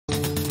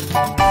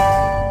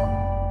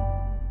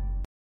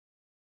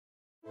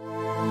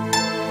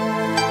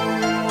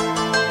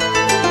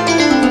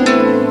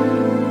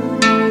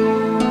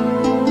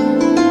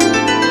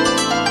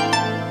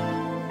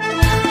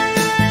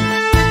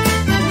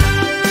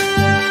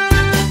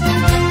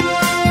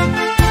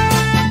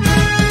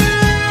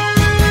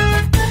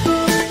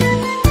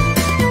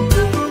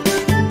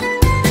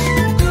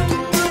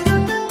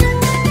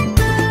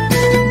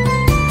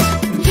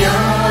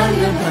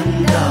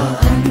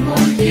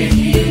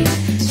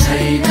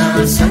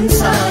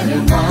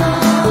संसारमा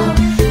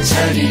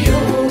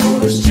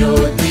छरियोस्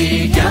ज्योति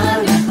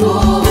ज्ञानको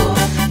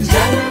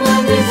जन्म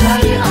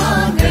विधर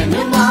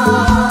आँगनमा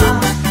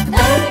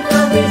तर्क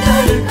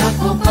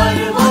वितर्कको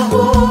पर्व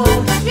हो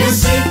यो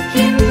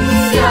सिक्किम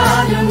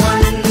ज्ञान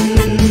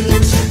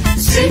मञ्च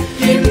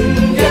सिक्किम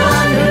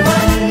ज्ञान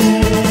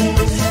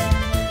मञ्च।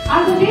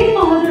 आज फेरि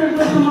म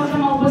हजुरहरूको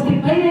समक्षमा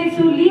उपस्थित भइरहेको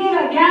छु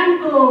लिएर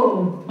ज्ञानको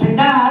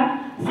भण्डार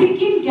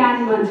सिक्किम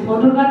ज्ञान मञ्च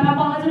मधुरका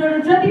थापा। हजुरहरू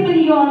जति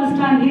पनि यो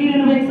अनुष्ठान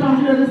हेरिरहनु भएको छ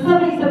हजुरहरू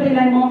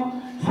सबैलाई म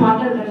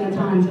स्वागत गर्न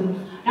चाहन्छु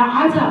र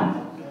आज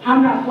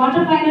हाम्रा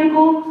क्वार्टर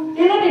फाइनलको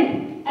 11th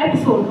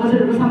एपिसोड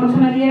हजुरहरूको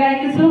समक्षमा लिएर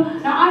आएको छु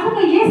र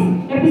आजको यस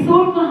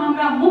एपिसोडको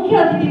हाम्रा मुख्य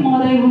अतिथि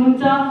महोदय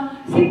हुनुहुन्छ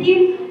सिक्किम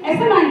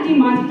एसएमआईटी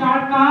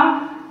माझीटारका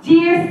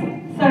जीएस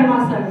शर्मा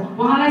सर।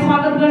 उहाँलाई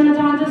स्वागत गर्न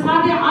चाहन्छु।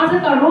 साथै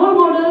आजका रोल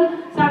मोडल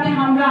साथै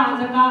हाम्रा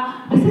आजका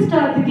विशिष्ट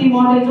अतिथि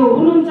महोदय जो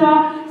हुनुहुन्छ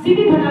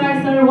सीपी भट्टराई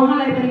सर,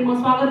 उहाँलाई पनि म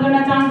स्वागत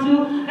गर्न चाहन्छु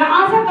र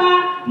आजका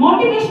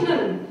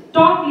मोटिभेसनल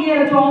टक लिएर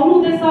जो आउनु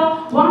हुँदैछ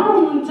उहाँ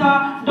हुनुहुन्छ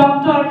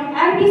doctor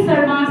LB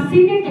Sharma,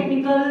 senior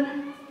technical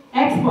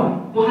expert.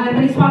 उहाँलाई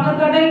पनि स्वागत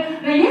गर्दै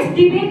र यस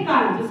डिबेटका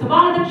जो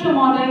सभाध्यक्ष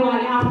महोदय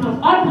उहाँले आफ्नो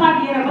पदभार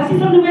लिएर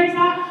बसिसक्नु भएको छ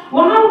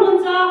उहाँ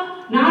हुनुहुन्छ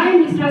नारायण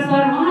मिश्र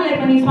सर। उहाँलाई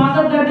पनि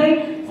स्वागत गर्दै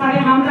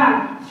साथै हाम्रा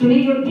जुन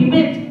यो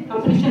डिबेट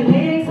कम्पिटिसन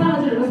भइरहेको छ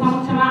हजुरहरूको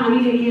समक्षमा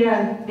हामीले लिएर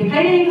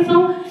देखाइरहेका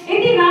छौँ।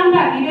 यति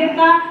राम्रा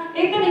डिबेटका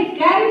एकदमै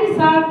क्ल्यारिटी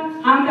साथ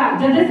हाम्रा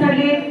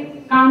जजेसहरूले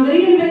काम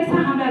गरिरहनु भएको छ।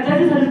 हाम्रा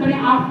जजेसहरू पनि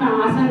आफ्ना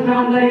आसन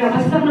ग्रहण गरेर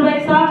बसिसक्नु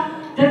भएको छ।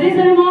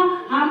 जजेसहरूमा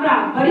हाम्रा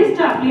वरिष्ठ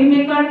फिल्म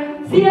मेकर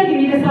सिया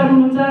घिमिरे सर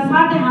हुनुहुन्छ,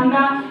 साथै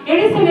हाम्रा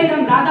एडिसी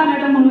म्याडम राधा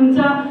म्याडम हुनुहुन्छ,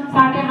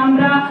 साथै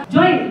हाम्रा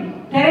joint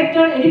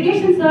director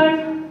education sir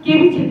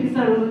KB Chhetri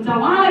sir हुनुहुन्छ।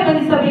 उहाँलाई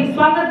पनि सबै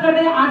स्वागत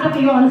गर्दै आजको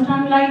यो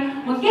अनुष्ठानलाई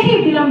म केही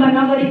विलम्ब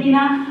नगरिकन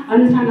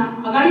अनुष्ठान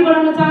अगाडि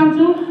बढाउन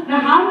चाहन्छु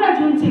र हाम्रा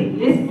जुन चाहिँ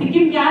यस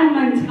सिक्किम ज्ञान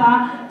मञ्चका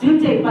जुन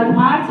चाहिँ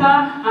पदभार छ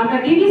हाम्रा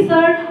डिबी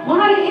सर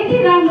उहाँले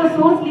यति राम्रो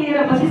सोच लिएर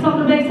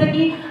बसिसक्नु भएको छ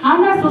कि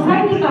हाम्रा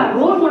सोसाइटीका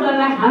रोल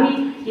मोडललाई हामी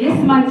यस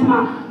मञ्चमा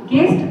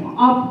गेस्ट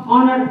अफ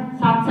अनर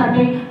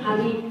साथसाथै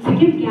हामी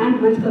सिक्किम ज्ञान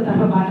मञ्चको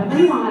तर्फबाट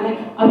पनि उहाँलाई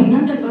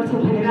अभिनन्दन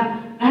गर्छौँ भनेर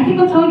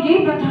राखेको छौँ। यही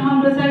प्रथा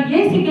हाम्रो छ,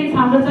 यही सिक्किम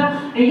हाम्रो छ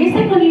र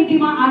यसैको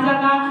निम्तिमा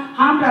आजका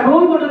हाम्रा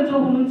रोल मोडल जो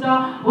हुनुहुन्छ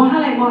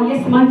उहाँलाई म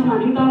यस मञ्चमा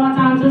निम्ताउन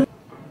चाहन्छु।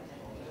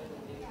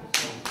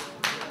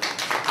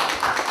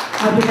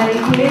 हजुरलाई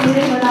धेरै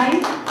धेरै बधाई।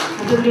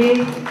 हजुरले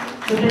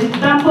एउटा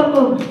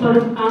इक्जाम्पलको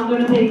स्वरूप काम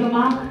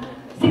गर्नुभएकोमा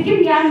सिक्किम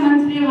ज्ञान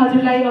मञ्चले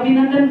हजुरलाई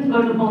अभिनन्दन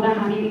गर्नु पाउँदा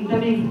हामी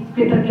एकदमै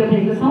कृतज्ञ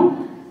भएका छौँ।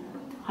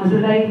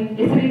 हजुरलाई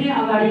यसरी नै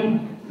अगाडि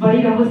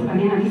बढिरहोस्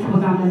भन्ने हामी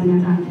शुभकामना दिन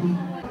चाहन्छौँ।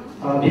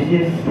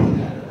 विशेष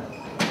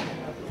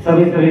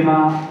सबैमा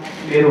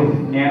मेरो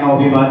न्यानो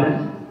अभिवादन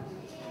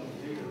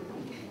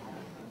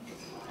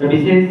र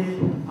विशेष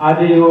आज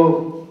यो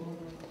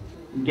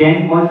ज्ञान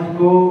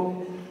मञ्चको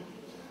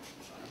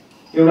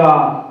एउटा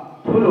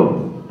ठुलो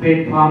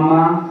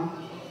प्लेटफर्ममा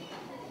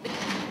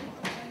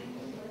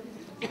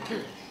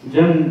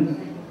जुन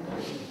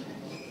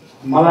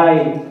मलाई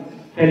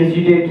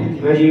फेलिसिटेट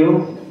गरियो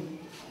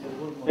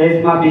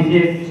यसमा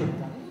विशेष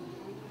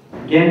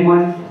ज्ञान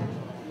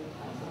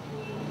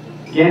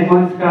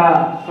मञ्चका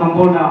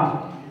सम्पूर्ण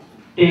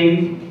टिम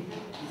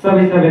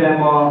सबैलाई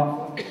म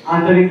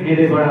आंतरिक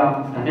हृदयबाट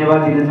धन्यवाद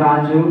देना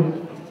चाहूँ।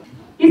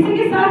 इसी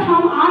के साथ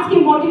हम आज के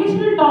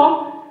मोटिवेशनल टॉक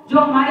जो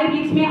हमारे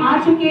बीच में आ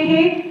चुके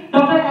हैं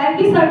डॉक्टर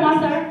एलबी शर्मा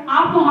सर,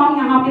 आपको हम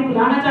यहाँ पे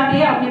बुलाना चाहते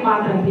हैं अपने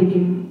बात रखने के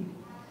लिए।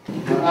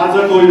 आज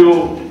को यो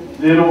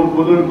मेरो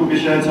उद्बोधन को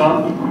विषय छ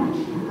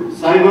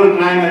cyber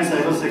crime and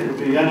cyber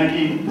security, यानी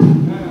कि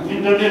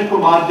इंटरनेट को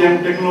माध्यम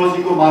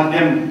टेक्नोलॉजी को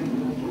माध्यम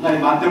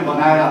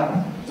बनाएर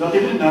जति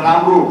पनि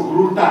नराम्रो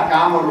क्रूरता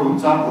कामहरू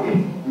हुन्छ,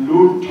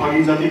 लुट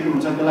ठगी जति पनि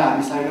हुन्छ त्यसलाई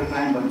हामी साइबर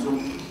क्राइम भन्छौँ।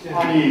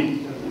 अनि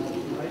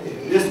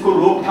यसको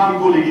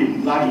रोकथामको लागि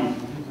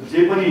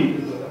जे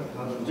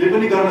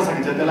पनि गर्न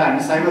सकिन्छ त्यसलाई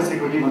हामी साइबर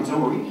सिक्युरिटी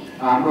भन्छौँ।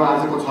 हाम्रो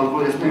आजको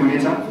छलफल यस्तै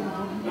हुनेछ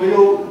र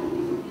यो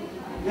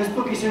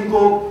यस्तो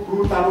किसिमको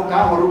क्रूरताको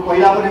कामहरू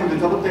पहिला पनि हुन्थ्यो,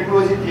 जब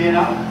टेक्नोलोजी थिएन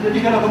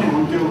त्यतिखेर पनि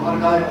हुन्थ्यो,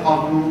 अर्कालाई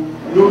ठग्नु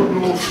लुट्नु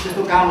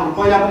त्यस्तो कामहरू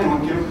पहिला पनि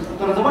हुन्थ्यो।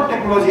 तर जब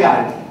टेक्नोलोजी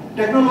आयो,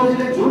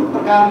 टेक्नोलोजीले जुन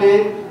प्रकारले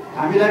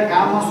हामीलाई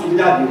काममा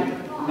सुविधा दियो,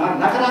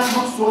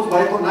 नकारात्मक सोच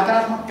भएको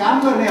नकारात्मक काम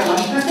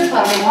गर्नेहरूलाई त्यसै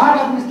पाराले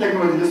उहाँलाई पनि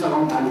टेक्नोलोजीले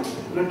सघाउन थाल्यो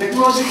र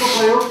टेक्नोलोजीको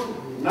प्रयोग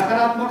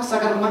नकारात्मक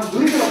सकारात्मक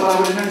दुईतिर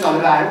बराबरी नै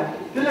चलेर आयो।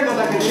 त्यसले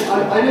गर्दाखेरि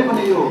अहिले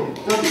पनि यो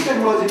जति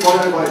टेक्नोलोजी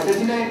बढेर गयो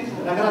त्यति नै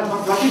नकारात्मक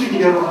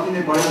गतिविधिहरू अति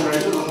नै बढेर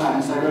गएको छ, जसलाई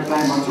हामी साइबर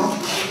क्राइम भन्छौँ।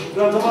 र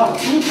जब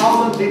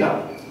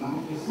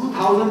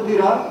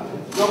 2000तिर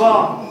जब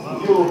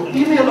यो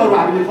इमेलहरू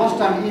हामीले फर्स्ट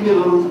टाइम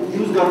इमेलहरू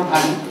युज गर्न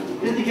थाल्यौँ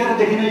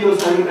त्यतिखेरदेखि नै यो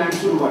साइबर क्राइम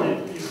सुरु भयो।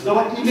 जब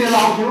इमेल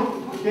आउँथ्यो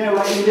त्यहाँ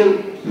एउटा इमेल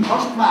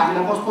फर्स्टमा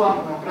हामीलाई कस्तो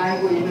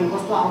क्राइमको इमेल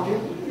कस्तो आउँथ्यो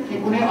कि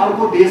कुनै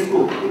अर्को देशको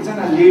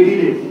एकजना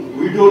लेडीले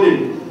विडोले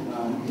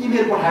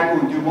इमेल पठाएको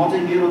हुन्थ्यो, म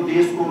चाहिँ मेरो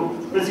देशको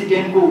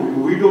प्रेसिडेन्टको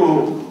विडो हो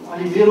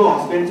अनि मेरो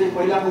हस्बेन्ड चाहिँ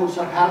पहिलाको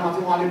सरकारमा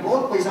चाहिँ उहाँले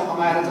बहुत पैसा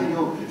कमाएर चाहिँ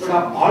यो एउटा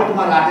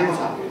भल्टमा राखेको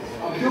छ,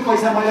 त्यो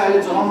पैसा मैले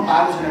अहिले चलाउनु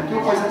पाएको छैन, त्यो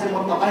पैसा चाहिँ म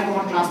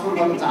तपाईँकोमा ट्रान्सफर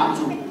गर्न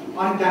चाहन्छु,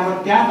 अनि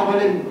त्यहाँ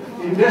तपाईँले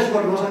इन्भेस्ट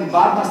गर्नुहोस्, अनि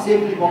बादमा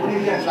सेफली म पनि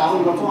त्यहाँ ट्राभल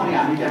गर्छु अनि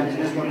हामी त्यहाँ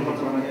बिजनेस गर्नुपर्छ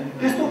भनेर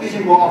त्यस्तो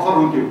किसिमको अफर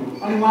हुन्थ्यो।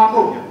 अनि उहाँको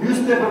न्युज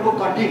पेपरको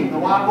कटिङ,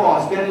 उहाँको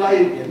हस्बेन्डलाई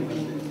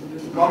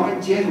गभर्मेन्ट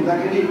चेन्ज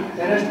हुँदाखेरि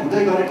एरेस्ट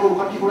हुँदै गरेको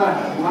कति कुरा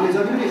उहाँले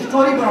जति पनि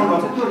स्टोरी बनाउनु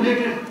भएको छ त्यो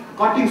रिलेटेड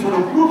कटिङ्सहरू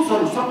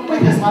प्रुफ्सहरू सबै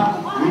त्यसमा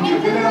हुन्थ्यो।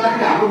 त्यसले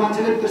गर्दाखेरि हाम्रो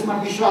मान्छेले त्यसमा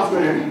विश्वास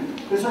गर्यो नि।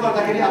 त्यसो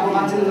गर्दाखेरि अब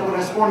मान्छेले जब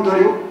रेस्पोन्ड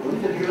गर्यो,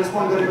 त्यतिखेर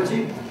रेस्पोन्ड गरेपछि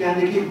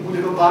त्यहाँदेखि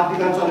बुझेको बात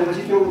विचार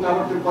चलेपछि त्यो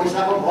उताबाट त्यो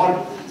पैसाको भर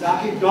जहाँ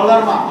कि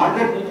डलरमा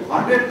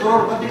 100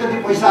 करोड कति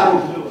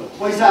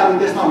पैसाहरू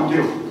त्यसमा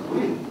हुन्थ्यो।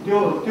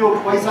 त्यो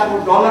पैसाको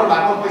डलर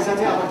भएको पैसा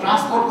चाहिँ अब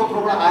ट्रान्सपोर्टको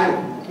थ्रुबाट आयो,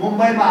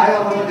 मुम्बईमा आयो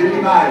अथवा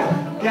दिल्लीमा आयो।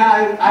 त्यहाँ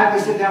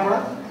आएपछि त्यहाँबाट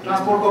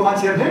ट्रान्सपोर्टको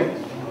मान्छेहरूले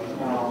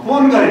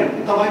फोन गरे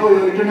कि तपाईँको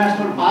यो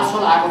इन्टरनेसनल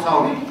पार्सल आएको छ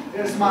भने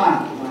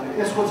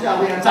यसको चाहिँ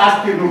अब यहाँ चार्ज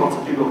तिर्नुपर्छ।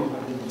 तिम्रो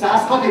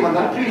चार्ज कति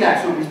भन्दा 3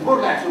 लाख रुपिस 4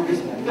 लाख रुपिस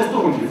त्यस्तो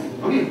हुन्थ्यो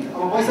हो कि।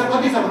 अब पैसा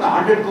कति छ भन्दा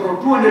 100 करोड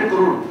 200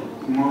 करोड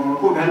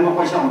को भ्यालुमा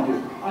पैसा हुन्थ्यो,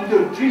 अनि त्यो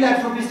 3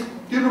 लाख रुपिस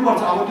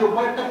तिर्नुपर्छ। अब त्यो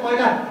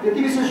पहिला यति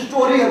बेसी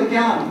स्टोरीहरू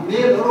त्यहाँ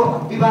मेलहरू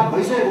विवाद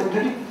भइसकेको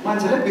हुन्थ्यो नि,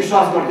 मान्छेले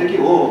विश्वास गर्थ्यो कि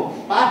हो।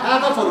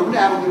 कागजहरू पनि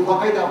अब त्यो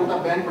बकाइदा उता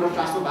ब्याङ्कबाट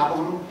ट्रान्सफर भएको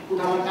हुनु,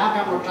 उताबाट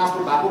कहाँबाट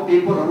ट्रान्सफर भएको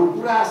पेपरहरू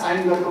पुरा साइन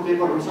गरेको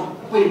पेपरहरू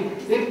सबै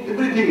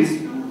एभ्रिथिङ इज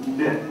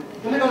देयर।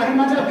 त्यसले गर्दाखेरि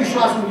मान्छेलाई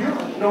विश्वास हुन्थ्यो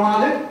र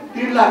उहाँले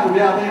 3 लाख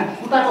रुपियाँ अब यहाँ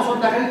उताको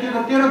सोद्धाखेरि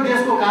त्यो तेरो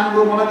देशको कानुन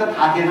हो, मलाई त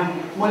थाहा थिएन,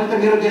 मैले त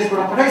मेरो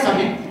देशबाट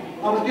पठाइसकेँ,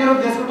 अब तेरो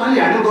देशको तैँले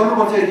ह्यान्डल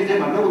गर्नुपर्छ यति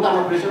चाहिँ भनेर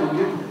उताबाट प्रेसर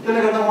हुन्थ्यो। त्यसले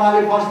गर्दा उहाँले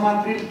फर्स्टमा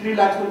 3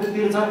 लाख रुपियाँ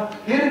तिर्छ,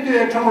 फेरि त्यो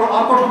एक ठाउँबाट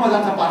अर्को ठाउँमा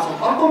जान्छ पार्सल,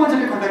 अर्को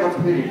मान्छेले कन्ट्याक्ट गर्छ,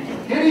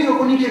 फेरि यो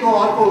कुनै केको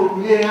अर्को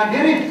यहाँ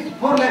फेरि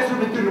 4 लाख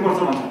रुपियाँ तिर्नुपर्छ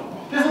भन्छ।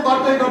 त्यसो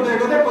गर्दै गर्दै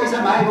गर्दै पैसा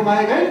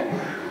मागेकै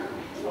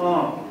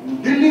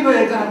दिल्लीको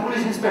एकजना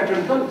पुलिस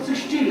इन्सपेक्टरको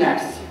 60 लाख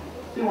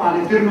त्यो उहाँले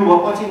तिर्नुभयो।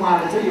 पछि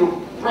उहाँले चाहिँ यो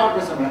फ्रड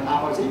रहेछ भनेर थाहा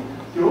भएपछि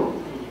त्यो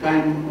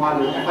क्राइम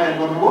उहाँले एफआइआर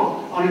गर्नुभयो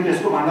अनि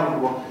त्यसको भान्डा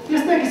भन्नुभयो।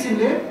 त्यस्तै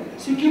किसिमले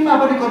सिक्किममा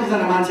पनि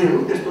कतिजना मान्छेहरू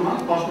त्यस्तोमा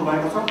बस्नु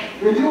भएको छ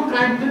र यो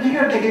क्राइम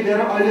त्यतिखेरदेखि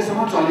लिएर अहिलेसम्म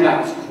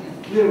चलिरहेको छ।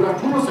 यो एउटा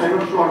ठुलो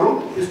साइबर फ्रड हो,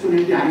 यसको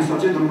निम्ति हामी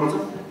सचेत हुनुपर्छ।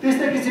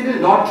 त्यस्तै किसिमले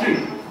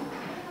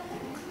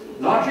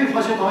लट्री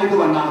फस्यो तपाईँको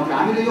भन्दा आउँथ्यो।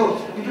 हामीले यो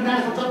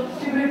इन्टरनेटको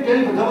जति पनि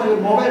टेलिफोन जब यो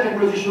मोबाइल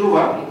टेक्नोलोजी सुरु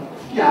भयो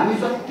कि हामी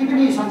जति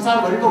पनि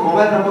संसारभरिको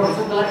मोबाइल नम्बरहरू छ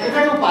त्यसलाई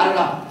एकैठाउँ पारेर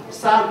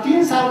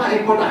 3 सालमा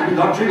एकपल्ट हामी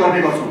लट्री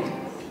गर्ने गर्छौँ।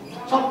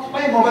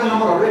 सबै मोबाइल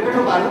नम्बरहरू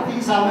एकैठाउँ पारेर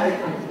 3 सालमा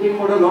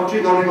एकपल्ट लट्री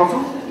गर्ने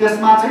गर्छौँ।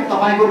 त्यसमा चाहिँ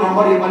तपाईँको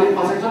नम्बर योपालि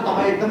फसेको छ,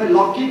 तपाईँ एकदमै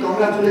लक्की,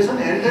 कङ्ग्रेचुलेसन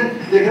हेरेर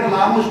लेखेर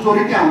लामो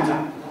स्टोरी त्यहाँ हुन्छ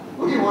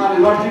हो कि। उहाँले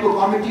लट्रीको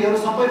कमिटीहरू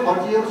सबै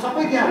फर्जीहरू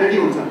सबै त्यहाँ रेडी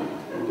हुन्छ,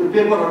 त्यो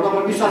पेपरहरू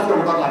तपाईँलाई विश्वास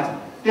गर्न डर लाग्छ।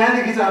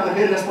 त्यहाँदेखि चाहिँ अब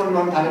फेरि रेस्पोन्ड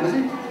गर्न थालेपछि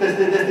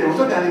त्यस्तै हुन्छ।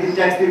 त्यहाँदेखि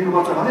ट्याक्स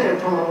तिर्नुपर्छ भने एक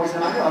ठाउँमा पैसा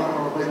माग्यो, अर्को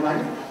ठाउँमा पैसा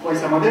माग्यो,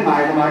 पैसा मात्रै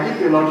माग्यो,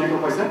 त्यो लट्रीको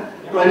पैसा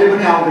कहिले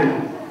पनि आउँदैन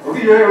हो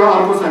कि। यो एउटा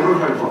अर्को साइबर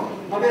फ्रड हो।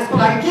 अब यसको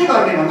लागि के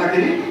गर्ने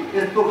भन्दाखेरि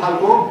यस्तो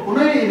खालको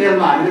कुनै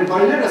इमेलमा हामीले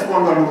कहिले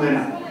रेस्पोन्ड गर्नु हुँदैन।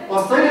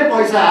 कसैले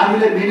पैसा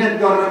हामीले मिहिनेत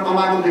गरेर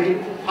कमाएकोदेखि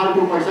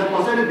फाल्टु पैसा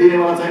कसैले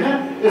दिनेवाला छैन,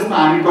 यसमा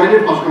हामी कहिले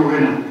फस्नु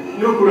हुँदैन।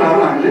 यो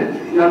कुराहरू हामीले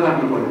याद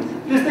राख्नु पर्यो।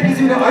 त्यस्तै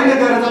किसिमले अहिले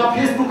गएर जब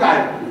फेसबुक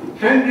आयो,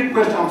 फ्रेन्ड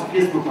रिक्वेस्ट आउँछ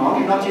फेसबुकमा हो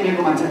कि,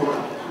 नचिनेको मान्छेबाट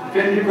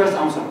फ्रेन्ड रिक्वेस्ट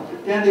आउँछ,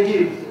 त्यहाँदेखि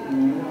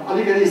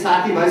अलिकति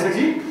साथी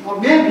भइसकेपछि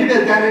मेल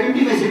फिमेल त्यहाँनिर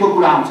इन्टिमेसीको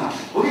कुरा आउँछ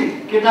हो कि।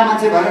 केटा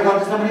मान्छे भएर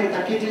गर्दैछ भने यता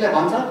केटीलाई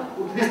भन्छ,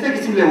 त्यस्तै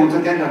किसिमले हुन्छ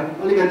त्यहाँनिर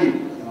अलिकति।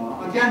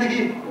 त्यहाँदेखि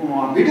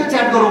भिडियो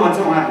च्याट गरौँ भन्छ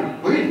उहाँले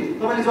हो कि।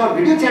 तपाईँले जब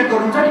भिडियो च्याट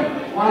गर्नुहुन्छ नि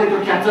उहाँले त्यो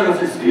क्याप्चर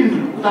गर्छ, स्क्रिन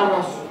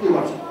उताबाट उयो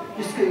गर्छ,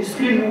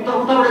 स्क्रिन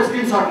उताबाट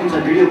स्क्रिनसट लिन्छ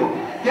भिडियोको।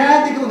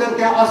 त्यहाँदेखि उनीहरू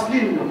त्यहाँ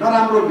अश्लील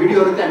नराम्रो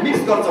भिडियोहरू त्यहाँ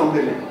मिक्स गर्छ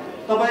उनीहरूले।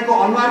 तपाईँको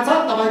अनुहार छ,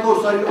 तपाईँको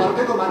शरीर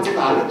अर्कैको मान्छेको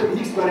हालेर त्यो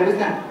मिक्स गरेपछि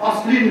त्यहाँ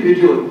अश्लील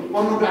भिडियोहरू,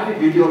 पोर्नोग्राफिक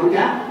भिडियोहरू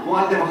त्यहाँ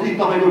उहाँले देखाउँछ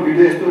तपाईँको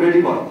भिडियो यस्तो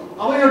रेडी भयो,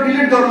 अब यो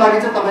डिलिट गर्नु लागि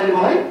चाहिँ तपाईँले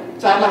मलाई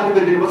 4 लाख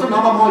रुपियाँ दिनुपर्छ,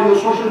 नभए म यो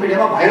सोसियल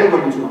मिडियामा भाइरल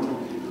गरिदिन्छु भन्छ।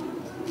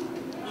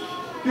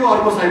 त्यो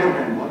अर्को साइबर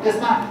क्राइम हो।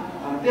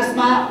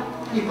 त्यसमा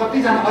यी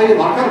कतिजना अहिले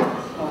भर्खर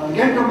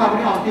ग्याङ्टकमा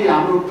पनि अस्ति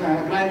हाम्रो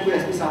क्राइमको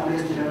एसपी साहबले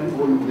यस्तो पनि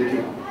बोल्नु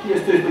हुँदैथ्यो कि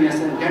यस्तो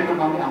यहाँ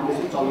ग्याङ्टकमा पनि आउँदैछ,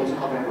 चल्दैछ,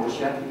 तपाईँहरू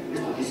होसियार,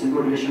 यस्तो किसिमको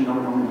रिलेसन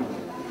नबनाउनु।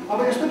 अब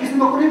यस्तो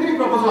किसिमको कुनै पनि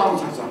प्रपोजल आउन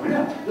सक्छ होइन।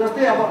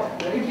 जस्तै अब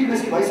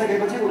इन्टिमेसी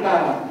भइसकेपछि उता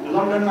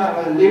लन्डनमा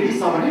लेडिज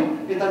छ भने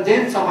यता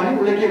जेन्ट्स छ भने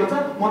उसले के भन्छ,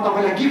 म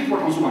तपाईँलाई गिफ्ट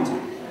पठाउँछु भन्छ,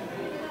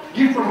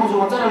 गिफ्ट पठाउँछु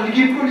भन्छ र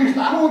गिफ्टको लिस्ट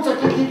लामो हुन्छ।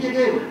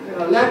 के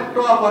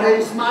ल्यापटप अरे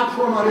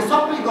स्मार्टफोन अरे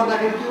सबै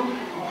गर्दाखेरि त्यो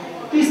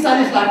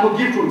 30-40 लाखको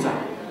गिफ्ट हुन्छ।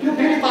 त्यो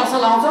फेरि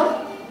पार्सल आउँछ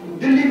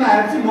दिल्लीमा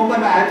आएपछि,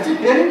 मुम्बईमा आएपछि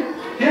फेरि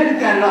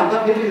त्यहाँनिर अन्त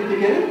फेरि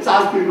त्यतिखेर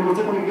चार्ज तिर्नुपर्छ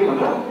कुनै के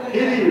भनेर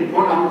फेरि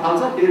फोन आउनु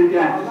थाल्छ, फेरि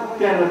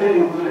त्यहाँनिर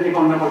फेरि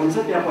एकाउन्टमा गरिदिन्छ,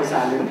 त्यहाँ पैसा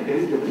हाल्यो भने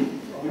फेरि त्यो पनि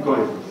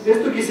गयो।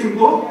 यस्तो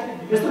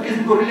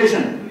किसिमको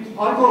रिलेसन।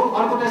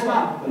 अर्को त्यसमा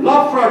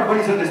लभ फ्रड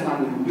पनि छ। त्यसमा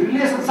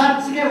रिलेसन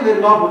साँच्चीकै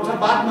उनीहरू लभ हुन्छ,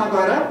 बादमा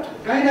गएर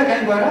कहीँ न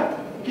कहीँ गएर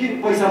कि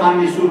पैसा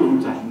माग्ने सुरु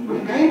हुन्छ,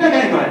 कहीँ न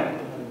कहीँ गएर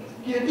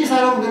कि यति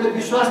साह्रो उनीहरूले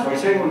विश्वास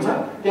भइसकेको हुन्छ।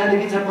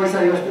 त्यहाँदेखि चाहिँ पैसा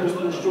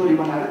यस्तो स्टोरी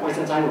बनाएर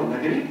पैसा चाहियो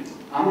भन्दाखेरि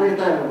हाम्रो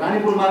यता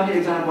रानीपुरमा पनि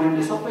एकजना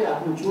बहिनीले सबै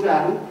आफ्नो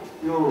चुराहरू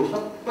यो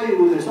सबै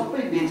उसले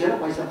सबै बेचेर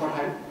पैसा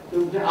पठायो त्यो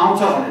चाहिँ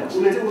आउँछ भनेर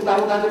उसले चाहिँ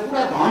उता चाहिँ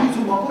पुरा धनी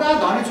छु म पुरा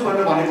धनी छु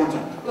भनेर भनेको हुन्छ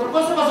तर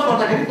कसो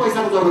गर्दाखेरि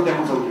पैसाको जरुरत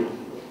देखाउँछ उसले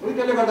है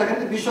त्यसले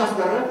गर्दाखेरि विश्वास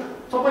गरेर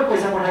सबै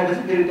पैसा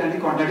पठाएपछि फेरि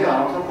त्यहाँदेखि कन्ट्याक्टै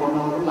हराउँछ फोन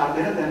नम्बरहरू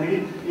लाग्दैन त्यहाँदेखि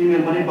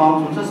इमेल पनि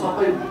बाउन्स हुन्छ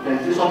सबै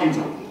चाहिँ सकिन्छ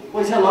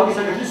पैसा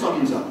लगिसकेपछि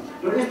सकिन्छ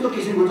र यस्तो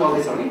किसिमको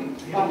चल्दैछ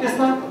कि अब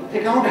त्यसमा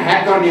एकाउन्ट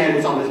ह्याक गर्ने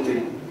अहिले चल्दैछ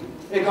फेरि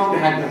एकाउन्ट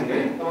ह्याक गर्ने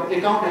है अब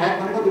एकाउन्ट ह्याक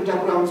भनेको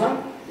दुईवटा कुरा हुन्छ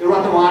एउटा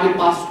त उहाँले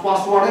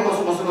पासवर्डै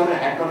कसो गरेर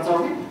ह्याक गर्छ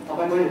कि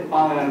तपाईँको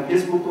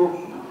फेसबुकको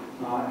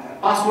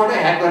पासवर्डै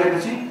ह्याक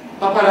गरेपछि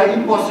तपाईँलाई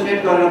इम्पर्सनेट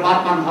गरेर बात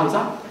माग्न थाल्छ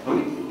हो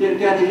कि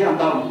त्यहाँदेखि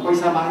अन्त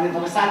पैसा माग्ने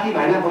तपाईँ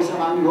साथीभाइलाई पैसा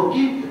माग्ने हो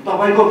कि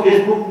तपाईँको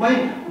फेसबुकमै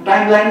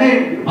टाइमलाइन नै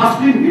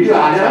अश्लील भिडियो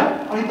हालेर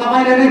अनि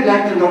तपाईँले नै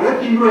ब्ल्याकमेल गरेर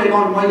तिम्रो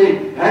एकाउन्ट मैले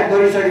ह्याक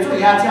गरिसकेको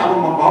छु यहाँ चाहिँ अब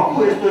म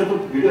भक्कु यस्तो यस्तो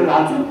भिडियो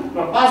हाल्छु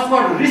र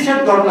पासवर्ड रिसेट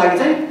गर्नु लागि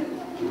चाहिँ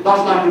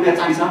 10 लाख रुपियाँ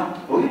चाहिन्छ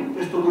हो कि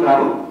यस्तो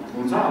कुराहरू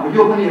हुन्छ अब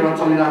यो पनि एउटा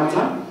चलिरहेको छ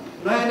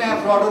नयाँ नयाँ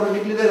फ्रडहरू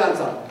निक्लिँदै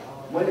जान्छ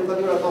मैले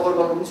कतिवटा कभर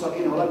गर्नु पनि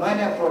सकिनँ होला नयाँ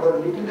नयाँ फ्रडहरू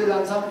निक्लिँदै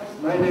जान्छ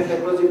नयाँ नयाँ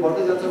टेक्नोलोजी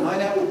बढ्दै जान्छ नयाँ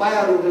नयाँ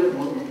उपायहरू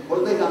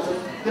खोज्दै जान्छ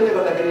त्यसले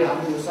गर्दाखेरि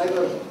हामी यो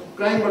साइबर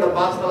क्राइमबाट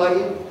बाँच्न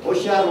लागि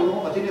होसियार हुनु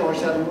अति नै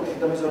होसियार हुनु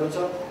एकदमै जरुरी छ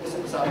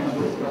त्यसैको साथमा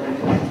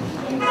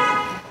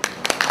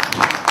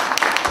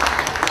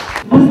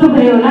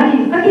बुझ्नुभयो होला नि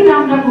कति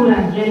राम्रा कुरा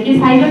यानि कि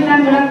साइबर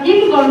क्राइमबाट के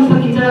गर्न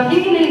सकिन्छ र के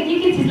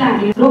चिजलाई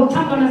हामीले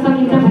रोकथाम गर्न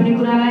सकिन्छ भन्ने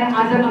कुरालाई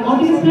आजका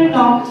मोटिभेसनल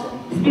टक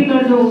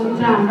स्पिकर जो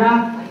हुनुहुन्छ हाम्रा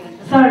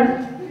सर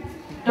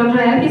डाक्टर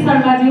एलपी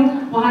शर्माज्यू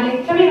उहाँले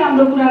एकदमै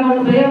राम्रो कुरा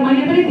गर्नुभयो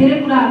मैले पनि धेरै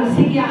कुराहरू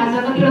सिकेँ आज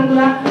कतिवटा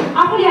कुरा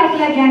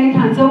आफूलाई ज्ञानी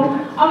ठान्छौँ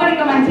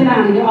अगाडिको मान्छेलाई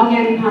हामीले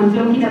अज्ञानी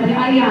ठान्छौँ किनभने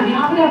अहिले हामी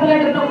आफूलाई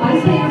डेभलप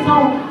भइसकेका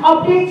छौँ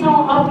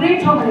अपग्रेड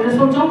छौँ भनेर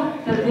सोच्छौँ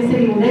तर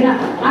त्यसरी हुँदैन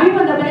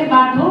हामीभन्दा पनि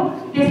बाटो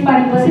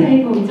त्यसपालि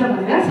बसिरहेको हुन्छ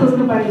भनेर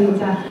सोच्नुपर्ने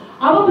हुन्छ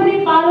अब पनि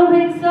पालो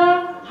भेट्छ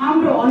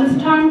हाम्रो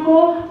अनुष्ठानको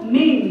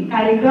मेन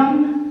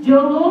कार्यक्रम जो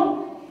हो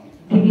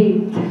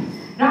डिबेट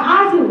र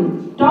आज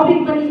टपिक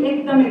पनि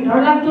एकदमै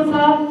डरलाग्दो छ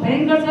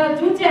भयङ्कर छ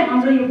जुन चाहिँ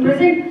हाम्रो यो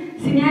प्रेजेन्ट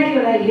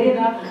सिनेरियोलाई हेरेर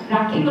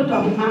राखेको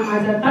टपिकमा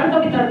आज तर्क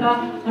वितर्क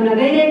हुन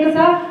गइरहेको छ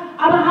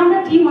अब हाम्रा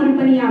टिमहरू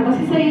पनि यहाँ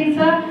बसिसकेको छ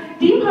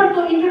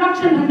टिमहरूको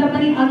इन्ट्रोडक्सन भन्दा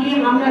पनि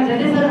अघि हाम्रा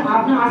जजेसहरू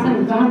आफ्नो आसन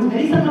ग्रहण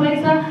गरिसक्नु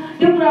भएको छ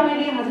त्यो कुरा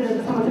मैले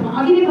हजुरहरूको समक्षमा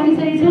अघि नै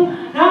भनिसकेको छु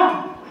र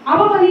अब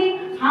पनि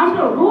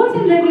हाम्रो रुल्स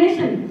एन्ड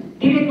रेगुलेसन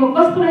डिबेटको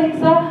कस्तो रहेको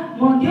छ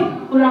म त्यो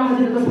कुरा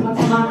हजुरहरूको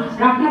समक्षमा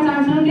राख्न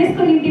चाहन्छु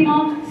त्यसको निम्ति म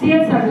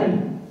सिएल सरलाई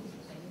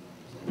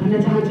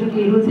भन्न चाहन्छु कि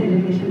रुल्स एन्ड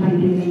रेगुलेसन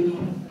भनिदिनु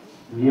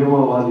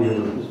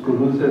नियमावलीहरू यसको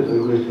रुल्स एन्ड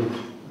रेगुलेसन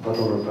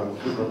बताउन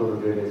चाहन्छु बताउन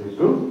गइरहेको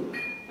छु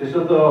त्यसो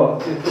त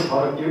त्यस्तो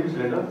फरक केही पनि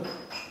छैन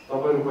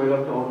तपाईँहरू पहिला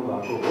पनि आउनु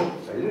भएको हो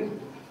है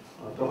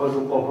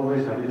तपाईँहरूको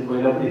पर्फर्मेन्स हामीले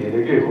पहिला पनि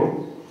हेरेकै हो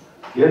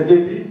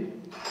यद्यपि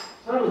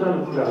सानो सानो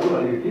कुराहरू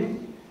अलिकति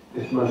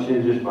त्यसमा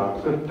चेन्जेस भएको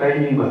छ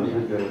टाइमिङमा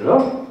विशेष गरेर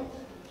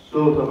सो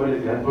तपाईँले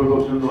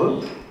ध्यानपूर्वक सुन्नुहोस्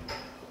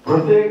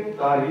प्रत्येक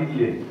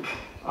तारिकले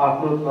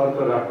आफ्नो तर्क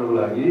राख्नको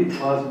लागि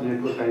 5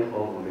 मिनटको टाइम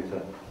पाउनुहुनेछ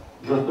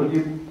जस्तो कि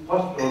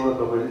फर्स्ट राउन्डमा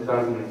तपाईँले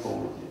 4 मिनट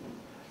पाउनुहुन्छ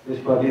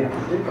त्यसपालि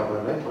हामीले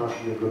तपाईँलाई 5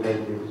 मिनटको टाइम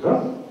दिएको छ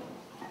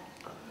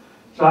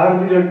 4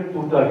 मिनट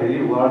पुग्दाखेरि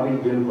वार्निङ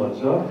बेल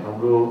बज्छ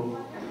हाम्रो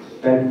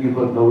टाइम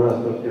किपर नौरा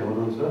सर त्यहाँ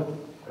हुनुहुन्छ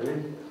है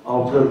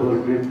अब्जर्भर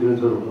ग्रेट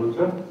डिरेक्टर हुनुहुन्छ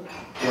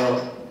र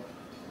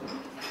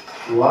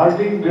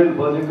वार्निङ बेल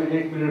बजेको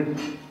 1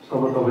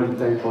 मिनटसम्म तपाईँले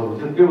टाइम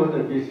पाउनुहुन्छ त्योभन्दा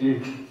बेसी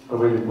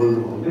तपाईँले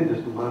बोल्नु हो भने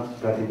त्यसको मार्क्स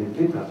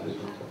काटिदिने चान्सेस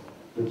हुन्छ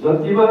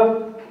जतिमा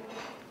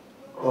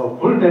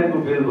फुल टाइमको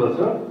बेल बज्छ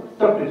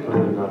टक्कै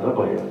छोडेर जाँदा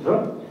भइहाल्छ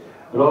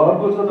र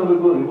अर्को छ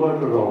तपाईँको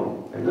रिभर्टर राउन्ड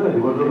होइन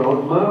रिभर्टर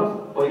राउन्डमा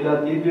पहिला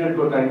 3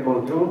 मिनटको टाइम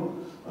पाउँथ्यो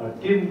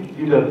टिम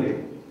लिडरले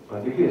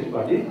भनेदेखि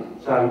यसपालि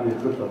 4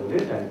 मिनटको तपाईँले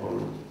टाइम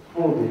पाउनुहुन्छ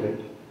 4 मिनट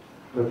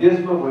र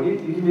त्यसमा पनि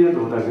 3 मिनट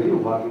हुँदाखेरि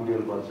वार्निङ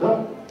बेल बज्छ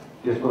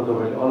त्यसमा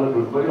तपाईँले अलर्ट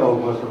हुनु पऱ्यो अब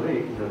मसँग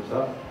 1 मिनट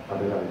छ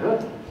भनेर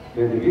होइन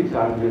त्यहाँदेखि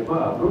 4 मिनटमा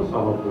आफ्नो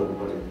समाप्त गर्नु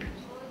पऱ्यो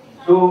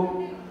सो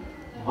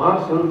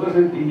मार्क्सहरू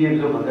कसरी दिइएको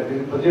छ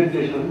भन्दाखेरि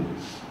प्रेजेन्टेसन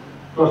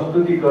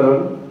प्रस्तुतिकरण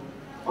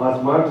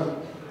 5 marks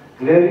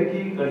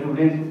clarity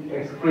confidence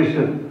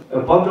expression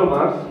 15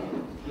 marks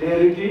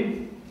clarity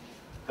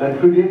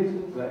confidence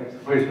र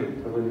एक्सप्रेसन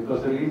तपाईँले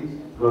कसरी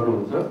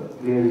गर्नुहुन्छ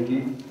क्ल्यारिटी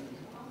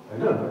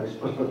होइन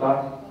स्पष्टता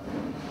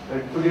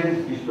कन्फिडेन्स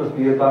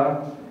विश्वसनीयता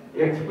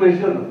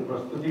एक्सप्रेसन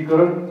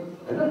प्रस्तुतिकरण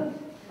होइन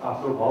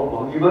आफ्नो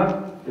भावभङ्गीमा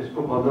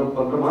त्यसको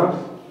 15 मार्क्स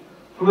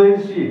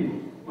फ्लुएन्सी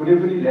कुनै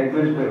पनि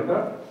ल्याङ्ग्वेजमा एउटा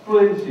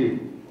फ्लुएन्सी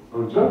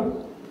हुन्छ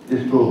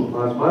त्यसको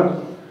 5 मार्क्स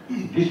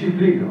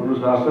डिसिप्लिन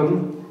अनुशासन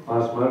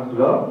 5 मार्क्स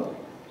र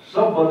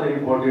सबभन्दा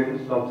इम्पोर्टेन्ट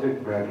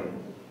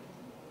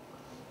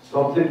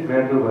सब्जेक्ट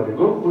म्याटर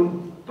भनेको कुन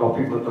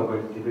टपिकमा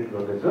तपाईँ डिबेट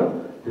गर्दैछ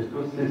त्यसको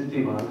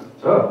 60 मार्क्स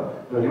छ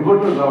र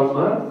रिभर्टर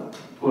राउन्डमा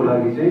को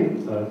लागि चाहिँ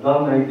दल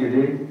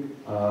नाइकेले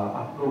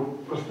आफ्नो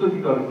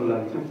प्रस्तुतिकरणको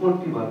लागि चाहिँ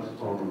 40 मार्क्स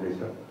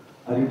पाउनुहुनेछ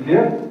अनि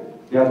क्लियर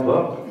याद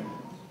भयो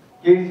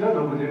केही छ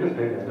नबुझेको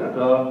छैन होइन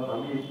र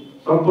हामी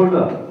सम्पूर्ण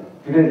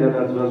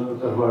 3जना जजको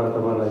तर्फबाट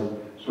तपाईँलाई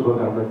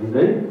शुभकामना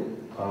दिँदै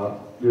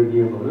यो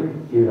नियमहरू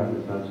यही राख्न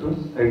चाहन्छु।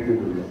 Thank you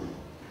Durga.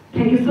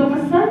 Thank you so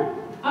much sir.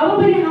 अब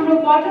पनि हाम्रो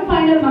क्वार्टर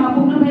फाइनलमा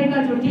पुग्नुभएका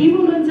जो टिम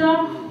हुनुहुन्छ,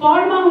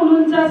 पढमा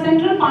हुनुहुन्छ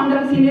सेन्ट्रल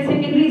पाण्डव सिनियर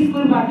सेकेन्डरी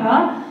स्कुलबाट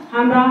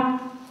हाम्रा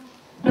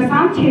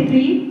प्रशान्त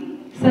छेत्री,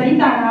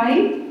 सरिता राई,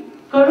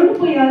 करुण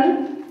पुयल,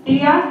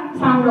 दिया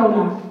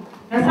साङ्ग्रौला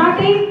र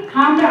साथै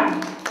हाम्रा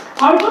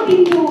अर्को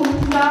टिमको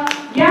हुनुहुन्छ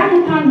ज्ञान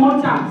उत्थान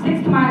मोर्चा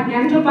 6th माइल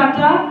गान्तोकबाट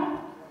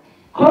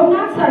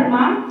खोमनाथ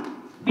शर्मा,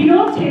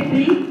 विनोद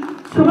छेत्री,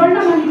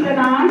 सुवर्णमणि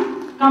प्रधान,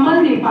 कमल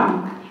नेपाल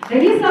र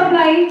यी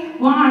सबलाई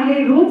उहाँहरूले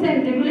रुल्स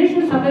एन्ड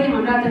रेगुलेसन सबै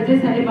हाम्रा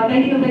जजेसहरूले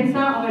बताइदिनु भएको छ।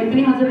 अगाडि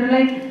पनि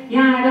हजुरहरूलाई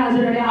यहाँ आएर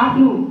हजुरहरूले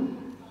आफ्नो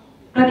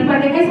प्रतिभा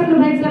देखाइसक्नु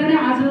भएको छ भने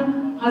आज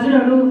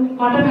हजुरहरू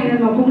क्वार्टर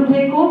फाइनलमा पुग्नु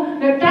भएको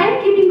र टाइम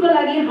किपिङको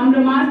लागि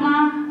हाम्रो माझमा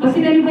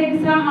बसिरहनु भएको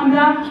छ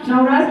हाम्रा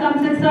नवराज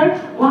लम्सेल सर।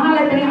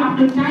 उहाँलाई पनि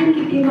आफ्नो टाइम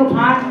किपिङको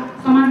भार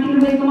समातिनु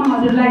भएकोमा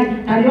हजुरलाई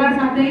धन्यवाद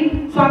साथै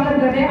स्वागत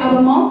गर्दै अब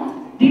म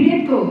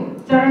डिबेटको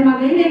चरणमा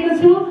गइरहेको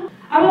छु।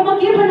 अब म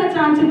के भन्न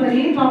चाहन्छु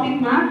भने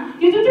टपिकमा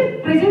यो जुन चाहिँ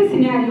प्रेजेन्ट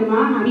सिनेरियोमा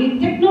हामी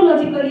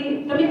टेक्नोलोजिकली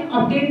एकदमै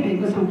अपडेट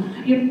भएको छौँ।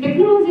 यो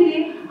टेक्नोलोजीले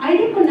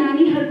अहिलेको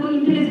नानीहरूको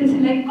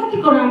इन्टेलिजेन्सलाई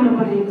कतिको राम्रो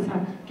बनाएको छ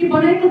कि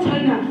बनाएको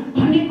छैन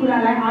भन्ने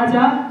कुरालाई आज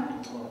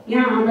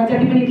यहाँ हाम्रा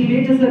जति पनि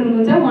डिबेटर्सहरू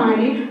हुनुहुन्छ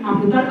उहाँले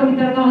आफ्नो तर्क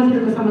वितर्क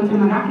हजुरहरूको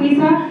समक्षमा राख्नेछ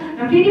र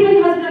फेरि पनि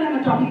हजुरहरूलाई म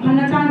टपिक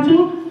भन्न चाहन्छु।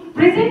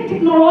 Present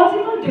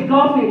technological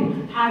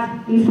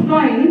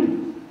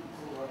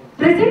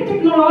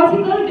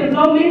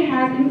development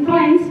has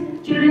influenced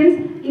children's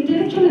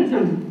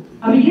intellectualism.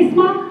 अब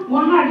यसमा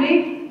उहाँहरूले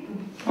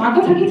भएको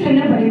छ कि छैन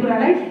भन्ने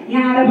कुरालाई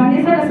यहाँ आएर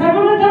भन्नेछ र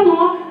सर्वप्रथम म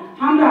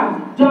हाम्रा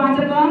जो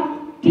आजका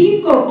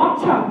टिमको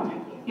पक्ष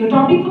यो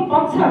टपिकको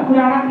पक्ष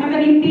कुरा राख्नका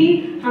निम्ति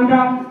हाम्रा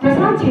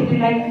प्रशान्त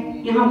छेत्रीलाई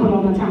यहाँ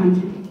बोलाउन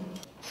चाहन्छु।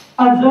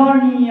 A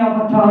journey of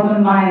 1,000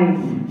 miles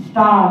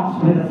starts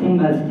with a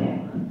single step,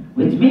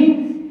 which means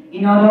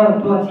in order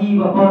to achieve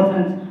a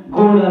person's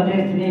goal or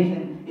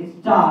destination, it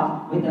starts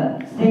with a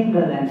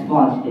single and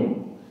small step.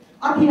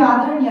 अति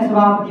आदरणीय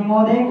सभापति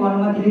महोदयको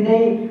अनुमति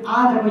लिँदै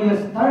आजको यो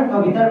तर्क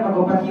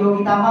वितर्कको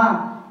प्रतियोगितामा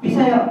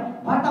विषय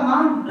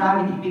वर्तमान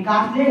प्राविधिक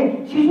विकासले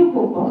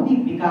शिशुको बौद्धिक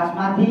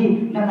विकासमाथि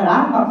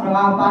नकारात्मक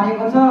प्रभाव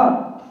पारेको छ।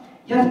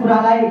 यस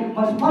कुरालाई म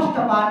स्पष्ट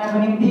पार्नको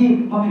निम्ति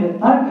म मेरो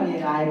तर्क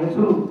लिएर आएको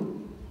छु।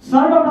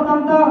 सर्वप्रथम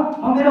त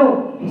म मेरो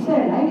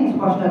विषयलाई नै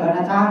स्पष्ट गर्न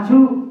चाहन्छु,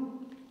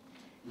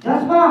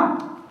 जसमा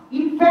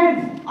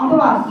इन्फेन्ट्स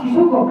अथवा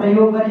शिशुको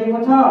प्रयोग गरिएको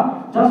छ,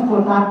 जसको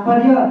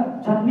तात्पर्य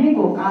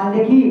जन्मेको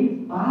कालदेखि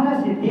 12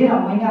 से 13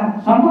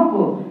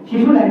 महिनासम्मको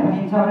शिशुलाई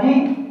भनिन्छ भने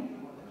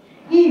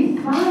यी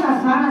साना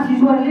साना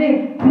शिशुहरूले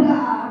ठुला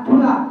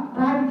ठुला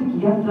प्राविधिक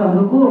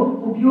यन्त्रहरूको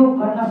उपयोग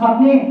गर्न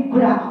सक्ने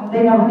कुरा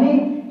आउँदैन भने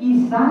यी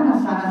साना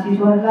साना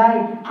शिशुहरूलाई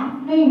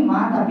आफ्नै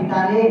माता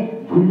पिताले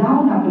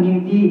भुलाउनको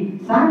निम्ति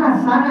साना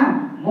साना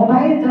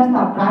मोबाइल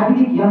जस्ता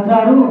प्राविधिक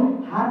यन्त्रहरू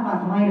हातमा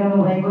थमाइरहनु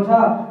भएको छ,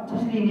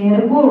 जसले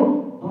यिनीहरूको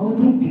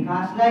बौद्धिक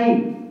विकासलाई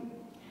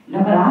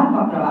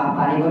नकारात्मक प्रभाव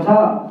पारेको छ।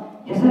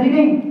 यसरी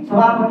नै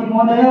सभापति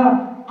महोदय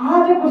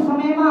आजको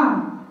समयमा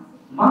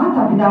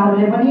माता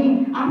पिताहरूले पनि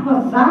आफ्नो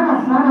साना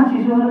साना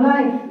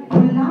शिशुहरूलाई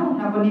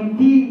भुलाउनको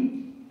निम्ति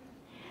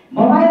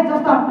मोबाइल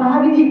जस्ता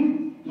प्राविधिक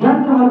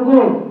यन्त्रहरूको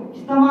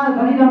इस्तेमाल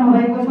गरिरहनु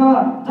भएको छ,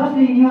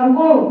 जसले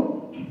यिनीहरूको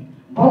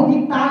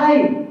बौद्धिकतालाई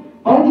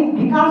बौद्धिक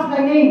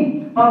विकासलाई नै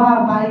प्रभाव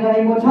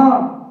पारिरहेको छ,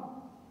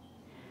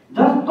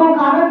 जसको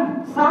कारण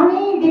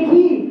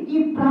सानैदेखि यी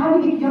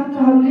प्राविधिक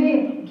यन्त्रहरूले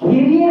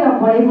घेरिएर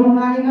बढेको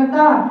हुनाले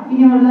गर्दा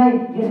यिनीहरूलाई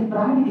यस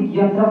प्राविधिक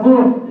यन्त्रको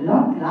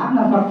लत लाग्न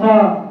सक्छ,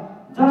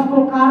 जसको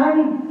कारण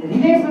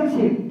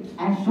रिलेसनसिप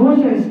एन्ड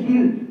सोसियल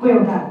स्किलको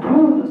एउटा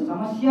ठुलो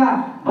समस्या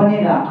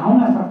बनेर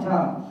आउन सक्छ।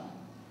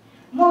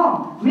 म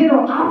मेरो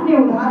आफ्नै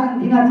उदाहरण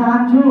दिन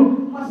चाहन्छु।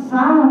 म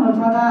सानो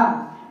छँदा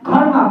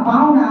घरमा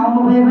पाहुना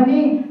आउनुभयो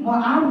भने म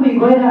आफै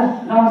गएर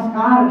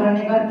नमस्कार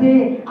गर्ने गर्थे,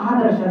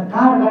 आदर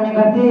सत्कार गर्ने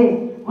गर्थे।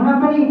 हुन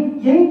पनि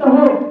यही त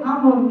हो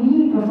हाम्रो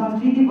मिठो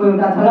संस्कृतिको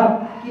एउटा झलक,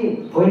 के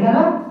होइन र?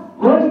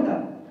 हो नि त।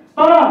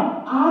 तर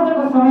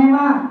आजको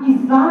समयमा यी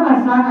साना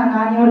साना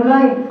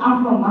नानीहरूलाई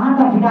आफ्नो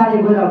माता पिताले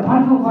गएर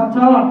भन्नुपर्छ,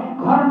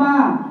 घरमा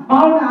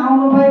पाहुना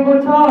आउनु भएको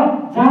छ,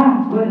 जा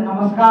गएर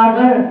नमस्कार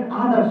गर,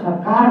 आदर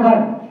सत्कार गर।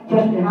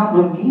 यसले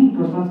हाम्रो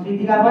मिठो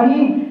संस्कृतिलाई पनि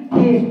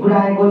ठेस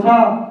पुर्याएको छ।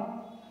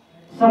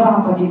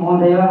 सभापति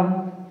महोदय,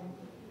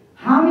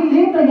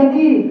 हामीले त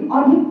यदि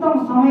अधिकतम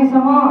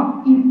समयसम्म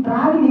यी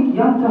प्राविधिक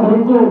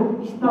यन्त्रहरूको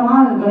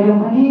इस्तेमाल गर्यौं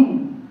भने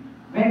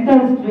मेन्टल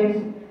स्ट्रेस,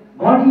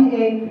 बडी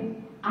एक,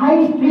 आई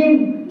स्ट्रेन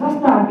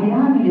जस्ता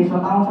बिरामीले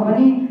सताउँछ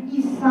भने यी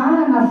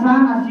साना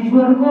साना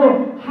शिशुहरूको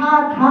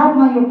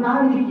हातमा यो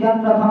प्राविधिक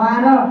यन्त्र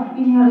थमाएर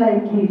यिनीहरूलाई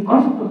के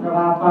कस्तो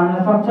प्रभाव पर्न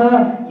सक्छ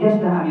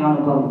यसलाई हामी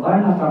अनुभव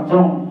गर्न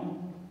सक्छौं।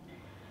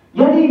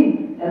 यदि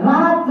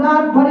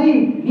रातभरि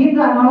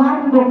निद्रा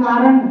नलाग्नुको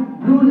कारण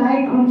ब्लू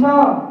लाइट हुन्छ,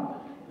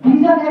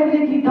 भिजन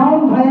एबिलिटी डाउन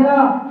भएर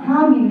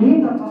हामीले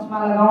त चस्मा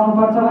लगाउनु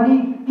पर्छ भने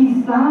ती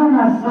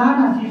साना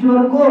साना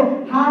शिशुहरूको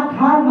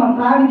हातमा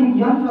प्राविधिक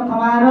यन्त्र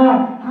थमाएर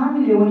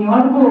हामीले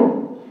उनीहरूको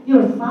यो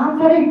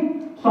शारीरिक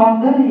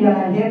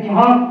सौन्दर्यलाई हेर्ने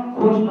हक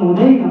खोज्नु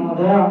हुँदैन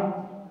महोदय।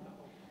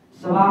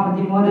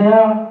 सभापति महोदय,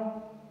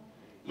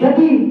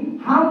 यदि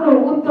हाम्रो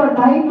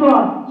उत्तरदायित्व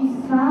यी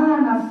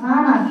साना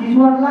साना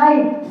शिशुहरूलाई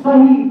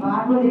सही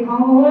बाटो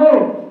देखाउनु हो,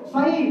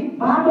 सही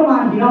बाटोमा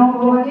हिँडाउनु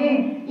हो भने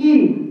यी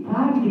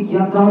प्राविधिक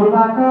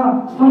यन्त्रहरूबाट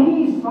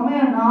सही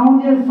समय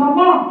नआउन्जेलसम्म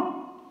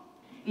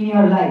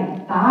यिनीहरूलाई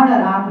टाढा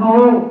राख्नु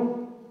हो।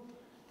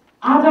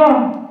 आज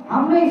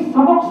हाम्रै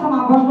समक्षमा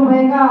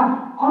बस्नुभएका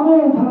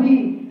अनुभवी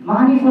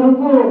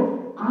मानिसहरूको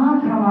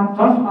आँखामा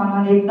चस्मा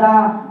नदेख्दा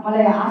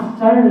मलाई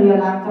आश्चर्य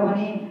लाग्छ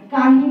भने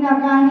काहीँ न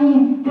काहीँ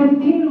त्यो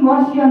 3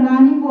 वर्षीय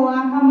नानीको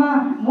आँखामा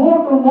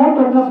मोटो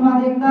मोटो चस्मा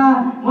देख्दा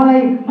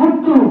मलाई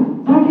मुटु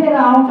दुखेर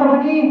आउँछ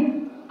भने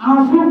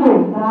आँसुको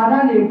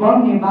धाराले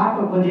बग्ने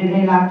बाटो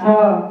खोजेझै लाग्छ।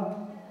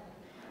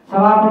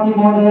 सभापति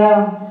महोदय,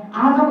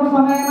 आजको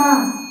समयमा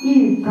यी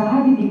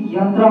प्राविधिक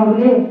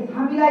यन्त्रहरूले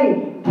हामीलाई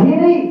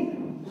धेरै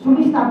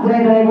सुविस्ता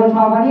पुर्याइरहेको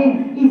छ भने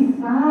यी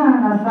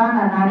साना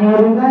साना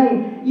नानीहरूलाई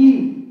यी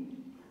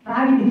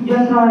प्राविधिक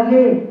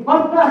यन्त्रहरूले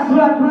कस्ता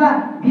ठुला ठुला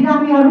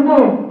बिरामीहरूको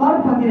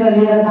तर्फतिर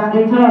लिएर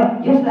जाँदैछ,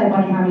 यसलाई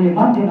पनि हामीले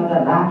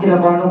मध्यनजर राखेर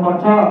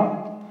बढ्नुपर्छ।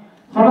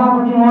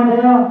 सभापति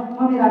महोदय,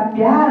 म मेरा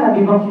प्यारा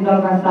विपक्षी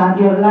दलका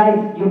साथीहरूलाई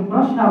यो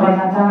प्रश्न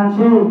गर्न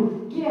चाहन्छु,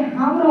 के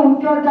हाम्रो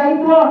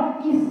उत्तरदायित्व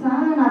यी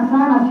साना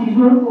साना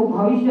शिशुहरूको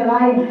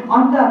भविष्यलाई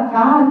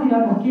अन्धकारतिर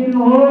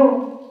धकेल्नु हो?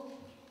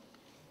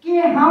 के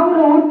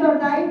हाम्रो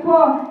उत्तरदायित्व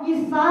यी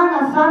साना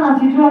साना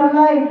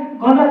शिशुहरूलाई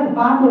गलत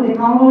बाटो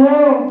देखाउनु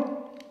हो?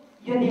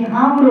 यदि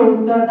हाम्रो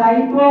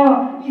उत्तरदायित्व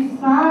यी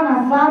साना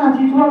साना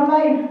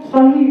शिशुहरूलाई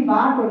सही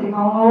बाटो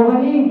देखाउनु हो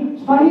भने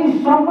सही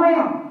समय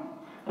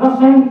र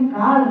सही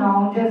काल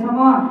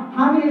नआउन्जेलसम्म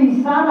हामीले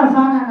यी साना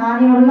साना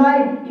नानीहरूलाई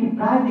यी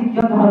प्राविधिक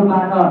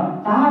यन्त्रहरूबाट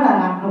टाढा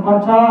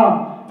राख्नुपर्छ।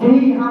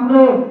 यही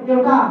हाम्रो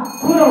एउटा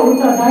ठुलो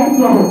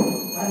उत्तरदायित्व हो।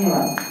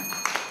 धन्यवाद।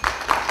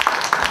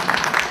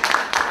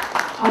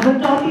 अब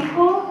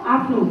टपिकको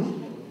आफ्नो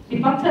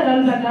विपक्ष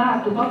दलबाट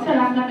आफ्नो पक्ष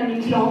राख्नका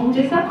निम्ति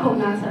आउनुहुँदैछ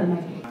खौना शर्मा।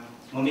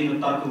 म मेरो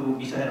तर्कको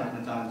विषय राख्न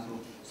चाहन्छु।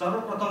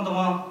 सर्वप्रथम त म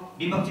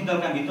विपक्षी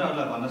दलका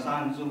मित्रहरूलाई भन्न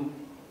चाहन्छु,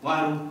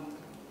 उहाँहरू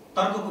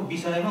तर्कको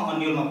विषयमा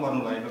अन्यलमा पर्नु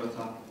भएको रहेछ।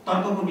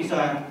 तर्कको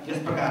विषय यस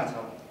प्रकार छ,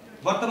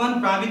 वर्तमान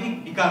प्राविधिक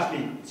विकासले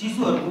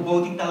शिशुहरूको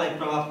बौद्धिकतालाई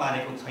प्रभाव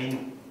पारेको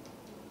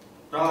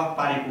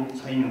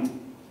छैन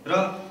र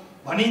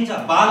भनिन्छ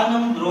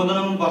बालनम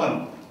रोदनम बलम,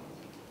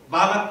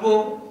 बालकको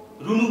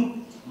रुनु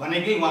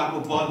भनेकै उहाँको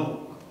बल हो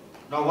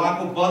र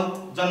उहाँको बल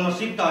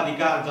जन्मसिद्ध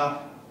अधिकार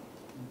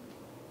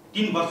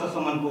 3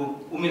 वर्षसम्मको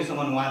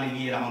उमेरसम्म उहाँले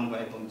लिएर आउनु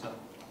भएको हुन्छ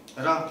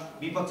र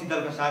विपक्षी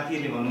दलका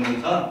साथीहरूले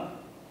भन्नुहुन्छ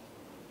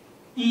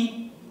यी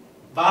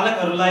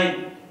बालकहरूलाई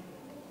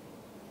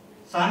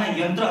साना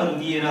यन्त्रहरू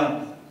दिएर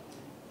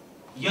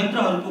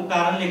यन्त्रहरूको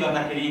कारणले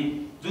गर्दाखेरि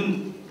जुन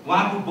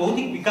उहाँको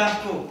बौद्धिक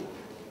विकासको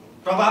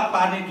प्रभाव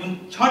पार्ने जुन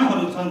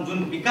क्षणहरू छन्, जुन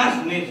विकास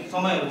हुने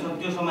समयहरू छन्,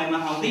 त्यो समयमा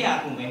आउँदै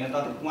आएको हुँदैन त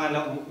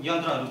उहाँलाई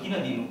यन्त्रहरू किन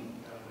दिनु?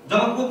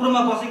 जब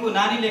कोक्रोमा बसेको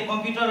नानीले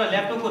कम्प्युटर र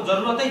ल्यापटपको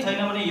जरुरतै छैन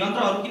भने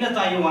यन्त्रहरू किन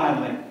चाहियो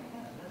उहाँहरूलाई?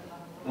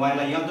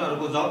 उहाँलाई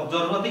यन्त्रहरूको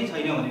जरुरतै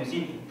छैन भनेपछि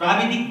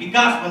प्राविधिक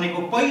विकास भनेको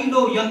पहिलो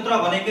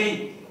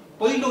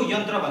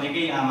यन्त्र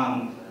भनेकै आमा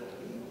हुन्,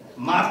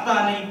 माता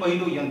नै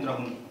पहिलो यन्त्र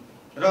हुन्।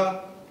 र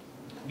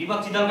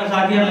विपक्षी दलका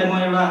साथीहरूलाई म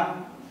एउटा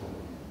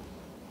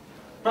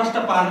प्रश्न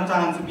पार्न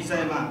चाहन्छु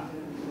विषयमा।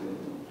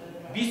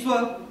 विश्व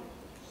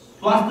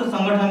स्वास्थ्य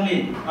संगठनले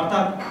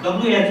अर्थात्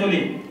WHO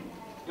ले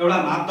एउटा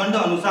मापदण्ड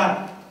अनुसार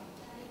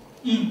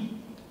यी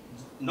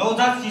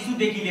नवजात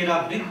शिशुदेखि लिएर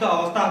वृद्ध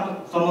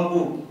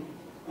अवस्थासम्मको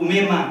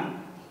उमेरमा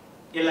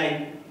यसलाई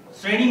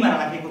श्रेणीमा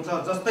राखेको छ।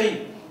 जस्तै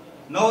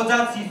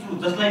नवजात शिशु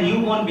जसलाई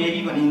न्यूबोर्न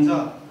बेबी भनिन्छ,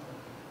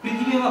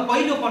 पृथ्वीमा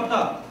पहिलो पल्ट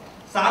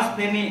सास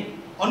फेर्ने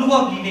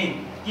अनुभव लिने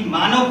कि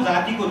मानव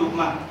जातिको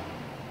रूपमा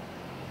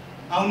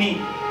आउने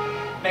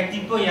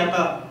व्यक्तित्व या त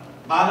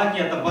बालक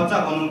या त बच्चा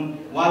भनौँ,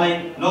 उहाँलाई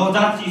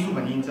नवजात शिशु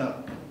भनिन्छ।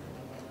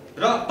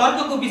 र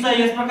तर्कको विषय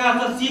यस प्रकार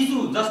छ, शिशु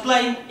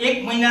जसलाई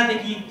 1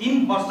 महिनादेखि 3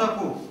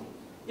 वर्षको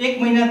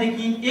 1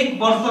 महिनादेखि 1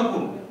 वर्षको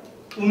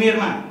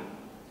उमेरमा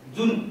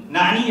जुन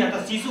नानी या त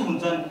शिशु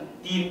हुन्छन्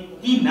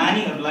ती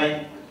नानीहरूलाई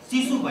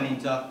शिशु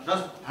भनिन्छ। र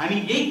हामी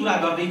यही कुरा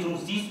गर्दैछौँ,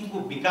 शिशुको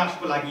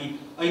विकासको लागि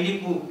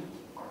अहिलेको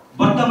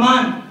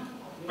वर्तमान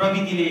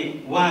प्रविधिले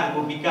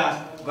उहाँहरूको विकास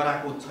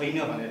गराएको छैन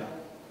भनेर।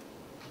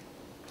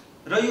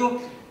 र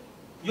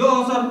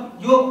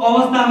यो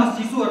अवस्थामा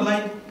शिशुहरूलाई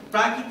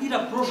प्रकृति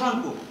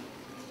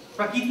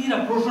र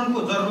पोषणको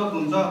जरुरत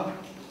हुन्छ,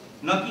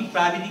 न कि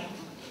प्राविधिक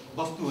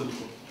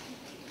वस्तुहरूको।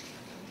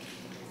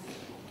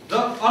 र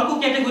अर्को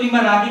क्याटेगोरीमा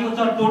राखेको छ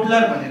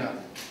टोडलर भनेर,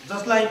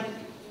 जसलाई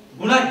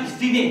बुढा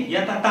घिस्रिने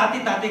या त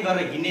ताते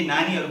गरेर हिँड्ने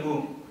नानीहरूको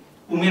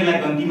उमेरलाई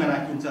गन्तीमा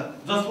राखिन्छ,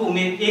 जसको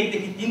उमेर 1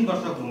 देखि 3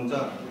 वर्षको हुन्छ।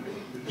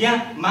 त्यहाँ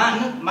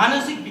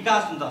मानसिक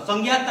विकास हुन्छ,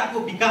 संज्ञात्मकको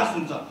विकास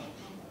हुन्छ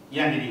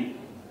यहाँनिर।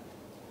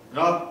 र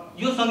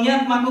यो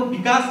संज्ञात्मकको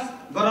विकास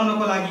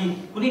गराउनको लागि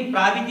कुनै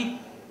प्राविधिक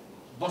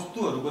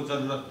वस्तुहरूको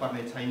जरुरत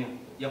पर्ने छैन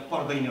या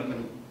पर्दैन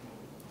पनि।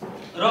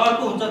 र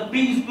अर्को हुन्छ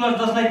प्री स्कुलर,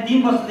 जसलाई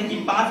 3 वर्षदेखि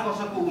 5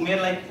 वर्षको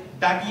उमेरलाई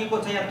डाकिएको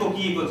छ या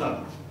तोकिएको छ।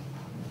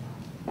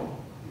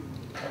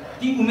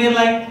 ती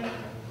उमेरलाई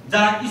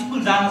जहाँ स्कुल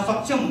जान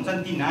सक्षम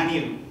हुन्छन् ती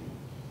नानीहरू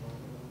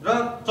र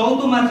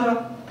 14औँमा छ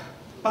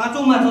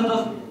 5औँमा छ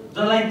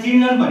जसलाई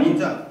चिल्ड्रन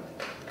भनिन्छ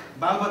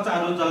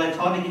बालबच्चाहरू जसलाई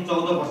 6 देखि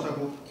 14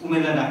 वर्षको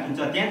उमेरलाई राखिन्छ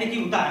त्यहाँदेखि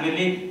उता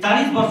हामीले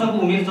 40 वर्षको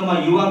उमेरसम्म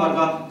युवा वर्ग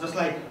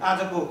जसलाई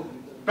आजको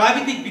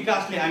प्राविधिक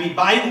विकासले हामी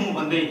वायु हौँ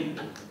भन्दै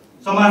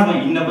समाजमा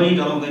हिँड्न पनि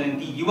डराउँदैनन्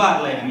ती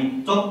युवाहरूलाई हामी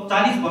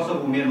 40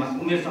 वर्षको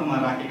उमेरसम्म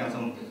राखेका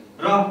छौँ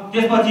र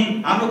त्यसपछि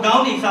हाम्रो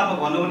गाउँले हिसाबमा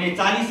भन्नु भने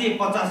 40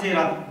 50 र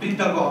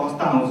वृद्धको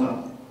अवस्था आउँछ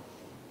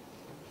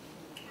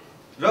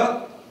र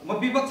म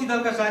विपक्षी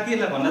दलका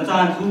साथीहरूलाई भन्न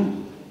चाहन्छु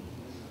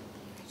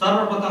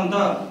सर्वप्रथम त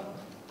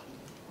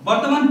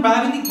वर्तमान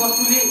प्राविधिक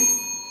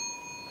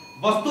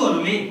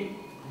वस्तुहरूले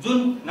जुन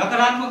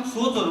नकारात्मक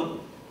सोचहरू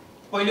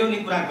पहिल्याउने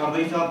कुरा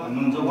गर्दैछ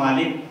भन्नुहुन्छ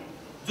उहाँले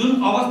जुन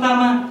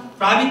अवस्थामा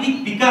प्राविधिक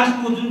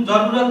विकासको जुन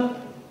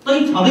जरुरतै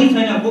छँदै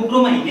छैन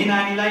कोक्रोमा हिँड्ने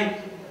नानीलाई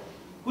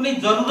कुनै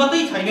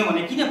जरुरतै छैन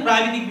भने किन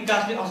प्राविधिक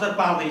विकासले असर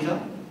पार्दैछ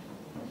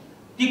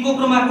ती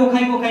कोक्रोमा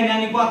कोखाइ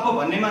नानी गफ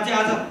भन्नेमा चाहिँ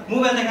आज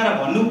मोबाइल देखाएर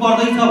भन्नु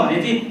पर्दैछ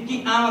भने चाहिँ ती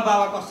आमा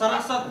बाबाको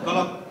सरासर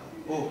गलत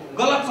हो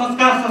गलत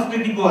संस्कार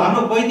संस्कृतिको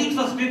हाम्रो वैदिक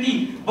संस्कृति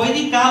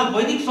वैदिक काल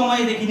वैदिक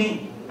समयदेखि नै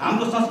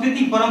हाम्रो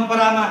संस्कृति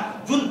परम्परामा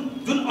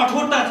जुन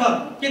अठोटता छ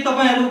के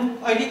तपाईहरु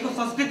अहिलेको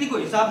संस्कृतिको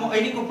हिसाबमा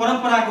अहिलेको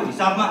परम्पराको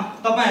हिसाबमा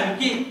तपाईहरु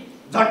के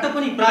झट्ट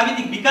पनि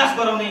प्राविधिक विकास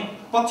गराउने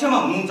पक्षमा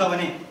हुनुहुन्छ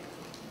भने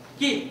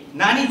के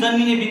नानी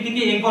जन्मिने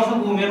बित्तिकै 1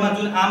 वर्षको उमेरमा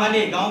जुन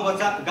आमाले गाउँ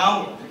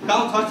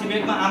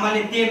छरछिमेकमा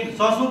आमाले तेल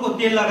सरसोको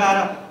तेल लगाएर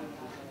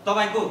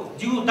तपाईको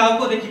जिउ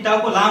टाउकोदेखि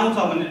टाउको लामो छ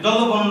भने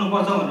डल्लो बनाउनु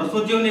पर्छ भनेर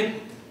सोच्यौने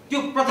त्यो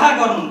प्रथा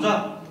गर्नुहुन्छ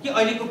कि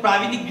अहिलेको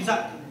प्राविधिक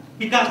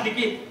विकासले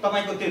के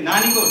तपाईको त्यो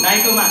नानीको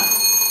नाइटोमा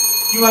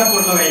क्यूआर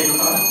कोड लगाएको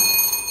छ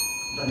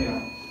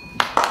धन्यवाद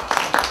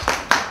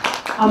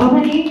अब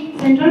पनि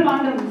सेन्ट्रल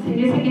पाण्डव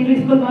सिनियर सेकेन्डरी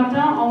स्कुलबाट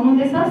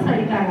आउनुहुँदैछ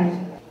सरिता राई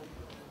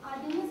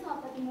आदरणीय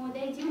सभापति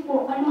महोदयज्यूको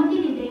अनुमति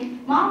लिँदै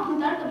म आफ्नो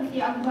तर्क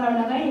विषय अघि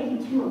बढाउन गइरहेकी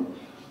छु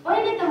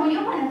पहिले त म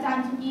यो भन्न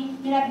चाहन्छु कि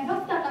मेरा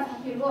विपक्षका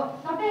साथीहरू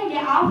तपाईहरुले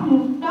आफ्नो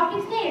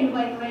टपिक्स नै हेर्नु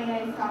भएको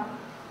रहेछ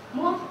म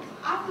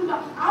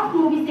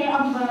आफ्नो विषय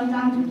अघि बढाउन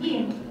चाहन्छु कि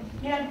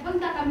मेरा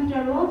विपक्षका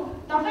मित्रहरू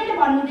तपाईले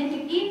भन्नुहुँदैछ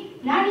कि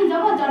नानी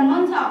जब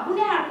जन्मन्छ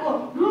उनीहरुको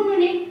रुनु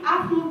नै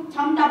आफ्नो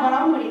क्षमता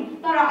बढाउनु रे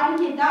तर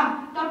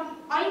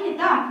अहिले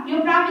त यो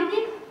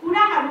प्राविधिक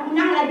कुराहरु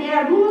उनीहरुलाई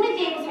दिएर रुनु नै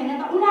दिएको छैन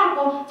त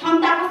उनीहरुको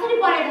क्षमता कसरी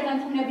बढेर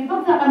जान्छ मेरा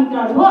विपक्षका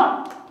मित्रहरू हो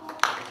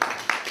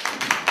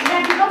मेरा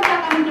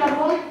विपक्षका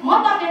मित्रहरू म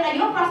तपाईलाई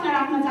यो प्रश्न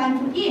राख्न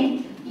चाहन्छु कि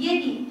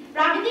यदि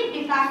प्राविधिक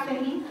विकास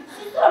चाहिँ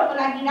शिशुहरुको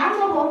लागि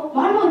राम्रो हो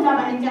भन्नुहुन्छ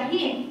भने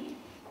चाहिँ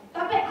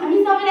हामी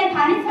सबैलाई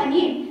थाहा नै छ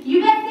नि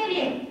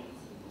युएसए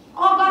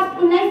अगस्त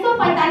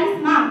 1945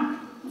 मा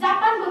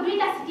जापानको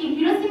दुईटा सिटी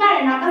हिरोशिमा र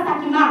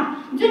नागासाकीमा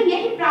जुन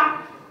यही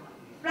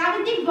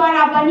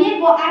प्राविधिकद्वारा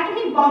बनिएको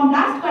एटमिक बम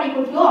ब्लास्ट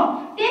गरेको थियो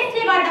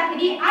त्यसले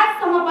गर्दाखेरि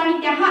आजसम्म पनि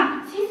त्यहाँ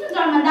शिशु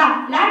जन्मदा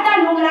लाटा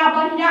नोगरा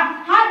बहिरा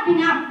हात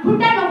बिना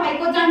खुट्टा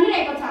नभएको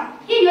जन्मिरहेको छ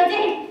कि यो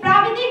चाहिँ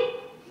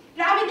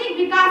प्राविधिक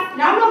विकास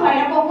राम्रो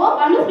भइरहेको हो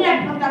भन्नुस् मेरा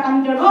विपक्षका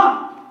मित्रहरू हो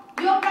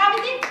यो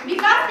प्राविधिक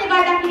विकासले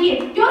गर्दाखेरि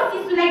त्यो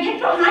शिशुलाई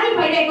यत्रो हानि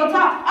भइरहेको छ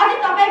अनि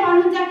तपाई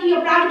भन्नुहुन्छ कि यो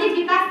प्राविधिक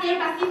विकास चाहिँ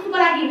एउटा शिशुको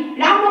लागि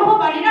राम्रो हो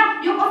भनेर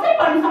यो कसरी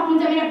भन्न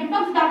सक्नुहुन्छ मेरा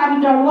विपक्षका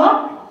मित्रहरू हो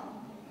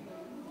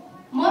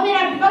म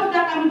मेरा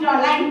विपक्षका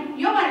मित्रहरूलाई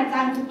यो भन्न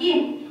चाहन्छु कि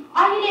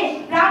अहिले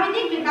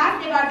प्राविधिक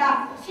विकासले गर्दा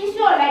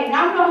शिशुहरूलाई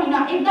राम्रो होइन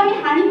एकदमै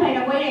हानि भएर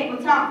गइरहेको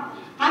छ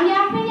हामी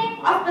आफै नै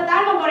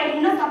अस्पतालमा गएर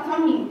हेर्न सक्छौं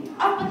नि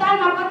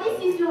अस्पतालमा कति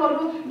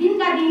शिशुहरू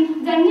दिनका दिन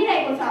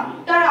जन्मिरहेको छ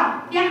तर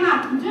त्यहाँ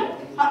जुन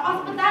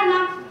अस्पतालमा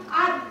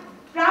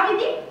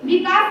प्राविधिक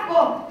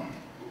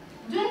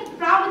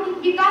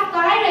विकास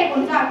गराइरहेको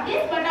हुन्छ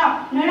त्यसबाट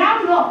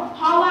नराम्रो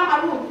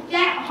हावाहरू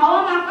त्यहाँ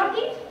हावामा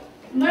कति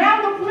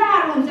नराम्रो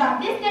कुराहरू हुन्छ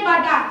त्यसले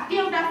गर्दा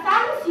त्यो एउटा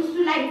सानो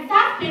शिशुलाई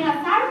सास फेर्न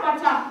साह्रो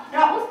पर्छ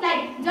र उसलाई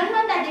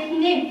जन्मदादेखि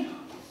नै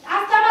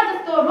आस्थमा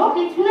जस्तो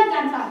रोगले छुन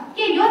जान्छ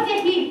के यो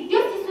चाहिँ त्यो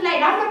शिशुलाई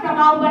राम्रो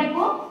प्रभाव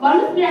परेको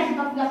भन्नुस् मेरा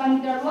विपक्षका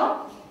मित्रहरू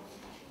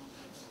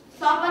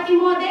सभापति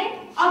महोदय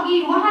अघि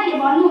उहाँले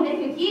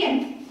भन्नुहुँदैथ्यो कि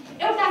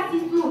एउटा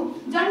शिशु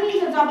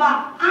जन्मिन्छ जब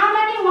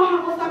आमा नै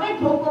उहाँको सबै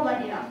थोको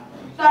भनेर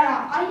तर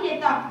अहिले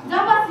त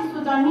जब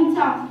शिशु जन्मिन्छ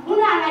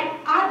उनीहरूलाई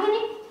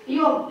आधुनिक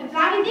यो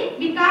प्राविधिक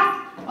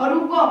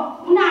विकासहरुको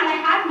उनीहरूलाई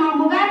हातमा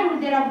मोबाइलहरु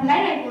दिएर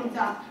भुलाइरहेको हुन्छ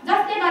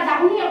जसले गर्दा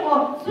उनीहरूको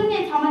सुन्ने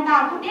क्षमता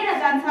घटेर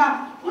जान्छ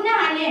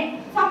उनीहरूले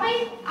सबै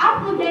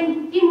आफ्नो ध्यान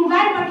ती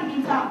मोबाइलपट्टि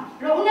दिन्छ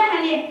र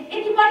उनीहरूले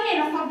यति पनि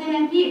हेर्न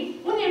सक्दैनन् कि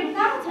उनीहरू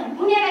कहाँ छन्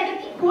उनीहरूलाई त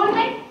ती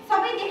फोनमै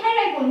सबै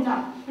देखाइरहेको हुन्छ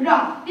र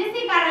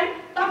त्यसैकारण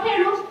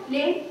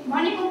तपाईहरुले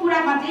भनेको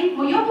कुरामा चाहिँ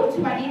म यो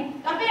बुझ्छु भने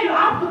तपाईहरु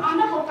आफ्नो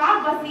आमाको काख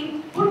बसी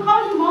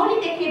पुर्खाउली मौली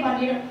देखे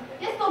भनेर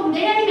त्यस्तो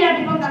हुँदैन नि मेरा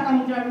विपक्षका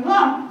मित्रहरू हो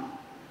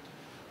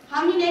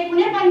हामीले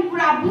कुनै पनि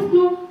कुरा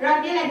बुझ्नु र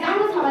त्यसलाई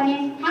जान्नु छ भने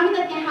हामी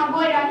त त्यहाँ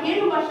गएर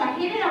हेर्नुपर्छ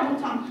हेरेर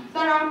बुझ्छौं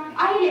तर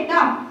अहिले त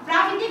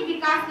प्राविधिक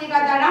विकासले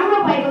गर्दा राम्रो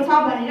भएको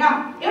छ भनेर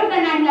एउटा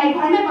नानीलाई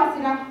घरमै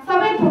बसेर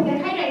सबै थोक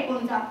देखाइरहेको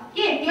हुन्छ हुन्छ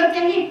के त्यो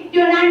चाहिँ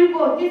त्यो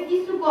नानीको त्यो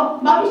शिशुको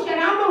भविष्य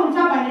राम्रो हुन्छ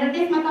भनेर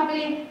त्यसमा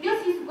तपाईले त्यो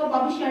शिशुको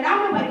भविष्य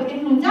राम्रो भएको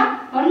देख्नुहुन्छ?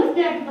 भन्नुस्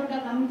मेरा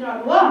विपक्षका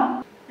मित्रहरू हो।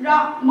 र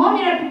म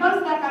मेरा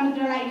विपक्षका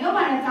मित्रलाई यो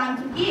भन्न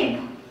चाहन्छु कि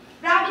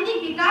प्राविधिक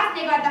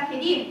विकासले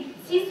गर्दाखेरि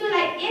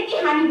शिशुलाई यति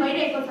हानि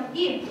भइरहेको छ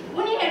कि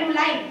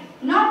उनीहरूलाई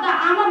न त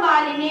आमा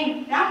बाबाले नै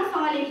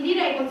राम्रोसँगले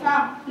हेरिरहेको छ,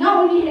 न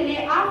उनीहरूले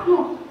आफ्नो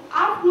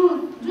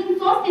जुन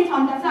सोच्ने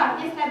क्षमता छ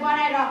त्यसलाई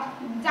बढाएर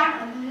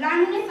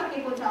लानु नै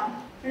सकेको छ।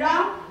 र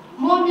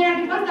म मेरा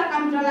विपक्षका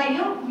मित्रलाई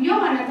यो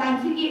भन्न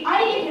चाहन्छु कि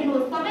अहिले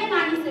हेर्नुहोस् सबै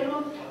मानिसहरू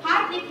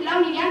हातले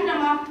खिलाउने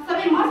यन्त्रमा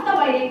सबै मस्त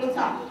भइरहेको छ।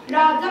 र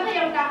जब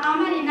एउटा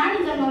आमाले नानी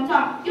जन्माउँछ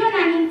त्यो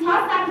नानी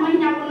 6-7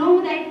 महिनाको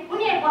नहुँदै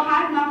उनीहरूको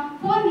हातमा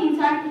फोन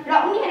दिन्छन् र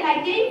उनीहरूलाई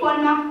त्यही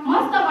फोनमा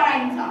मस्त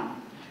गराइन्छ।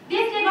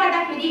 त्यसले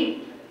गर्दाखेरि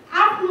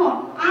आफ्नो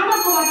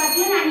आमाकोबाट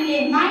त्यो नानीले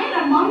माया र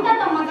ममता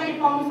त मजाले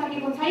पाउन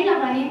सकेको छैन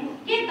भने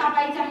के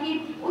तपाईँ चाहिँ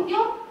त्यो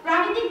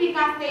प्राविधिक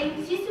विकास चाहिँ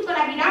शिशुको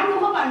लागि राम्रो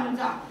हो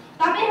भन्नुहुन्छ?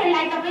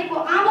 तपाईहरुलाई तपाईको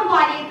आमा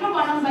बाबाले यत्रो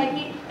बनाउनु भयो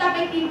कि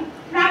तपाईँ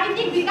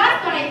प्राविधिक विकास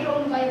गरेर यत्रो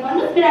हुनुभयो?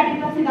 भन्नुस् मेरा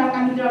विपक्षी दलका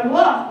मित्रहरू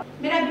हो।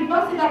 मेरा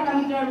विपक्षी दलका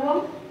मित्रहरू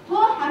हो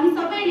हामी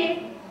सबैले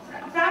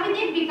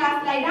प्राविधिक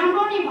विकासलाई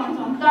राम्रो नै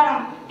भन्छौँ, तर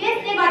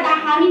त्यसले गर्दा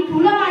हामी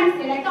ठुलो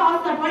मानिसहरूलाई त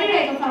असर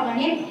परिरहेको छ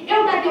भने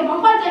एउटा त्यो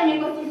भर्खर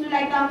जन्मेको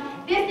शिशुलाई त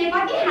त्यसले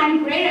कति हानि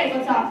पुर्याइरहेको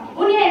छ।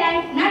 उनीहरूलाई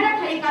नाना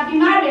थरीका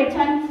बिमार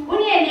भेट्छन्,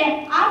 उनीहरूले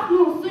आफ्नो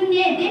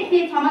सुन्ने देख्ने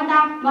क्षमता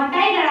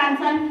घटाएर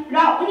लान्छन् र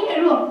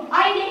उनीहरू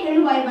अहिले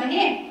हेर्नुभयो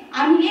भने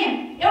हामीले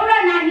एउटा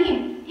नानी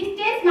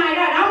स्टेजमा आएर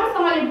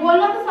राम्रोसँगले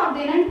बोल्न त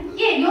सक्दैनन्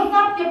के यो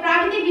सब त्यो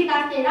प्राविधिक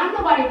विकासले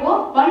राम्रो गरेको?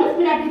 भन्नुस्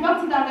मेरा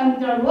विपक्षी दलका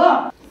मित्रहरू हो।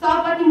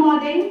 सभापति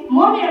महोदय, म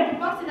मेरा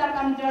विपक्षी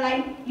दलका मित्रलाई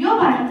यो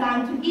भन्न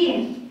चाहन्छु कि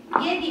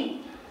यदि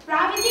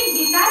प्राविधिक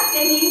विकास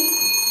चाहिँ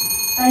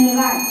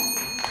धन्यवाद।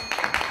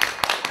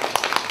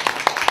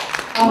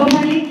 अब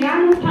भने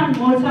ज्ञान उत्थान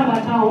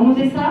मोर्चाबाट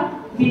आउनुहुँदैछ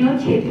विनोद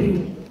छेत्री।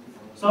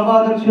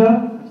 सभाध्यक्ष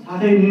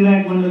साथै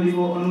निर्णायक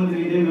मण्डलीको अनुमति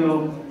लिँदै मेरो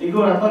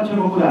एकवटा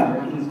तथ्यको कुराहरू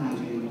राख्न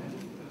चाहन्छु।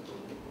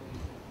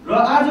 र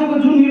आजको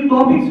जुन यो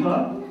टपिक छ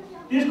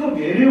त्यसको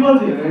भेरिएबल्स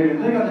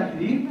हेर्दै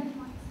गर्दाखेरि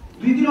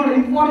 2-3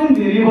 इम्पोर्टेन्ट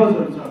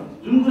भेरिएबल्सहरू छ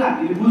जुन कुरा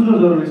हामीले बुझ्न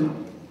जरुरी छ।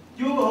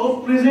 त्यो हो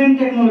प्रेजेन्ट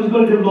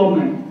टेक्नोलोजिकल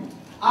डेभलपमेन्ट।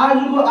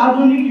 आजको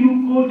आधुनिक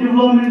युगको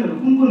डेभलपमेन्टहरू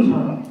कुन कुन छ?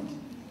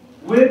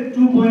 वेब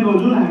 2.0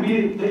 जुन हामी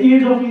द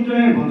एज अफ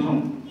इन्टरनेट भन्छौँ।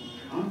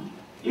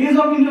 एज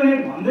अफ इन्टरनेट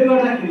भन्दै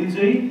गर्दाखेरि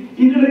चाहिँ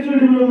इन्टेलेक्चुअल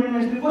डेभलपमेन्टमा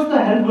यसले कस्तो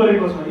हेल्प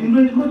गरेको छ,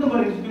 इन्फ्लुएन्स कस्तो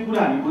गरेको छ त्यो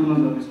कुरा हामी बुझ्न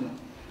जरुरी छ।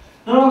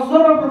 तर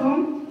सर्वप्रथम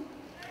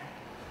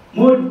म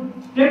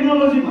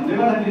टेक्नोलोजी भन्दै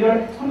गर्दाखेरि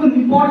सबभन्दा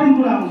इम्पोर्टेन्ट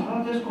कुरा आउँछ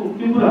त्यसको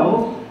त्यो कुरा हो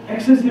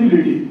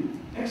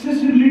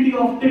एक्सेसिबिलिटी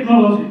अफ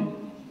टेक्नोलोजी।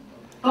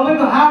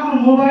 तपाईको हातमा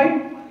मोबाइल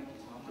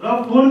र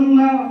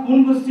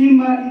फोनको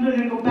सिममा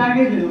इन्टरनेटको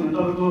प्याकेज हेर्नु भने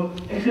तपाईको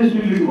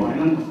एक्सेसिबिलिटी भएन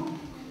नि त।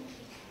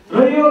 र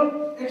यो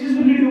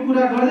एक्सेसिबिलिटीको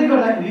कुरा गर्दै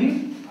गर्दाखेरि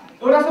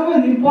एउटा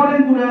सबैभन्दा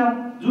इम्पोर्टेन्ट कुरा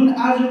जुन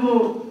आजको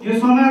यो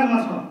समाजमा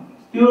छ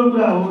त्यो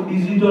कुरा हो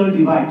डिजिटल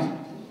डिभाइड।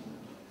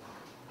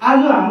 आज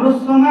हाम्रो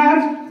समाज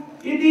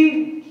यदि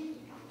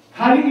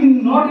खाली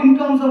not in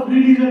terms of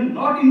religion,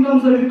 not in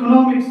terms of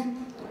economics,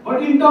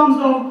 but in terms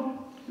of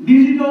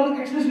digital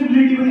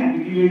accessibility पनि हामी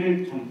डिभाइडेड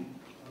छौँ।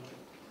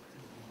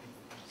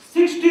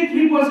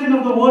 63%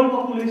 अफ द वर्ल्ड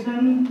पपुलेसन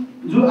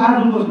जो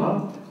आजको छ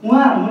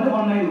उहाँहरू मात्रै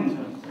अनलाइन हुन्छ।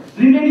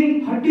 Remaining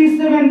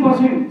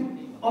 37%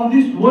 of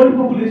this world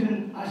population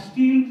are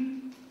still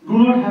do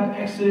not have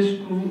access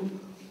to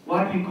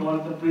what we call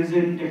the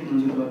present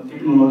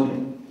technology.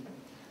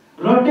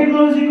 र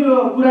टेक्नोलोजीको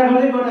कुरा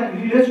गर्दै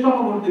गर्दाखेरि let's talk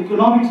about the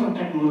economics of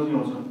technology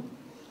also,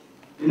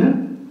 हैन?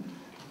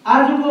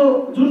 आजको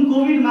जुन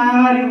कोभिड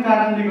महामारीको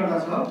कारणले गर्दा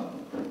छ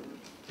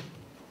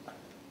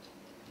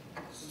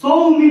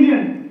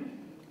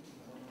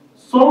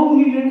 100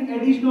 मिलियन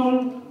एडिसनल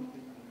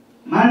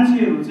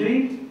मान्छेहरू चाहिँ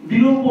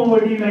बिलो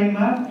पोभर्टी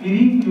लाइनमा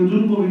फेरि यो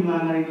जुन कोभिड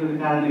महामारीको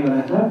कारणले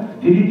गर्दा छ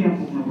फेरि त्यहाँ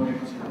पुग्न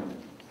परेको छ।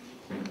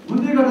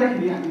 बुझ्दै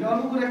गर्दाखेरि हामीले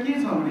अर्को कुरा के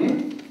छ भने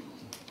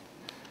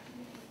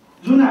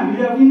जुन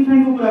हामीले अब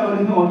इन्फ्यान्टको कुरा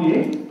गरेको थियौँ अघि,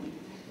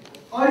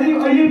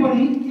 अहिले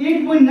पनि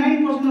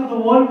 8.9% of the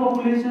world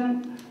population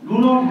do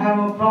not have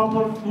a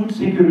proper food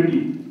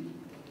security.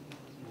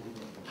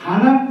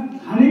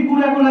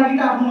 खानेकुराको लागि त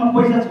आफ्नोमा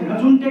पैसा छैन।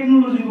 जुन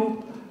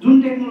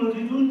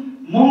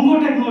महँगो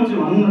टेक्नोलोजी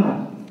भनौँ न त,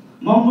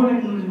 महँगो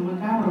टेक्नोलोजीमा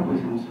कहाँबाट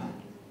पैसा आउँछ?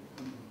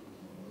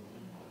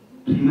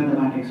 फ्रीमा त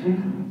बाँटेको छैन,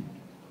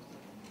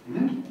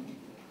 हैन?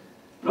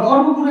 र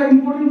अर्को कुरा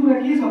इम्पोर्टेन्ट कुरा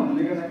के छ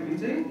भन्ने गर्दाखेरि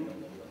चाहिँ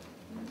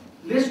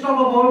लेट्स टक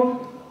अबाउट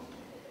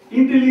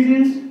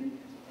इन्टेलिजेन्स,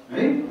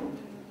 है?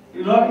 र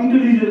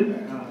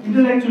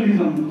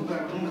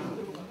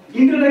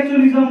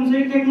इन्टेलेक्चुअलिजम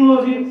चाहिँ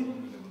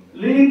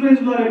टेक्नोलोजीले इन्फ्लुएन्स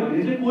गर्यो भने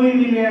चाहिँ कोही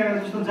मिले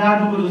जस्तो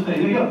जादुको जस्तो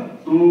होइन क्या,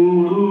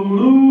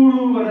 डुडुडु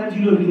गरेर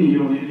जिरो दिने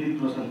हो भने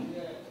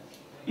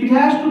it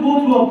has to go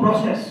through a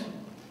process.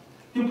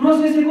 त्यो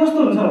प्रोसेस चाहिँ कस्तो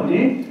हुन्छ भने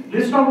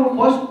लेट्स टक अबाउट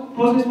फर्स्ट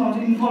प्रोसेसमा हुन्छ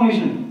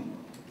इन्फर्मेसन।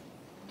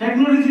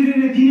 टेक्नोलोजीले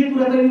दिने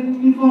कुरा त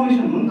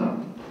इन्फर्मेसन हो नि त,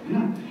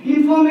 हैन?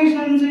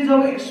 इन्फर्मेसन चाहिँ जब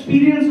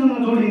एक्सपिरियन्ससँग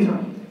जोडिन्छ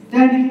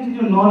त्यहाँदेखि चाहिँ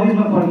त्यो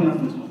नलेजमा परिणत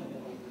हुन्छ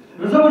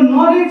र जब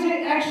नलेज चाहिँ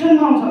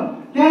एक्सनमा आउँछ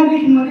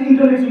त्यहाँदेखि मात्रै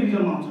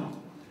इन्टलेक्चुअलिजम आउँछ।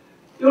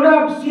 एउटा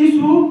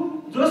शिशु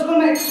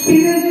जसकोमा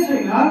एक्सपिरियन्सै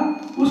छैन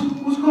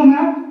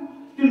उसकोमा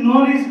त्यो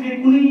नलेजले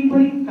कुनै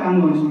पनि काम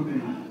गर्न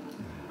सक्दैन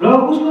र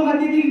उसकोमा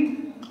त्यति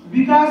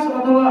विकास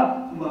अथवा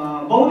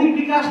बौद्धिक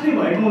विकास नै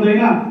भएको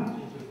हुँदैन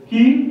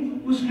कि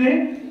उसले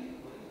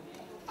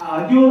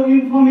त्यो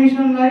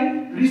इन्फर्मेसनलाई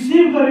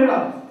रिसिभ गरेर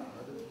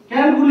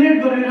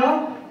क्यालकुलेट गरेर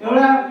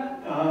एउटा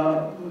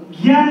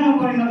ज्ञानमा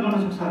परिणत गर्न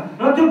सक्छ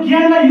र त्यो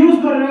ज्ञानलाई युज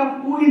गरेर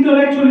ऊ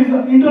इन्टेलेक्ट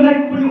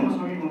पनि हुन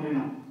सकेको हुँदैन।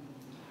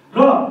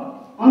 र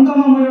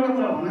अन्तमा म एउटा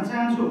कुरा भन्न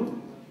चाहन्छु,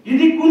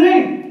 यदि कुनै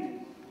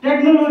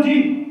टेक्नोलोजी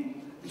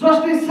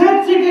जसले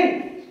साँच्चीकै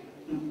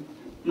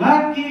न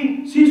कि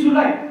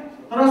शिशुलाई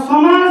तर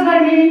समाजलाई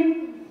नै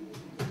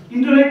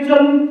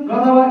इन्टेलेक्चुअल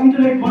अथवा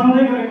इन्टेलेक्ट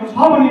बनाउँदै गरेको छ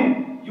भने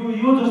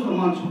यो जस्तो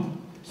मञ्च हो।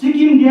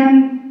 सिक्किम ज्ञान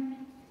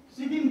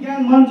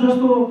मञ्च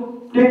जस्तो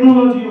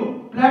टेक्नोलोजी हो,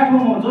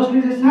 प्लेटफर्म हो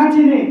जसले चाहिँ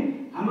साँच्चै नै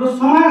हाम्रो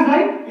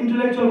समाजलाई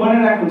इन्टेलेक्चुअल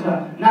बनाइरहेको हुन्छ,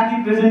 न कि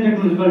प्रेजेन्ट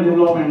टेक्नोलोजिकल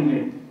डेभलपमेन्टले।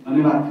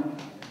 धन्यवाद।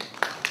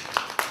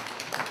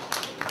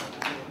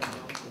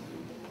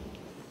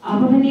 अब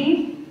भने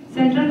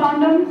सेन्ट्रल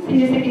कन्डम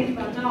सिनियर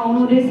सेक्रेटरीबाट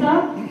आउनुहुँदैछ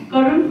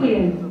करुण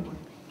फुयल।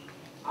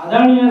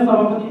 आदरणीय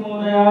सभापति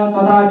महोदय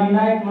तथा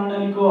निर्णायक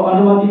मण्डलीको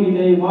अनुमति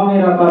लिँदै म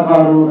मेरा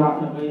तर्कहरू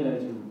राख्न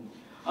गइरहेछु।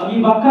 अघि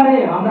भर्खरै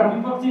हाम्रा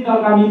विपक्षी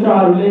दलका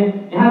मित्रहरूले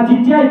यहाँ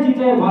चिच्याइ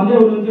भन्दै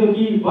हुनुहुन्थ्यो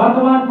कि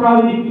वर्तमान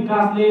प्राविधिक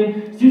विकासले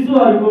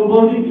शिशुहरूको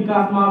बौद्धिक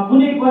विकासमा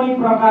कुनै पनि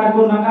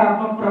प्रकारको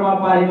नकारात्मक प्रभाव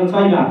पारेको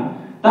छैन।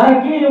 तर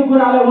के यो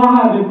कुरालाई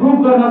उहाँहरूले प्रुभ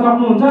गर्न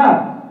सक्नुहुन्छ?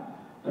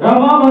 र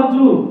म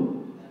भन्छु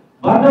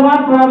वर्तमान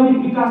प्राविधिक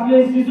विकासले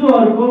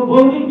शिशुहरूको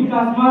बौद्धिक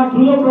विकासमा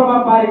ठुलो प्रभाव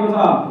पारेको छ।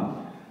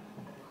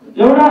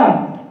 एउटा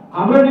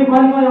हाम्रो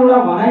नेपालीमा एउटा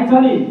भनाइ छ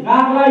नि,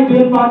 कागलाई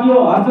बेल पाक्यो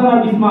हर्ष र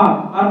विस्मात,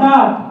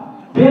 अर्थात्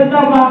बेल त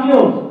पाक्यो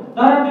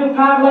तर त्यो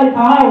कागलाई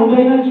थाहा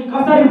हुँदैन कि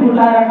कसरी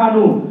फुटाएर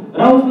खानु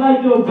र उसलाई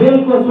त्यो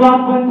बेलको स्वाद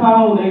पनि थाहा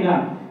हुँदैन।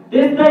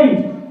 त्यस्तै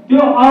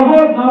त्यो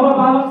अबोध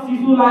नवबालक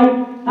शिशुलाई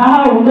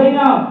थाहा हुँदैन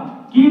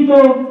कि त्यो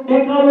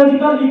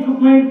टेक्नोलोजिकल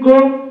इक्विपमेन्टको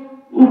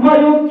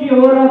उपयोग के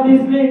हो र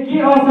त्यसले के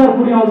असर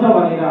पुर्याउँछ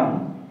भनेर।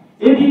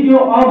 यदि त्यो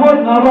अबोध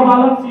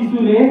नवबालक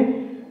शिशुले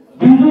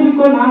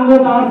बिजुलीको नाङ्गो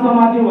तार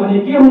समात्यो भने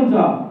के हुन्छ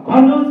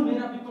भन्नुहोस्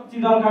मेरा विपक्षी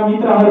दलका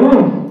मित्रहरू?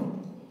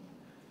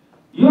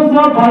 यो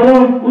सब भयो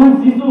ऊ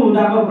शिशु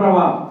हुँदाको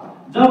प्रभाव।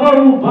 जब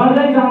ऊ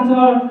बढ्दै जान्छ,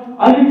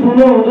 अलि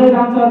ठुलो हुँदै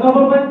जान्छ, तब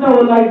पनि त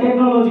उसलाई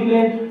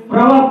टेक्नोलोजीले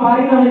प्रभाव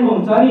पारिरहेको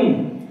हुन्छ नि,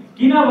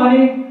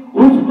 किनभने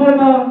उसको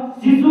त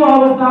शिशु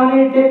अवस्था नै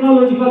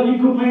टेक्नोलोजिकल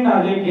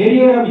इक्विपमेन्टहरूले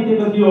घेरिएर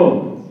बितेको थियो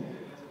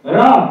र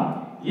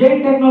यही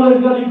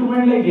टेक्नोलोजिकल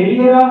इक्विपमेन्टले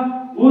घेरिएर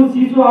ऊ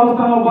शिशु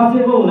अवस्थामा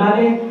बसेको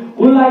हुनाले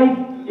उसलाई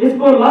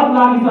यसको लत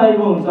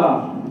लागिसकेको हुन्छ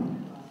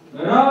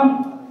र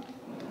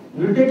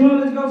यो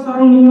टेक्नोलोजिकल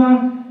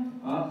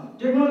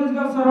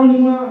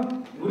सराउन्डिङमा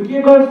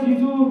हुर्किएको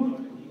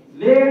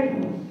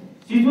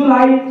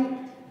शिशुलाई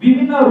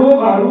विभिन्न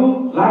रोगहरू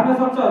लाग्न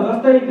सक्छ,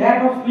 जस्तै lack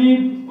of sleep,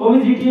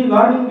 obesity,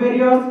 learning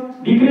barriers,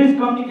 decrease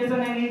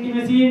communication and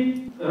intimacy.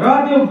 र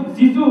त्यो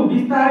शिशु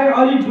बिस्तारै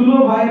अलि ठुलो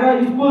भएर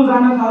स्कुल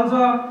जान थाल्छ,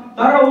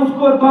 तर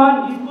उसको तन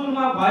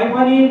स्कुलमा भए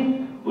पनि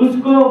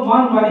उसको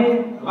मन भने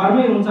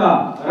घरमै हुन्छ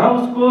र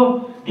उसको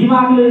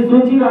दिमागले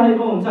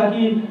सोचिरहेको हुन्छ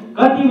कि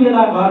कति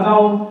बेला घर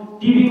जाउँ,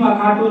 टिभीमा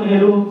कार्टुन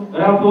हेरौँ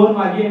र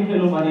फोनमा गेम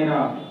खेलौँ भनेर।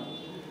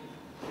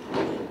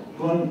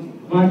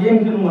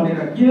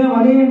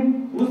 किनभने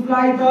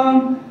उसलाई त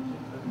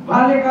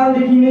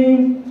बाल्यकालदेखि नै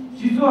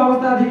शिशु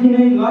अवस्थादेखि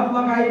नै लत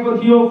लगाएको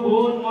थियो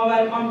फोन,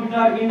 मोबाइल,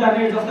 कम्प्युटर,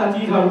 इन्टरनेट जस्ता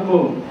चिजहरूको।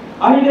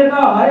 अहिले त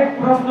हरेक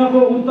प्रश्नको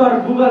उत्तर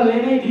गुगलले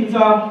नै दिन्छ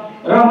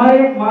र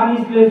हरेक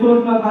मानिसले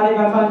सोच्न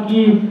थालेका छन्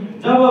कि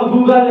जब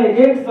गुगलले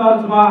एक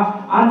सर्चमा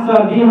आन्सर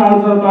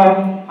दिइहाल्छ त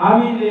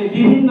हामीले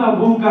विभिन्न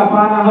बुकका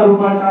पानाहरू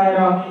पल्टाएर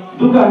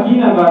दुःख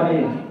किन गर्ने?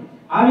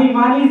 हामी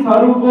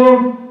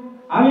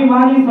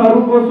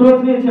मानिसहरूको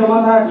सोच्ने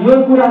क्षमता, यो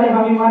कुराले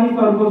हामी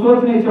मानिसहरूको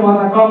सोच्ने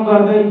क्षमता कम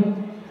गर्दै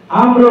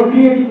हाम्रो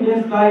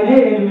क्रिएटिभनेसलाई नै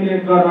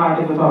एलिमिनेट गर्न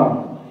आँटेको छ।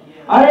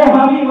 अरे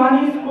हामी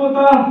मानिसको त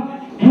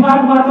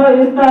दिमागमा त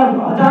यस्ता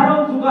हजारौं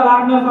तुक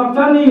लाग्न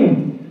सक्छन् नि,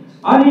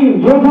 अनि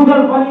यो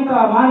गुगल पनि त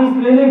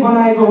मानिसले नै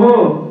बनाएको हो,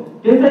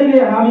 त्यसैले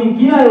हामी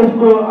किन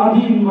यसको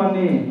अधीन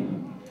बन्ने?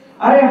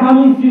 अरे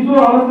हामी शिशु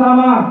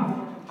अवस्थामा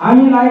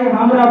हामीलाई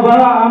हाम्रा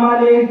बुवा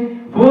आमाले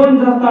फोन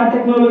जस्ता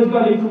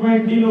टेक्नोलोजिकल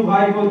इक्विपमेन्ट दिनु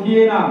भएको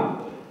थिएन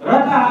र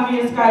त हामी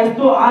यसका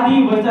यस्तो आदी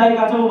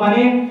भइसकेका छौँ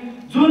भने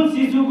जुन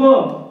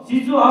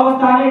शिशु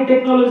अवस्था नै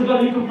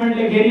टेक्नोलोजिकल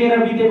इक्विपमेन्टले घेरिएर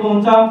बितेको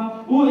हुन्छ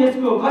ऊ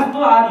यसको कस्तो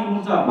आदी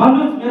हुन्छ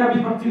भन्नुहोस् मेरा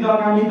विपक्षी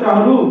दलका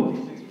मित्रहरू।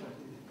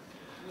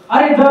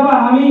 अरे जब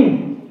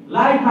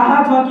हामीलाई थाहा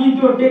छ कि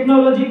त्यो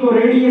टेक्नोलोजीको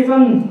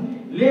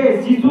रेडिएसनले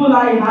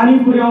शिशुलाई हानि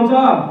पुर्याउँछ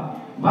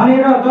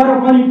भनेर, तर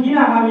पनि किन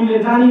हामीले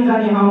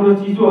जानी हाम्रो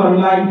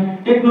शिशुहरूलाई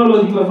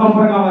टेक्नोलोजीको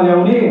सम्पर्कमा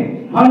ल्याउने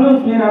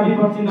भन्नुहोस् मेरा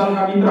विपक्षी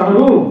दलका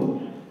मित्रहरू।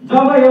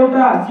 जब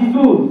एउटा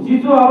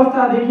शिशु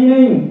अवस्थादेखि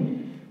नै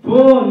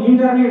फोन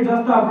इन्टरनेट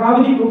जस्ता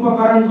प्राविधिक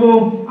उपकरणको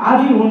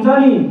आदि हुन्छ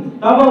नि,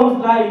 तब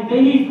उसलाई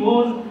त्यही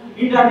फोन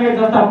इन्टरनेट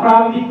जस्ता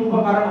प्राविधिक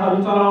उपकरणहरू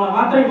चलाउन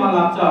मात्रै मन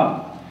लाग्छ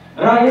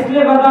र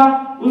यसले गर्दा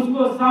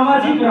उसको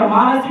सामाजिक र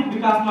मानसिक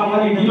विकासमा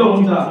पनि ढिलो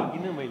हुन्छ।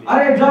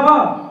 अरे जब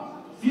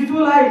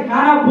शिशुलाई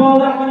खाना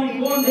खुवाउँदा पनि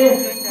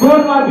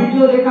फोनमा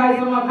भिडियो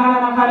देखाएसम्म खाना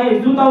नखाने,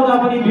 सुताउँदा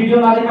पनि भिडियो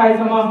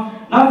नदेखाएसम्म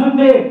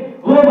नसुत्ने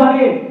हो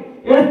भने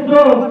यस्तो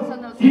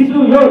शिशु,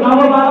 यो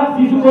नवबालक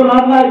शिशुको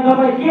लतलाई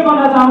तपाईँ के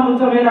भन्न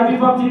चाहनुहुन्छ मेरा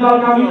विपक्षी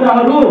दलका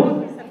मित्रहरू?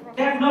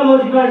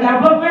 Technological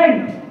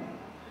development.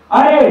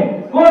 अरे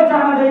को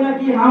चाहँदैन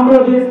कि हाम्रो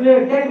देशले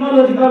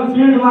टेक्नोलोजिकल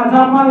फिल्डमा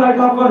जापानलाई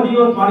टक्कर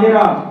दियोस् भनेर,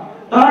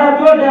 तर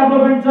त्यो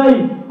डेभलपमेन्ट चाहिँ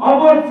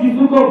अबोध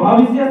शिशुको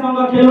भविष्यसँग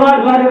खेलवाड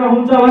गरेर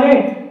हुन्छ भने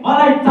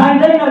मलाई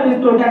चाहिँदैन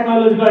त्यस्तो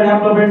टेक्नोलोजिकल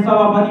डेभलपमेन्ट।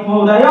 सभापति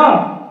महोदय,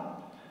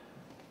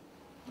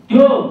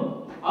 त्यो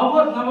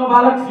अबोध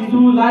नवबालक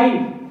शिशुलाई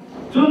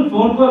जुन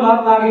फोनको लत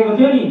लागेको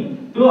थियो नि,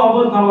 त्यो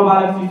अबोध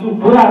नवबालक शिशु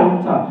बुढा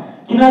हुन्छ,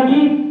 किनकि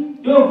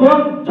त्यो फोन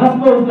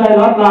जसको उसलाई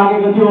लत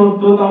लागेको थियो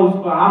त्यो त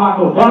उसको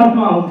आमाको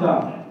बर्फमा हुन्छ।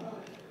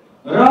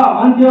 र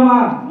अन्त्यमा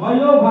म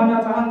यो भन्न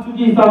चाहन्छु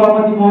कि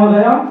सभापति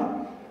महोदय,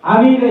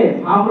 हामीले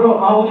हाम्रो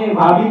आउने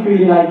भावी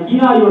पिढीलाई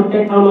किन यो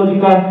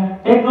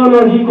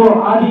टेक्नोलोजीको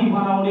आदि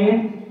बनाउने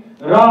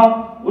र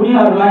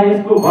उनीहरूलाई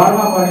यसको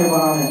भरमा पर्ने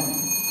बनाउने।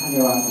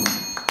 धन्यवाद।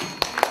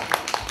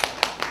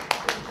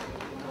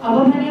 अब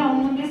भने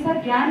आउनुहुँदैछ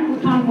ज्ञान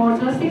उठान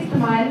मोर्चा 6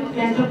 माइल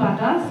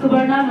गान्तोकबाट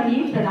सुवर्णमणि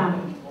प्रधान।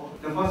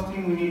 The first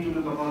thing we need to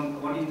look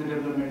upon what is the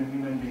development of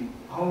human being,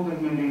 how the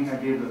human being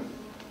have developed.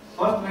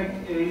 First,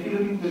 if you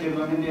look into the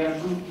development, there are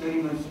two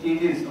very much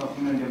stages of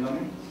human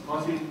development.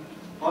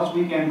 First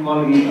we can call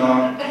it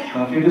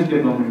fetus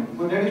development.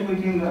 So that is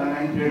within the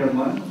 9th grade of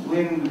month,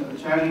 when a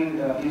child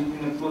is in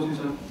the process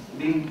of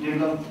being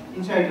developed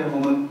inside the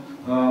woman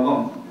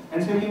womb.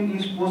 And second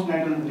is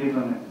postnatal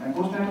development. And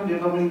postnatal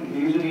development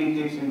usually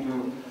takes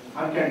into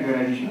third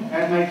categorization.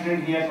 As my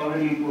friend he has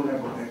already told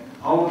about that,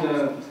 how the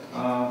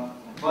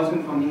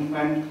person from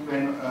infant to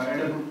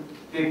adulthood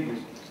take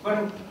place. But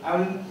I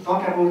will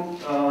talk about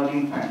the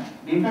infant.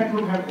 The infant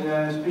would have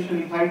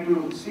especially 5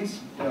 to 6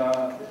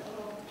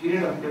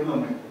 period of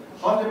development.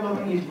 First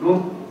development is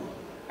growth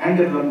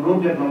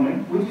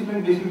development, which is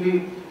when basically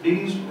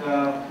begins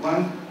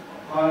once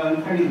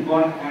infant is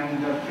born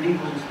and the feeding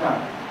process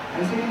starts.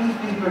 And second is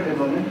physical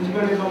development.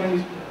 Physical development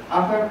is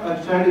after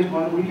a child is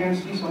born, we can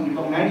see some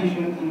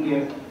recognition in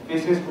their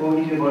faces or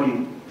in their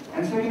body.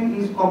 And second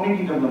is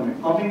cognitive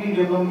development. Cognitive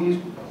development is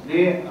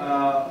they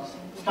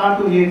start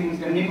to hear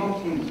things and make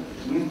up things.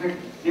 Means that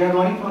they are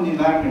learning from the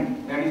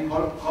environment, that is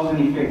cause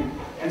and effect.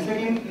 And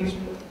second is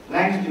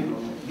language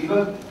development,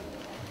 because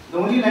the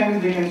only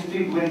language they can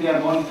speak when they are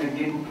born is that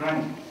they could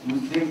rhyme.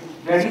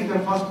 That is the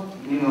first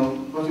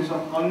process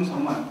of calling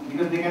someone,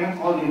 because they cannot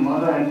call their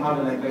mother and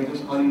father like by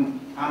just calling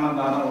Ama,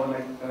 Baba, or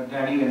like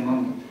Daddy and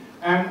Mommy.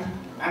 And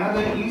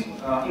another is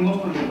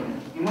emotional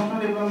development. Emotional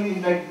development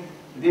is like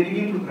they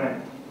begin to cry.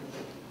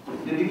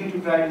 They begin to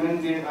cry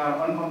when they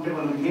are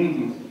uncomfortable with many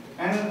things.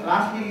 And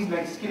lastly is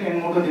like skill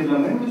and motor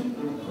development, which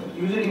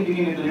usually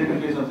begin at the later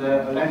phase of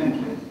the latent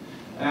phase.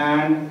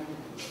 And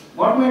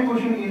what my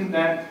question is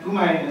that to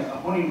my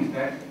opponent is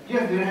that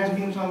yes, there has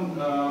been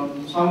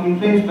some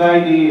influence by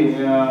the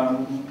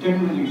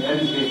technology,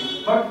 as you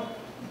say, but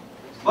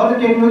the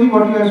technology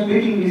what you are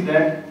speaking is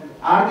that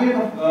are they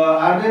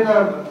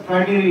the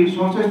primary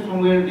sources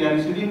from where they are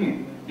receiving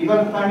it?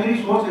 Because the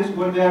primary sources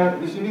where they are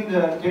receiving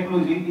the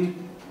technology is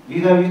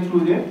vis-a-vis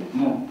through their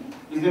mom,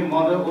 is their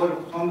mother or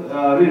some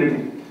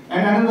relative.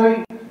 And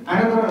another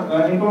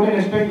important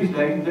aspect is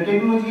that the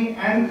technology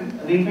and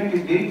the infant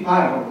is very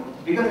far out.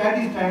 Because at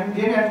this time,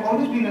 there has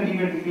always been a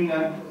debate between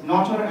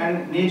nurture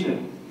and nature.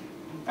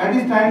 At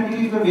this time, it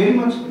is very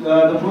much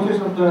the process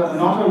of the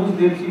nurture which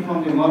they receive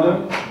from their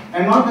mother,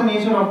 and not the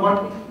nature of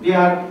what they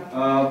are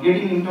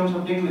getting in terms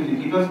of technology.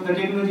 Because the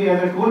technology,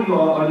 as I told you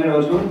earlier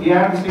also, they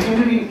are the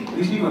secondary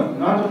receiver,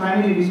 not the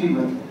primary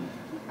receiver.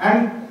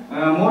 And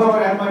moreover,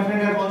 as my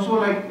friend has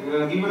also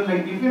given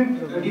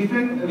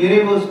different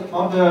variables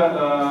of the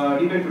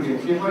debate today.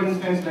 Say for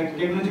instance, like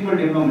technological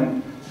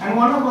development. And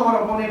one of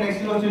our opponents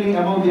actually was telling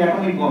about the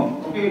atomic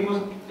bomb. Okay,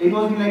 it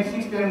was in like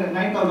 6th and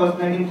 9th August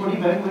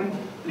 1945 when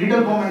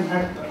little bomb and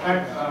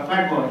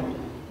fat bomb.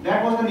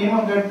 That was the name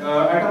of that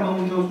atom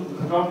bomb which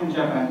was dropped in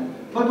Japan.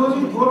 But those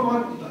who wrote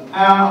was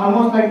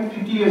almost like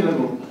 50 years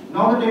ago.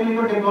 Now the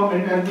technical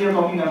development, as we are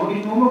talking about,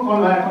 is no more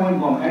called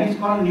atomic bomb, and it's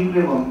called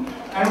nuclear bomb.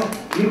 And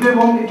nuclear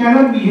bomb, it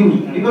cannot be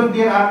used because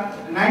there are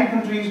 9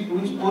 countries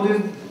which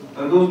possess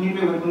those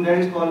nuclear weapons, that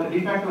is called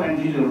de facto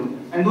and de jure.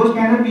 And those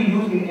cannot be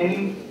used in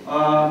any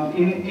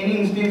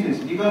instances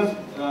because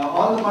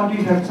all the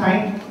countries have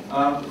signed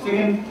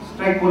second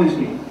strike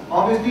policy.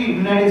 Obviously,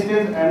 United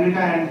States, America,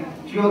 and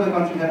few other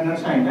countries have not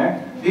signed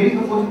that. There is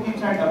a positive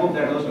side above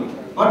that also.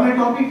 But my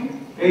topic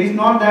is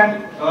not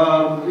that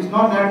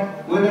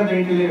whether the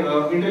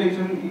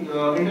intellectual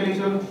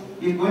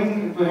is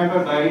going to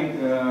happen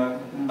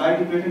by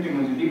the present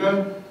technology. Because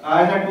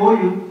as I told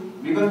you,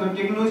 because the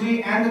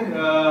technology and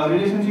the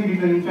relationship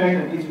between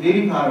infant is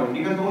very far away,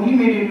 because the only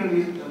mediator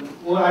is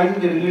or either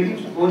the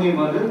relatives or the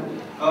mother,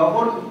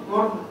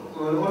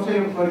 or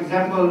say for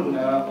example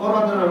or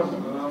other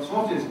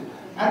sources.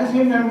 At the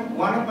same time,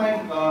 one of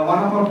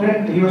our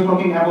friends, he was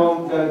talking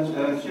about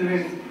the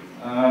children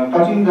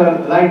touching the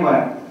light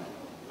wire.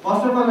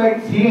 First of all,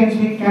 like he and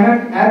she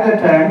cannot at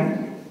that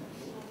time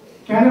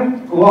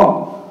cannot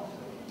walk.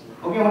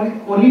 Okay,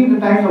 only in the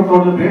times of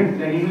total bed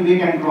that even they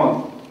can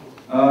crawl.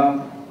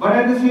 But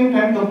at the same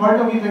time, the part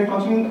of it like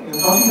touching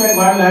that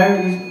wire line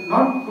is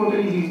not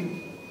totally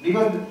easy,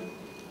 because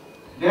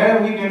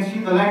there we can see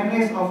the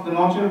likeness of the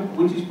nurture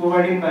which is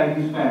provided by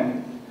his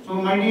family. So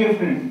my dear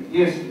friend,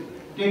 yes,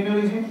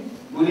 technology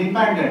will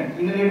impact that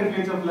in the later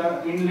phase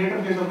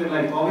of their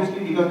life,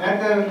 obviously, because at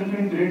the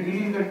infant grade it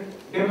is the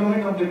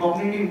development of the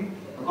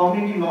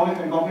cognitive knowledge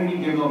and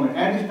cognitive development.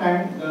 At this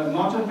time, the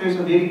nurture plays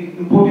a very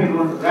important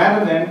role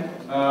rather than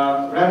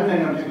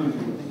a technology.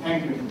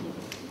 Thank you.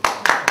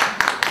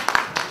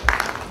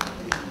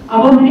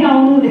 अब भने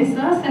आउनु हुँदैछ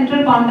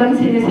central Pandam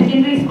senior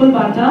secondary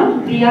स्कुलबाट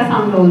प्रिया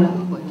साङ्गौला।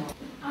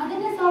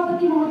 आदरणीय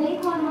सभापति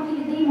महोदयको अनुमति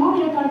लिँदै म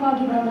मेरो तर्क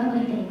अघि बढाउन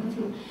गइरहेको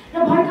छु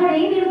र भर्खरै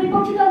मेरो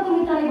विपक्षी दलको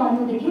मित्रले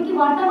भन्नुहुँदै थियो कि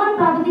वर्तमान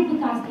प्राविधिक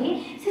विकासले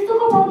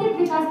शिशुको बौद्धिक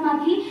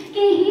विकासमाथि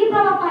केही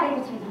प्रभाव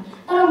पारेको छैन,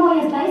 तर म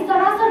यसलाई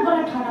सरासर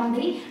गलत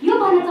ठहराउँदै यो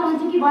भन्न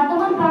चाहन्छु कि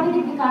वर्तमान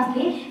प्राविधिक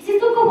विकासले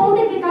शिशुको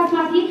बौद्धिक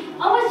विकासमाथि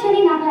अवश्य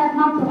नै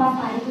नकारात्मक प्रभाव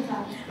पारेको छ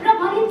र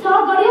भनिन्छ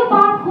गर्यो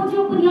पाप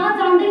खोज्यो पुण्य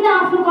जान्दैन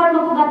आफ्नो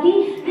कर्मको गति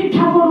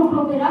रिठ्ठाको रुख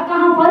रोपेर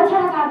कहाँ फल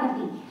छडा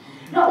कागती।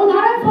 र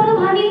उदाहरण स्वरूप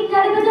हामी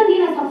टेलिभिजन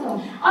लिन सक्छौं।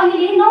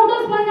 अहिले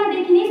 9-10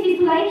 महिनादेखि नै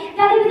शिशुलाई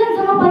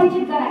टेलिभिजनसँग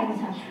परिचित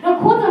गराइन्छ र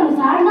खोज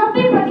अनुसार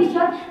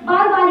 90%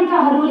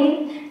 बालबालिकाहरूले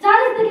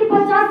 40 देखि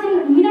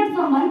 50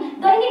 मिनेटसम्म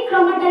दैनिक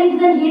क्रममा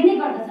टेलिभिजन हेर्ने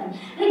गर्दछन्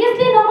र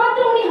यसले न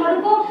मात्र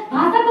उनीहरूको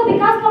भाषाको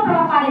विकासमा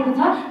प्रभाव पारेको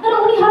छ, तर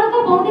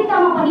उनीहरूको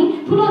बौद्धिकतामा पनि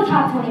ठूलो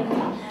छाप छोडेको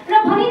छ र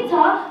भनिन्छ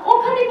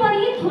ओखती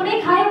पनि थोरै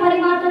खायो भने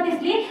मात्र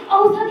त्यसले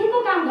औषधिको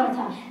काम गर्छ,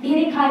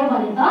 धेरै खायो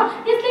भने त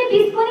त्यसले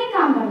विषको नै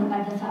काम गर्ने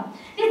गर्दछ।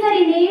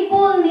 त्यसरी नै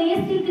बोल्ने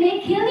सिक्ने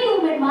खेल्ने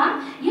उमेरमा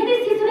यदि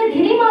शिशुले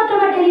धेरै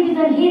मात्रामा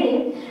टेलिभिजन हेरे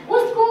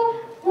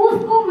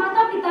उसको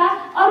मातापिता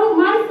अरु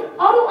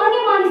अन्य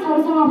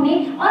मानिसहरूसँग हुने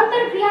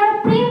अन्तर्क्रिया र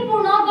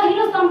प्रेमपूर्ण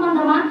गहिरो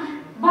सम्बन्धमा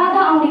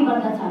बाधा आउने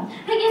गर्दछ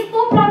र यस्तो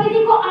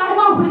प्रविधिको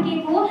आडमा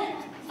हुर्केको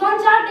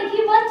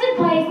सञ्चारदेखि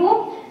वञ्चित भएको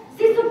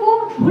शिशुको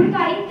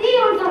हुर्काई त्यही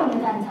अनुसार हुन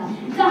जान्छ,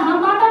 जहाँ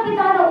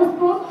मातापिता र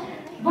उसको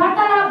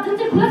वार्तालाप जुन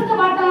चाहिँ खुलस्त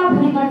वार्तालाप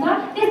हुने गर्छ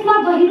त्यसमा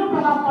गहिरो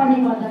प्रभाव पर्ने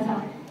गर्दछ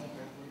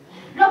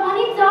र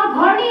भनिन्छ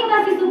घर नै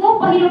एउटा शिशुको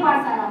पहिलो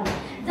पाठशाला हो,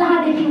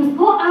 जहाँदेखि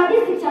उसको आदि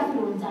शिक्षा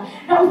सुरु हुन्छ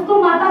र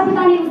उसको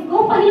मातापिता नै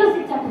उसको पहिलो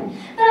शिक्षक हुन्।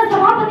 तर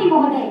सभापति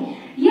महोदय,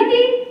 यदि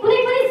कुनै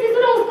पनि शिशु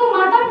र उसको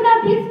मातापिता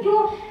बीच त्यो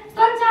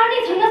सञ्चार नै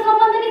छैन,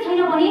 सम्बन्ध नै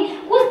छैन भने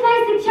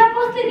उसलाई शिक्षा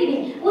कसले दिने,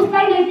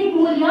 उसलाई नैतिक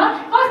मूल्य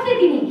कसले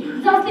दिने,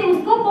 जसले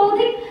उसको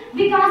बौद्धिक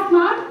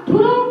विकासमा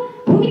ठूलो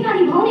भूमिका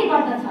निभाउने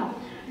गर्दछ।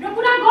 र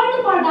कुरा गर्नु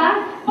पर्दा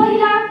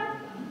पहिला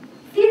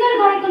सिजर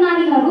गरेको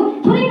नानीहरू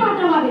थोरै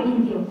मात्रामा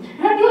भेटिन्थ्यो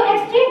र त्यो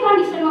एक्सट्रिम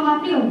कन्डिसनमा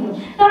मात्रै हुन्थ्यो,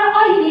 तर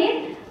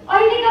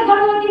अहिलेका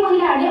गर्भवती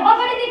महिलाहरूले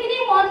अगाडिदेखि नै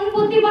मन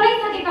बुद्धि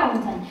बनाइसकेका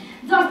हुन्छन्,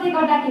 जसले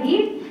गर्दाखेरि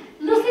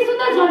शिशु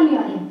त जन्मियो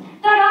अरे,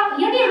 तर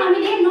यदि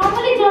हामीले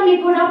नर्मली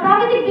जन्मेको र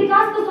प्राविधिक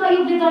विकासको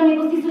सहयोगले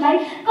जन्मेको शिशुलाई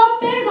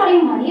कम्पेयर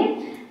गर्यौं भने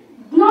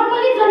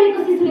नर्मली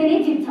जन्मेको शिशुले नै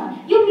जित्छ।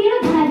 यो मेरो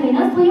भनाइ होइन,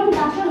 स्वयं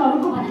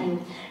डाक्टरहरूको भनाइ हो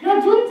र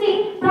जुन चाहिँ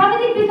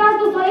प्राविधिक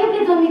विकासको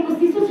सहयोगले जन्मेको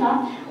शिशु छ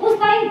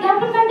उसलाई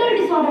डेभलपमेन्टल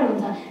डिसअर्डर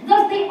हुन्छ,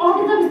 जस्तै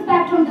autism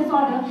spectrum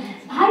disorder,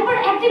 hyper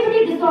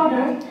activity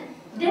disorder,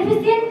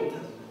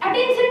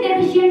 attention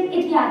डेफिसिएन्ट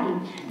इत्यादि,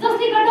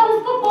 जसले गर्दा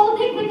उसको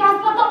बौद्धिक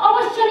विकासमा त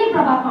अवश्य नै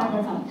प्रभाव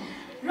पर्दछ।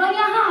 र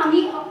यहाँ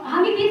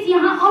हामी बीच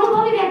यहाँ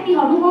अनुभवी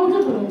व्यक्तिहरू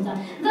मौजुद हुनुहुन्छ,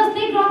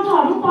 जसले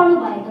ग्रन्थहरू पढ्नु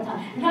भएको छ,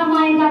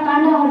 रामायणका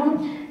काण्डहरू,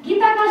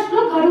 गीताका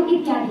श्लोकहरू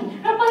इत्यादि,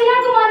 र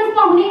पहिलाको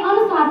मानिसमा हुने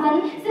अनुशासन,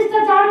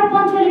 शिष्टाचार र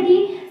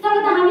पञ्चुअलिटीसँग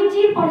त हामी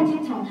चिर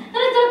परिचित छौँ,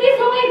 तर जति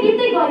समय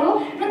बित्दै गयो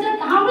र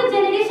हाम्रो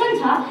जेनेरेसन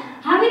छ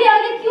हामीले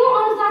अहिले त्यो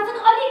अनुशासन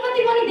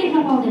अलिकति पनि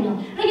देख्न पाउँदैनौँ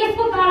र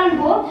यसको कारण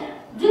हो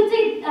जुन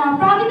चाहिँ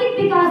प्राविधिक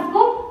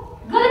विकासको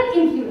गलत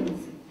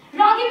इन्फ्लुएन्स।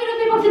 र अघि मेरो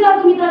विपक्षी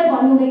दलको मित्रले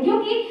भन्नुहुँदै थियो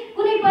कि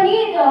कुनै पनि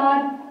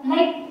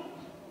लाइक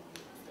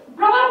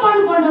प्रभाव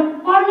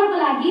पर्नको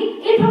लागि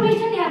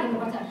इन्फर्मेसन याद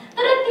हुनुपर्छ,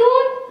 तर त्यो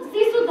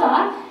शिशु त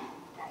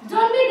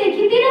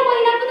जन्मेदेखि 13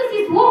 महिनाको त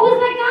शिशु हो,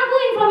 उसलाई कहाँको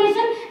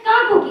इन्फर्मेसन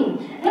कहाँको के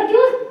र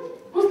त्यो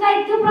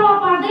उसलाई त्यो प्रभाव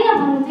पार्दैन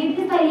भन्नु चाहिँ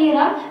त्यसलाई लिएर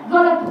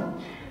गलत हो।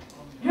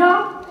 र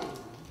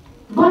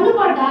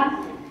भन्नुपर्दा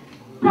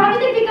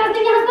प्राविधिक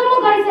विकासले यहाँसम्म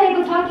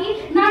गरिसकेको छ कि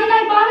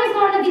नानीलाई बाबा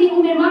सर्न दिने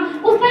उमेरमा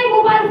उसलाई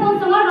मोबाइल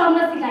फोनसँग रम्न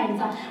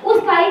सिकाइन्छ,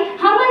 उसलाई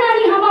हामा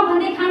नानी हामा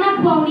भन्दै खाना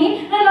खुवाउने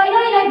र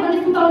लैलाई भन्दै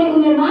सुताउने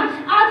उमेरमा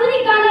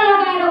आधुनिक गाना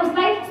लगाएर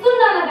उसलाई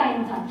सुन्न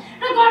लगाइन्छ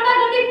र गर्दा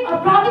गर्दै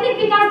प्राविधिक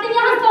विकासले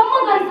यहाँसम्म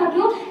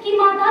गरिसक्यो कि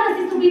माता र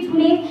शिशु बीच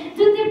हुने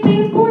जुन चाहिँ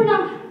प्रेमपूर्ण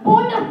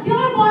bond of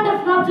pure bond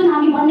of love जुन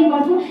हामी भन्ने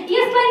गर्छौँ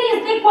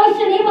यसलाई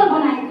क्वेसनेबल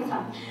बनाएको छ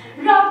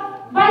र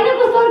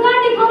बाहिरको संसार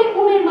देखाउने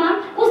उमेरमा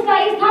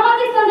उसलाई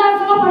सामाजिक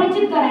सञ्जालसँग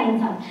परिचित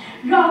गराइन्छ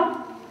र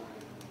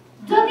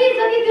जति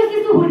जति त्यो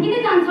शिशु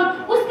हुर्किँदै जान्छ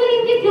उसको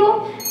निम्ति त्यो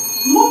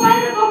मोबाइल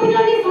र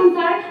कम्प्युटरले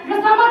संसार र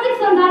सामाजिक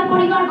सञ्जाल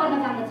परिवार गर्न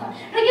जान्दछ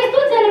र यस्तो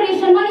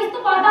जेनेरेसनमा यस्तो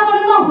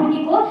वातावरणमा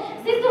हुर्केको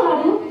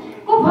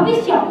शिशुहरूको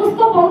भविष्य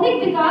उसको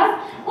बौद्धिक विकास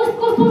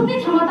उसको सोच्ने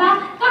क्षमता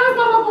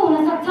कहाँसम्मको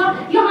हुन सक्छ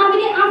यो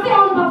हामीले आफै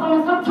अनुभव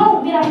गर्न सक्छौँ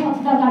मेरा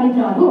विपक्षीका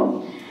मित्रहरू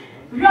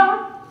र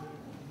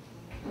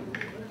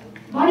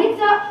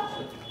भनिन्छ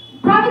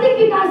प्राविधिक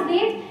विकासले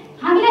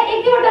हामीलाई एक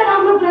दुईवटा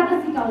राम्रो कुरा त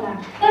सिकाउला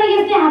तर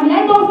यसले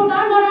हामीलाई 10वटा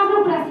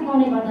नराम्रो कुरा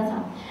सिकाउने गर्दछ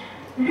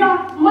र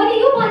मैले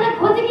यो भन्न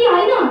खोजेँ कि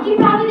होइन कि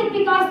प्राविधिक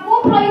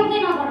विकासको प्रयोग नै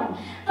नगरौँ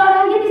तर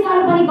यति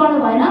साह्रो पनि गर्नु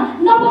भएन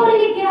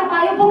नपौडेले केरा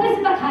पायो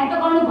बोकेसित खाए त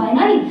गर्नु भएन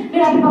नि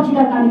मेरा विपक्षी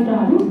दलका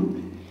मित्रहरू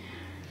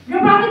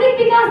र प्राविधिक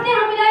विकासले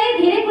हामीलाई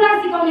धेरै कुरा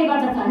सिकाउने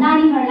गर्दछ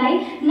नानीहरूलाई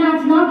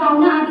नाच्न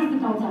गाउन आदि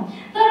सिकाउँछ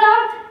तर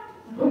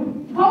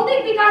बौद्धिक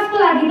विकासको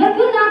लागि त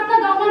त्यो नाच्न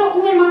गाउन र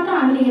उमेर मात्र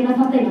हामीले हेर्न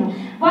सक्दैनौँ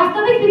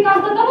वास्तविक विकास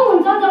त तब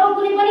हुन्छ जब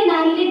कुनै पनि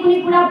नानीले कुनै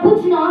कुरा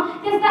बुझ्न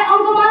त्यसलाई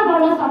अङ्कमान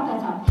गर्न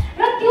सक्दछ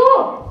र त्यो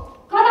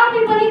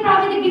कदापि पनि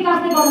प्राविधिक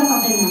विकासले गर्न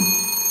सक्दैन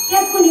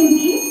त्यसको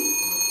निम्ति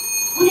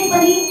कुनै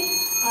पनि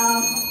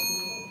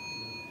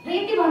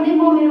यति भन्दै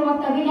म मेरो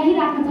वक्तव्य यहीँ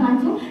राख्न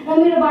चाहन्छु र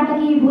मेरोबाट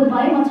केही भुल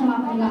भए म क्षमा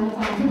पनि माग्न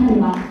चाहन्छु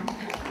धन्यवाद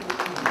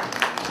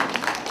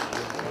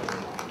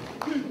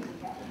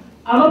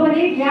अब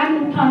पनि ज्ञान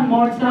उत्थान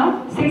मोर्चा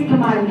 6th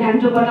माइल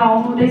गान्तोकबाट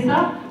आउनुहुँदैछ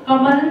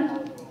कमल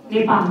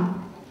नेपाल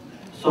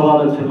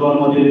सभाध्यक्षको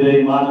अनुमति लिँदै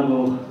आजको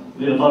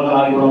मेरो तर्क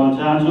अगाडि बढाउन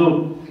चाहन्छु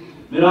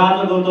मेरो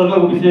आजको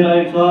तर्कको विषय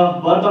रहेको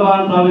छ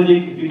वर्तमान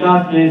प्राविधिक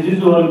विकासले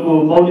शिशुहरूको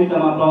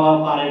बौद्धिकतामा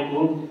प्रभाव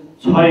पारेको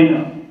छैन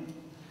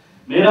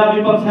मेरा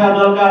विपक्षी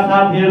दलका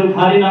साथीहरू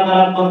खाली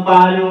नकारात्मक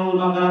पार्यो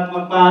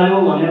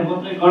भनेर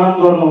मात्रै गणन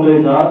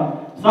गर्नुहुँदैछ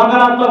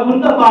सकारात्मक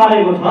पनि त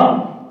पारेको छ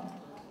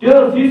त्यो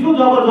शिशु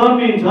जब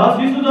जन्मिन्छ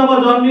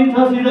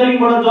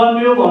सिजरिङबाट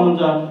जन्मियो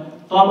भन्नुहुन्छ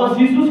तब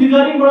शिशु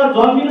सिजरिङबाट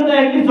जन्मिनु त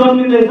एटलिस्ट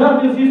जन्मिँदैछ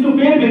त्यो शिशु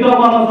पेटभित्र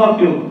बन्न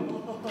सक्यो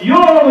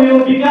यो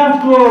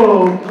विकासको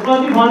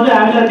प्रतिफल चाहिँ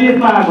हामीलाई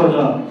देशमा आएको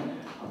छ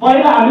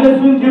पहिला हामीले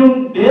सुन्थ्यौँ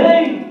धेरै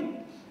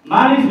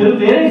मानिसहरू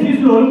धेरै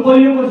शिशुहरू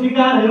पोलियोको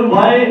शिकारहरू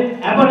भए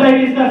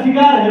हेपाटाइटिसका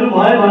शिकारहरू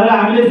भए भनेर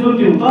हामीले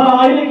सुन्थ्यौँ तर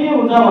अहिले के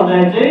हुन्छ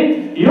भन्दाखेरि चाहिँ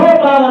यो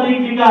प्राविधिक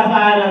विकास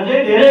आएर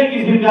चाहिँ धेरै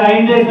किसिमका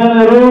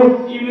इन्जेक्सनहरू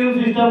इम्युन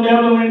सिस्टम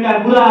डेभलपमेन्टका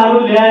कुराहरू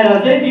ल्याएर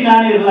चाहिँ ती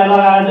नानीहरूलाई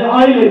लगाएर चाहिँ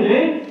अहिले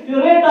चाहिँ त्यो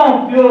रेट अफ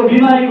त्यो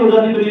बिमारीको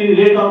जति पनि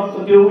रेट अफ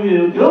त्यो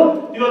उयोहरू थियो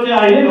त्यो चाहिँ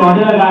अहिले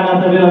घटेर गएका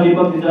छ मेरा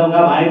विपक्षी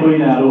दलका भाइ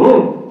बहिनीहरू हो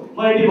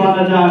म यति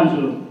भन्न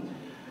चाहन्छु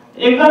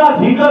एकजना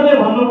थिङ्करले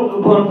भन्नु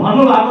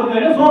भएको थियो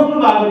होइन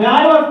सोच्नु भएको थियो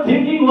I was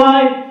thinking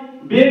why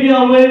baby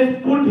always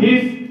put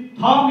his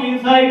thumb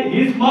inside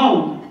his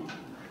mouth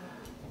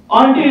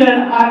until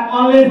and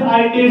unless I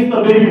taste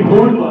the baby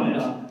food भनेर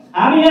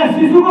हामी यहाँ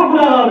शिशुको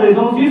कुरा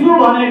गर्दैछौँ शिशु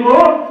भनेको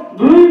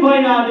 2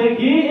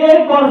 महिनादेखि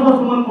 1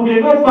 वर्षसम्म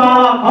पुगेको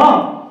बालक हो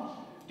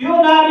त्यो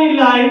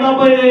नानीलाई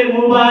तपाईले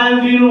मोबाइल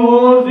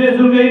दिनुहोस्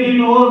जेसुकै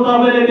दिनुहोस्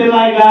तपाईले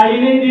त्यसलाई गाडी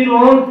नै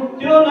दिनुहोस्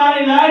त्यो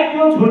नानीलाई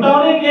त्यो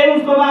छुटाउने केही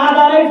उसकोमा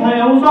आधारै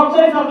छैन उ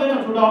सक्दैन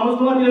छुटाउन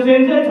उसकोमा त्यो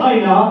सेन्सै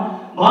छैन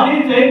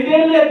भनी चाहिँ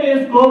त्यसले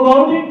त्यसको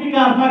बौद्धिक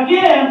विकासमा के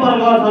ह्याम्पर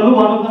गर्छ लु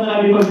भन्नु त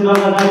मेरा विपक्षी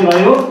दलका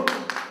साथीभाइ हो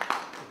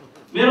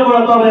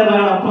मेरोबाट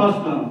तपाईहरुलाई एउटा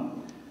प्रश्न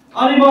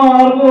अनि म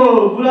अर्को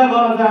कुरा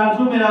गर्न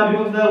चाहन्छु मेरा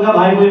विपक्षी दलका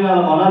भाइ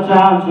बहिनीलाई भन्न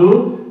चाहन्छु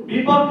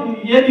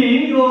यदि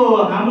यो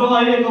हाम्रो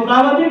अहिलेको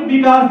प्राविधिक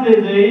विकासले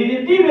चाहिँ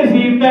यति बेसी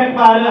इम्प्याक्ट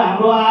पार्यो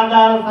हाम्रो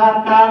आधार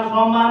सत्कार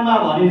सम्मानमा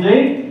भने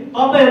चाहिँ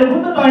तपाईहरु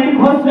पनि त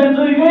 21st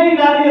सेन्चुरीकै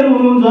नानीहरु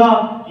हुनुहुन्छ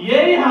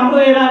यही हाम्रो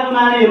एराको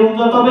नानीहरु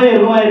हुन्छ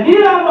तपाईहरुमा यति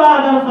राम्रो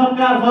आधार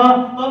सत्कार छ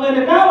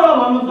तपाईले कहाँबाट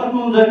भन्न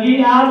सक्नुहुन्छ कि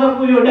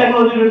आजको यो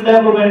टेक्नोलोजिकल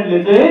डेभलपमेन्टले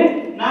चाहिँ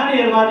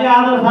नानीहरुमा चाहिँ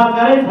आधार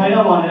सत्कारै छैन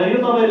भनेर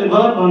यो तपाईले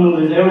गलत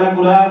भन्नुहुँदैछ एउटा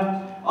कुरा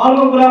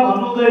अर्को कुरा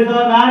भन्नुहुँदैछ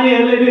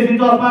नानीहरुले बेसी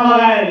चस्मा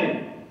लगाए रे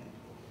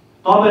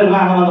तपाईहरुको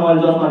आँखामा त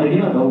मैले चस्मा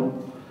देखिन त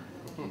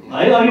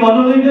है अघि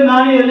भन्नुहुँदै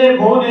नानीहरुले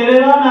फोन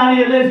हेरेर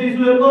नानीहरुले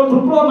शिशुहरुको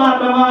थुप्रो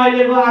मात्रामा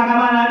अहिलेको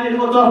आँखामा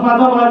नानीहरुको चस्मा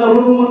छ मलाई त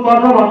रुनु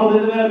पर्छ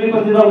भन्नुहुँदैछ मेरो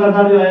विपक्षी दलका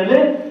साथीभाइले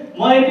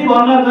म यति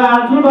भन्न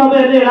चाहन्छु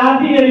तपाईहरुले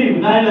राति यदि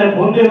नानीलाई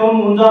फोन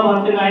देखाउनुहुन्छ भने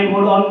चाहिँ नाइट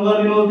मोड अन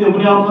गरिदिनुहोस् त्यो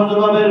पनि अप्सन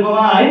छ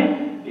तपाईहरुकोमा है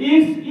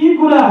यी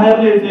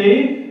कुराहरुले चाहिँ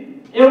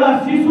एउटा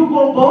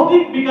शिशुको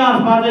बौद्धिक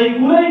विकासमा चाहिँ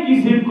कुनै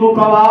किसिमको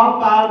प्रभाव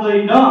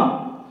पार्दैन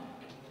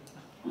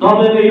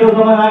तपाईले यो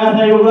समय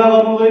नागासाकीको कुरा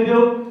गर्नुहुँदै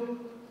थियो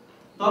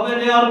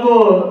तपाईले अर्को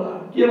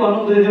के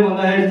भन्नुहुँदै थियो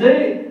भन्दाखेरि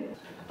चाहिँ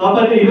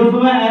तपाईले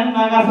हिरोसिमा एन्ड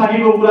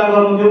नागासाकीको कुरा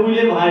गर्नुहुन्थ्यो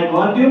उहिले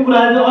भएको अनि त्यो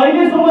कुरा चाहिँ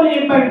अहिलेसम्म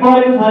इम्प्याक्ट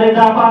परेको छ रे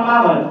जापानमा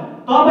भयो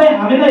तपाई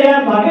हामीलाई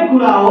याद भएकै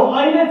कुरा हो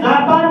अहिले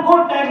जापानको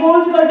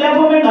टेक्नोलोजिकल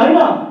डेभलपमेन्ट हैन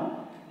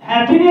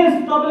ह्याप्पिनेस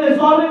तपाईले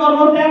सर्वे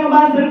गर्नुहोस् त्यहाँको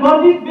मान्छेहरु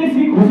कति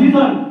बेसी खुसी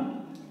छन्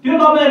त्यो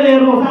तपाईहरुले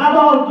हेर्नुहोस् आज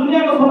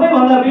दुनियाको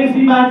सबैभन्दा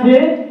बेसी मान्छे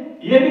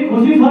यदि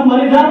खुसी छन्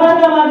भने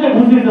जापानका मान्छे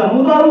खुसी छन्।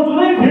 उनीहरू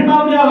जुनै फिल्डमा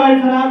पनि अगाडि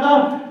छन्। आज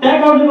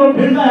टेक्नोलोजीको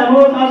फिल्डमा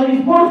हेर्नुहोस्, आज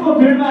स्पोर्ट्सको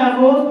फिल्डमा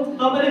हेर्नुहोस्,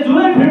 तपाईँले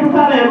जुनै फिल्ड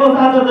उठाएर हेर्नुहोस्,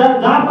 आज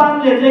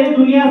जापानले चाहिँ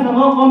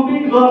दुनियाँसँग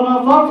कम्पिट गर्न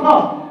सक्छ।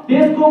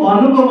 त्यसको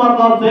भन्नुको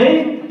मतलब चाहिँ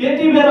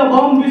त्यति बेला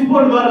बम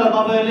विस्फोट गरेर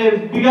तपाईँले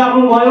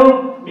बिगार्नु भयो।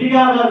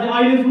 बिगारेर चाहिँ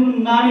अहिले सुन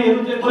नानीहरू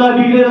चाहिँ पुरा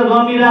बिग्रेर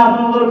जन्मिरहेका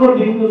छन्। उनीहरूको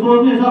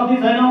सोच्ने शक्ति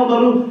छैन,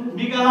 उनीहरू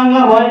विकलाङ्ग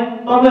भए।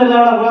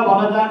 तपाईँहरूलाई एउटा कुरा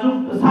भन्न चाहन्छु,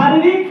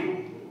 शारीरिक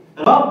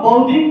र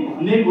बौद्धिक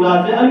भन्ने कुरा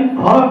चाहिँ अलिक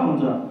फरक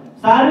हुन्छ।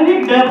 शारीरिक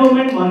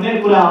डेभलपमेन्ट भन्ने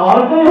कुरा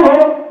अर्कै हो,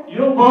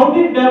 यो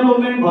बौद्धिक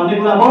डेभलपमेन्ट भन्ने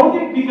कुरा,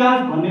 बौद्धिक विकास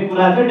भन्ने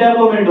कुरा चाहिँ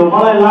डेभलपमेन्ट हो।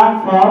 मलाई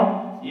लाग्छ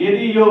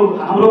यदि यो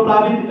हाम्रो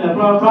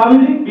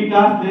प्राविधिक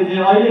विकासले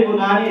चाहिँ अहिलेको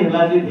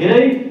नानीहरूलाई चाहिँ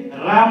धेरै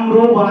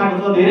राम्रो बनाएको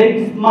छ, धेरै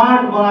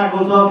स्मार्ट बनाएको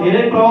छ,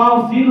 धेरै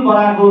प्रभावशील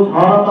बनाएको छ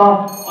र त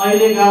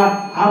अहिलेका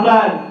हाम्रा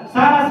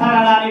साना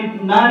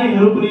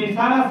नानीहरू पनि,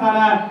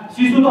 साना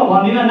शिशु त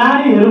भन्दिनँ,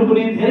 नानीहरू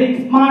पनि धेरै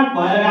स्मार्ट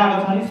भएर गएका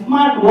छन्।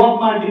 स्मार्ट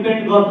वर्कमा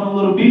डिपेन्ड गर्छन्,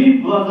 उनीहरू बिलिभ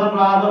गर्छन् र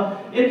आज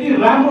यति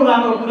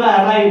राम्रो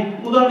कुराहरूलाई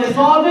उनीहरूले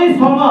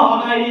सहजैसँग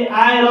अगाडि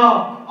आएर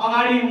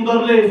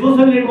उनीहरूले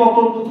सोसियल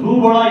नेटवर्कको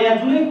थ्रुबाट या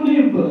जुनै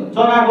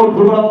जग्गाको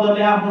थ्रुबाट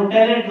उनीहरूले आफ्नो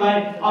ट्यालेन्टलाई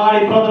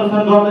अगाडि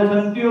प्रदर्शन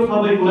गर्दैछन्। त्यो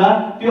सबै कुरा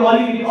त्यो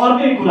अलिकति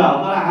अर्कै कुरा हो।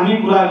 तर हामी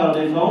कुरा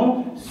गर्दैछौँ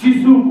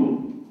शिशुको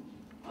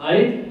है।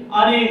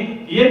 अनि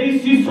यदि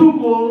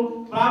शिशुको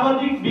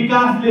प्राविधिक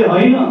विकासले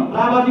होइन,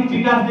 प्राविधिक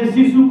विकासले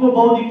शिशुको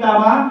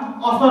बौद्धिकतामा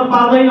असर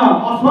पार्दैन।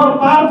 असर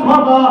पार्छ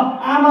त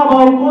आमा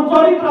बाबुको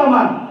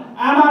चरित्रमा,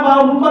 आमा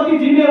बाबु कति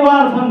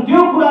जिम्मेवार छन्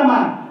त्यो कुरामा,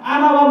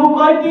 आमा बाबु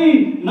कति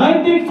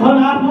नैतिक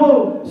छन्, आफ्नो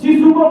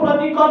शिशुको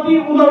प्रति कति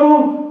उनीहरू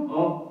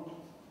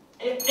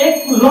एक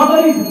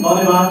लगरी छन्।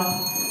 धन्यवाद।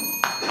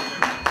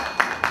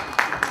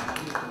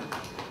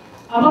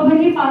 अब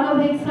फेरि पालो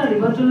भएको छ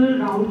रिबटल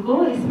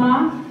राउन्डको। यसमा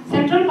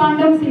सेन्ट्रल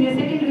पाण्डम सिनियर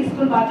सेकेन्डरी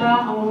स्कुलबाट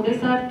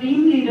आउनुहुँदैछ टिम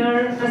लिडर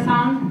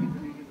प्रशान्त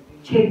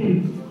छेत्री।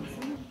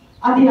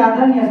 अति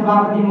आदरणीय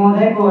सभापति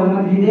महोदयको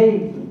अनुमति लिँदै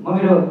म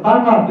मेरो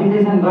तर्क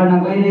विश्लेषण गर्न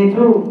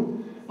गइरहेछु।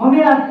 म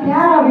मेरा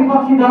प्यारा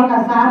विपक्षी दलका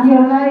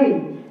साथीहरूलाई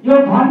यो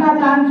भन्न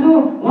चाहन्छु,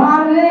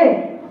 उहाँहरूले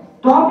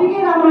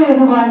टपिकै राम्रो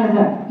हेर्नु भएन छ।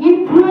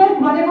 इन्फ्लुएन्स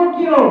भनेको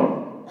के हो?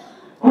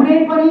 कुनै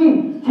पनि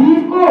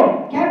चिजको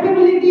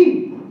क्यापेबिलिटी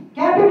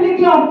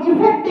अफ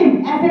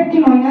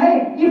एफेक्टिङ होइन है,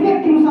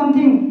 इफेक्टिङ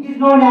something is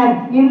known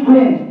as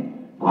influence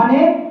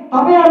भने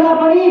तपाईहरुलाई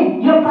पनि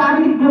यो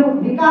प्राविधिक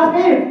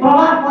विकासकै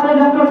प्रभाव परे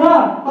जस्तो छ।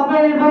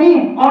 तपाईले पनि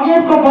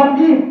अगेन्स्टको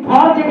बत्ती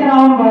फर देखेर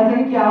आउनु भएछ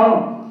कि क्या हो?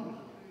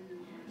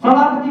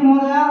 सभापति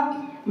महोदय,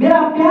 मेरा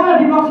प्यारा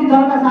विपक्षी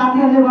दलका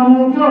साथीहरूले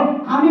भन्नुहुन्थ्यो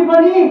हामी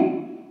पनि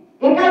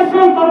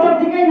 21औं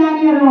शताब्दीकै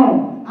नानीहरू हौं,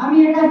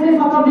 हामी 21औं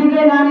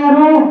शताब्दीकै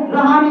नानीहरू हौं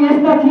र हामी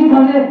यस्ता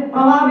चिजहरूले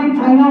प्रभावित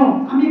छैनौं।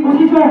 हामी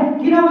खुसी छौं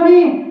किनभने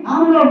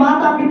हाम्रो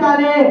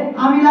मातापिताले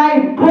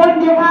हामीलाई फोन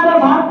देखाएर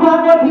भात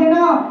खुवाएको थिएन,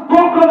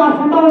 कोक्रोमा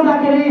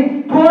सुताउँदाखेरि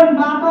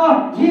फोनबाट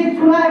गीत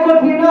सुनाएको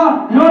थिएन,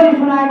 लोरी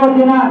सुनाएको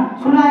थिएन।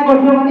 सुनाएको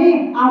थियो भने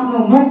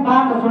आफ्नो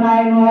मुखबाट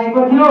सुनाइनु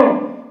भएको थियो।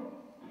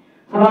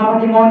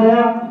 सभापति महोदय,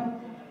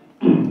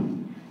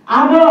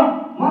 आज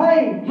मलाई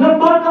यो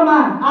तर्कमा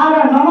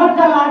आएर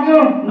नमज्जा लाग्यो,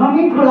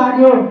 नमिठो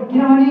लाग्यो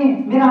किनभने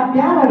मेरा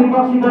प्यारा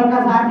विपक्षी दलका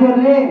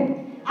साथीहरूले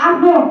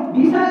आफ्नो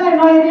विषयलाई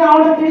नहेरी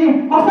आउँदाखेरि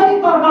कसरी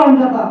तर्क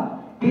हुन्छ त?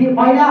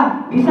 पहिला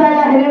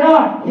विषयलाई हेरेर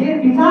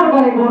हेरविचार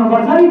गरेको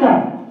हुनुपर्छ नि त।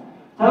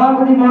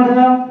 सभापति महोदय,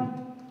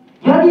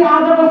 यदि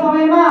आजको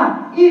समयमा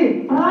यी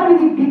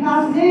प्राविधिक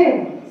विकासले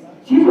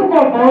शिशुको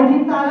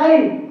बौद्धिकतालाई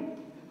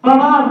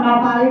प्रभाव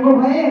नपारेको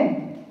भए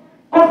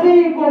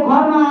कसैको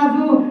घरमा आज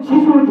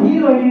शिशु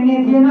ढिलो हिँड्ने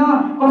थिएन,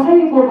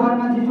 कसैको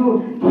घरमा शिशु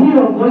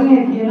ढिलो बोल्ने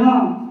थिएन।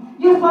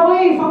 यो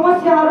सबै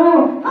समस्याहरू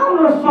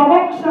हाम्रो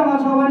समक्षमा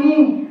छ भने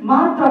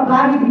मात्र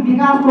प्राविधिक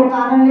विकासको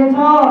कारणले छ।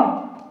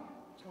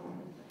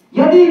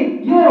 यदि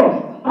यो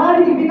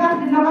प्राविधिक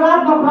विकासले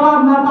नकारात्मक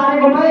प्रभाव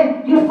नपारेको भए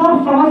यो सब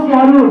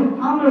समस्याहरू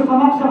हाम्रो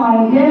समक्षमा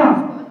हुन्थेन।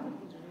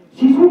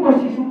 शिशुको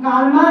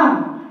शिशुकालमा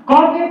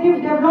कग्निटिभ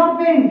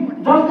डेभलपमेन्ट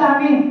जसलाई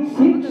हामी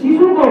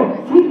शिशुको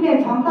सिक्ने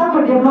क्षमताको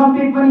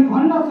डेभलपमेन्ट पनि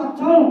भन्न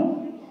सक्छौं,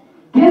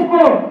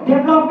 त्यसको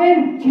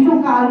डेभलपमेन्ट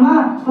शिशुकालमा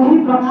सही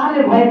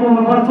प्रकारले भएको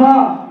हुनुपर्छ।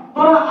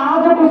 तर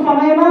आजको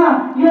समयमा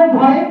यो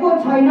भएको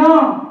छैन।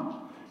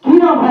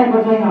 किन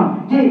भएको छैन?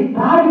 यही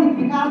प्राविधिक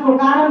विकासको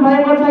कारण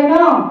भएको छैन।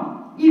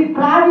 यी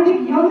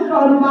प्राविधिक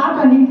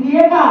यन्त्रहरूबाट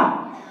निक्लिएका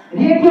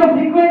रेडियो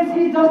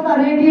फ्रिक्वेन्सी जस्ता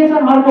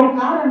रेडिएसनहरूको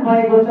कारण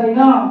भएको छैन।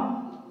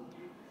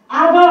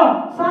 आज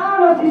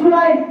सानो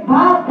शिशुलाई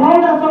भात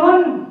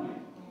खुवाउँदासम्म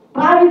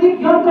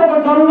प्राविधिक यन्त्रको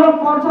जरुरत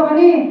पर्छ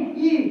भने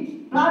यी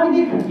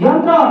प्राविधिक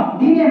यन्त्र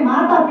दिने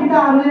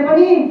मातापिताहरूले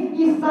पनि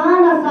यी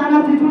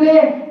साना शिशुले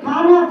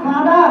खाना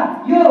खाँदा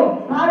यो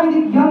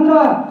प्राविधिक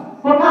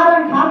यन्त्रको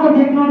कारण खाएको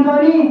देख्नुहुन्छ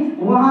भने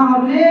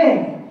उहाँहरूले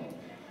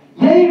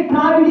यही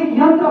प्राविधिक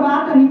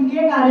यन्त्रबाट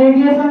निक्लिएका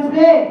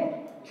रेडिएसन्सले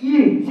यी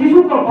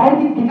शिशुको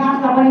बौद्धिक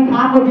विकासलाई पनि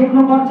खाएको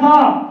देख्नुपर्छ।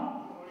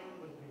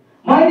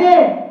 मैले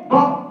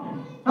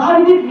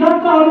प्राविधिक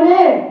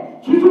यन्त्रहरूले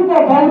शिशुको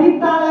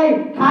बौद्धिकतालाई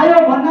खायो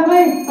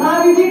भन्नमै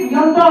प्राविधिक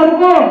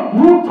यन्त्रहरूको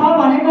मुख छ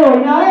भनेको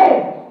होइन है।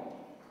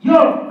 यो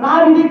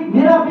प्राविधिक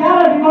मेरा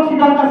प्यारा विपक्षी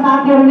दलका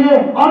साथीहरूले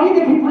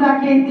अघिदेखि कुरा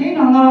केही त्यही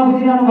ढङ्गमा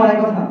बुझिरहनु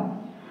भएको छ।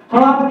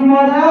 सभापति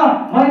महोदय,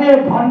 मैले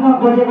भन्न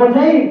खोजेको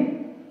चाहिँ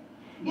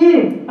यी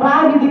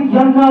प्राविधिक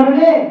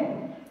यन्त्रहरूले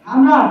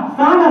हाम्रा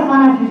साना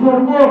साना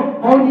शिशुहरूको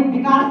बौद्धिक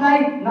विकासलाई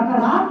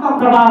नकारात्मक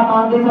प्रभाव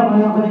पार्दैछ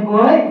भन्न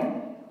खोजेको है।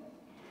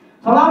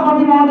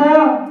 सभापति महोदय,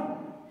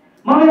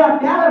 म मेरा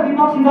प्यारा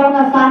विपक्षी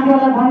दलका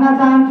साथीहरूलाई भन्न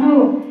चाहन्छु,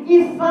 यी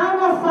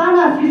साना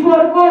साना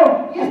शिशुहरूको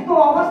यस्तो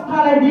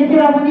अवस्थालाई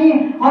देखेर पनि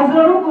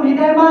हजुरहरूको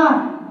हृदयमा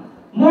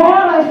मोह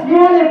र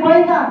स्नेहले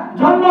पहिला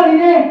जन्म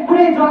लिने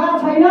कुनै जग्गा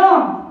छैन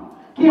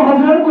कि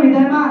हजुरहरूको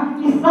हृदयमा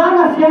यी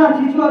साना साना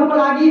शिशुहरूको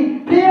लागि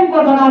प्रेमको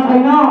जग्गा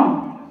छैन।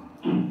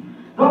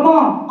 र म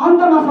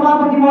अन्तमा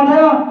सभापति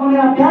महोदय, म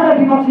मेरा प्यारा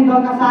विपक्षी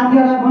दलका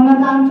साथीहरूलाई भन्न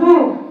चाहन्छु,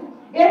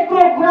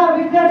 यत्रो कुरा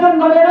विश्लेषण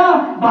गरेर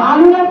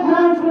भालुलाई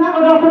खुरान सुनाएको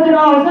जस्तो चाहिँ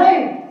नहोस् है।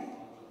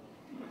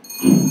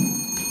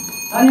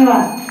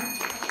 धन्यवाद।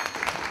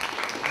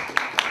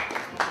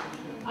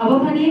 अब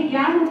भने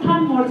ज्ञान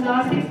उत्थान मोर्चा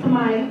 6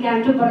 माइल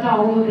गान्तोकबाट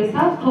आउनुहुँदैछ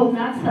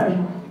थोमनाथ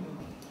शर्मा।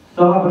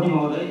 सभापति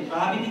महोदय,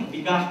 प्राविधिक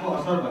विकासको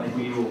असर भनेको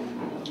यो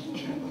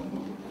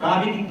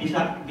प्राविधिक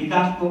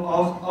विकासको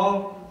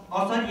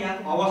असर या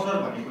अवसर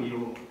भनेको यो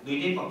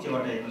दुईटै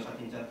पक्षबाट हेर्न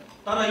सकिन्छ।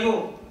 तर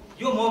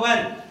यो मोबाइल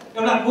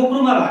एउटा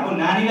कोक्रोमा भएको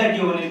नानीलाई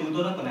दियो भने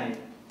रुँदो न बनायो,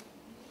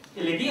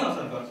 यसले के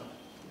असर गर्छ?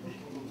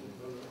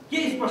 के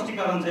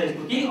स्पष्टीकरण छ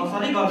यसको? केही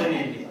असरै गर्दैन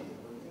यसले।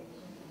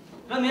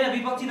 र मेरा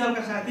विपक्षी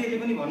दलका साथीहरूले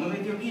पनि भन्नुहुँदै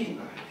थियो कि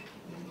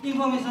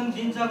इन्फर्मेसन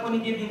दिन्छ, पनि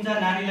के दिन्छ,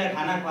 नानीलाई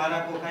खाना खुवाएर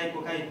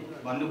कोखाइ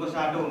भन्नुको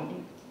साटो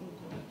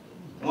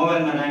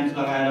मोबाइलमा राइम्स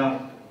लगाएर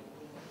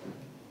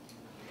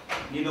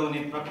निदाउने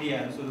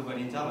प्रक्रियाहरू सुरु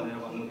गरिन्छ भनेर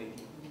भन्नुहुँदै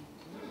थियो।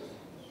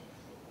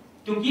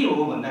 त्यो के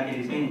हो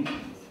भन्दाखेरि चाहिँ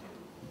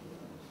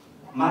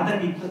माता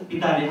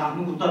पिताले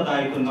आफ्नो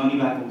उत्तरदायित्व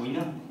ननिभाएको होइन,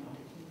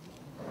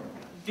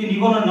 त्यो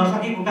निभाउन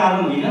नसकेको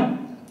कारण होइन,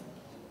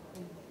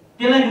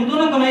 त्यसलाई नुदो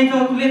न बनाइन्छ।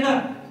 उसले त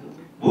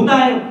भूत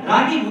आयो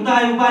राति भूत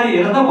आयो उपारि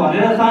हेर त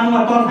भनेर सानोमा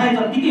तर्साए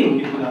जत्तिकै हो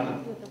त्यो कुरा त।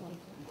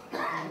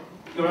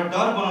 एउटा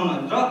डर बनाउन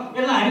र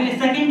यसलाई हामीले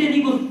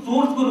सेकेन्डरीको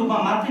सोर्सको रूपमा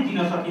मात्रै दिन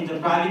सकिन्छ।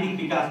 प्राविधिक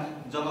विकास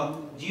जब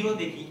 0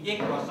 देखि 1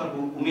 वर्षको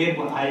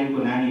उमेरको आयुको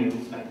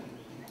नानीहरूलाई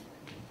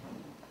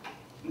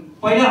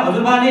पहिला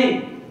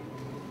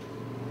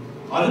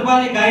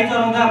हजुरबाले गाई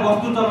चलाउँदा,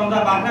 वस्तु चलाउँदा,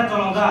 बाख्रा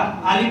चलाउँदा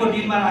आलीको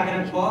डिलमा राखेर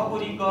क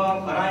पुरी क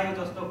खरायो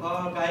जस्तो क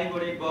गाई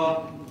गोडे क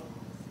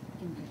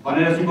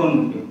भनेर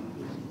सिकाउनुहुन्थ्यो।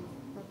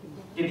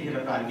 त्यतिखेर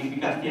प्राविधिक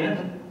विकास थिएन त,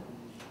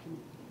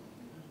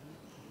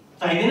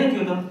 चाहिँदैन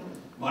थियो त।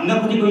 भन्न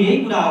खोजेको यही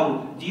कुरा हो,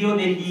 0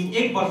 देखि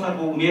 1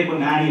 वर्षको उमेरको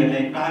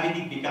नानीहरूलाई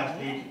प्राविधिक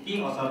विकासले के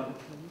असर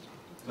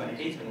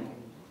गरेकै छैन।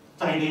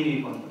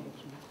 चाहिँदैन पनि,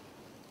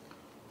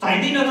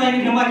 चाहिँदै नचाहिने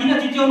ठाउँमा किन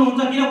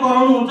चिच्याउनुहुन्छ, किन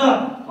कराउनुहुन्छ?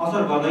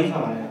 असर गर्दैछ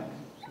भनेर।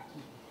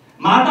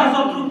 माता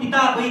शत्रु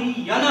पिता बहिनी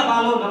यन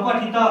बालो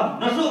नपठित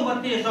नसो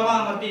मध्ये सभा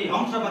मध्ये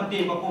हंस मध्ये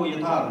बको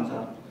यथा भन्छ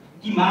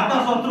कि माता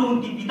शत्रु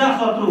हुन् कि पिता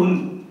शत्रु हुन्।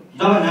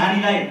 जब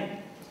नानीलाई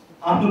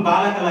आफ्नो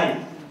बालकलाई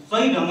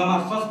सही ढङ्गमा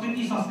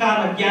संस्कृति संस्कार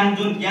र ज्ञान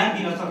जुन ज्ञान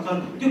दिन सक्छन्,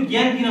 त्यो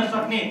ज्ञान दिन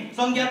सक्ने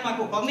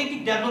संज्ञात्मकको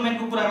कग्निटिभ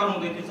डेभलपमेन्टको कुरा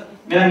गर्नुहुँदै थियो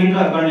मेरा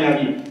मित्रहरूले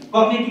अघि।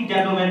 कग्निटिभ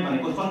डेभलपमेन्ट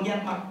भनेको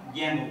संज्ञात्मक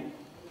ज्ञान हो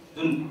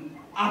जुन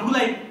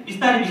आफूलाई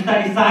बिस्तारै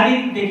बिस्तारै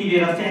शारीरिकदेखि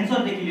लिएर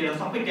सेन्सरदेखि लिएर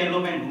सबै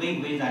डेभलपमेन्ट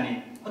हुँदै जाने।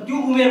 त्यो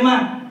उमेरमा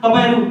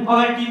तपाईहरु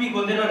अगाडि टिभी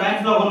खोलेर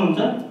राइम्स लगाउनुहुन्छ,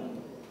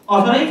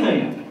 असरै छैन।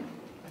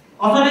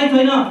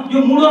 यो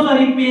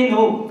मुडोसरी पेन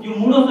हो, यो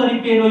मुडोसरी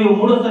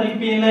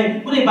पेनलाई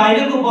कुनै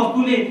बाहिरको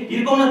वस्तुले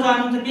हिर्काउन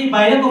चाहनुहुन्छ, केही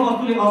बाहिरको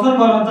वस्तुले असर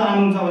गर्न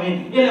चाहनुहुन्छ भने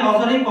यसले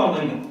असरै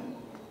पर्दैन।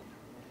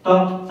 त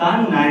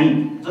सानो नानी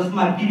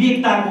जसमा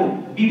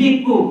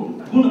विवेकको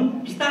गुण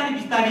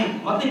बिस्तारै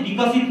मात्रै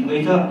विकसित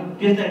हुँदैछ,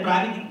 त्यसलाई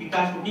प्राविधिक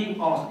विकासको केही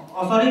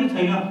असरै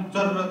छैन,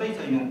 जरुरतै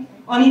छैन।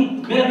 अनि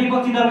मेरा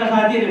विपक्षी दलका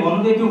साथीहरूले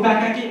भन्नुहुँदै थियो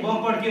काका के बम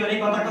पड्क्यो अरे,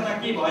 कता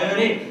के भयो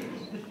अरे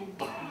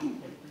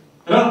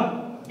र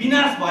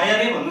विनाश भयो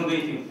अरे भन्नुहुँदै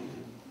थियो।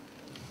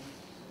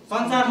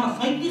 संसारमा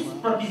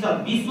 37%,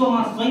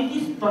 विश्वमा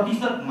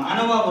 37%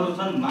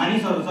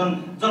 मानिसहरू छन्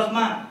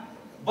जसमा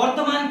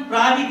वर्तमान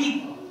प्राविधिक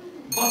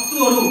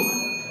वस्तुहरू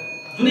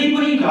जुनै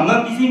पनि ढङ्ग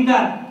किसिमका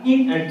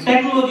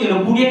टेक्नोलोजीहरू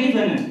पुगेकै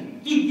छैनन्।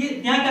 कि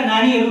त्यहाँका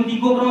नानीहरू, ती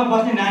कोक्रोमा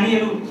बस्ने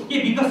नानीहरू के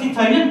विकसित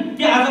छैनन्?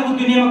 के आजको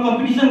दुनियाँमा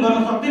कम्पिटिसन गर्न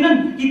सक्दैनन्?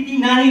 कि ती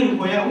नानीहरू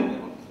खोया हुन्?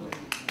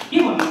 के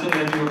भन्नुहुन्छ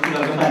मेरा विपक्षी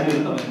दलका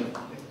साथीहरू तपाईहरु?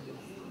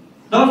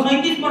 जब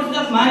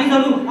 37%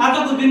 मानिसहरू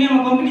आजको दुनियाँमा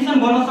कम्पिटिसन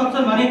गर्न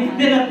सक्छन् भने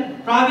त्यसलाई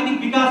प्राविधिक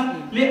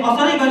विकासले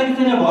असरै गरेको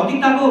छैन,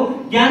 भौतिकताको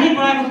ज्ञानै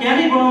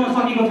बढाउन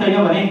सकेको छैन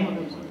भने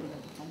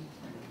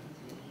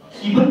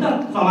इभन त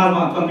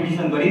समाजमा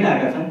कम्पिटिसन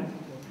गरिरहेका छन्।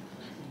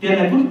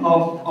 त्यसलाई कुन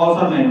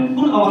अवसरमा हेर्नुहुन्छ,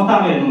 कुन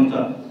अवस्थामा हेर्नुहुन्छ?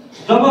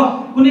 जब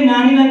कुनै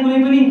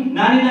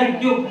नानीलाई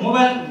त्यो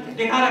मोबाइल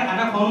देखाएर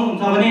खाना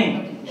खुवाउनुहुन्छ भने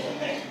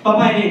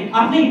तपाईले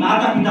आफ्नै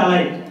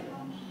मातापितालाई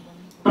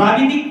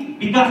प्राविधिक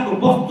विकासको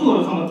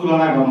वस्तुहरूसँग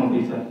तुलना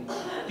गर्नुहुँदैछ।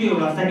 त्यो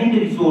एउटा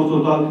सेकेन्डरी सोर्स हो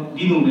त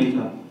दिनुहुँदैछ।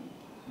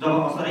 जब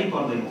असरै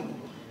पर्दैन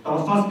तब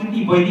संस्कृति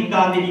वैदिक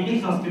कालदेखिकै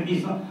संस्कृति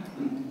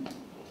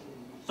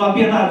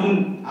सभ्यता जुन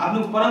आफ्नो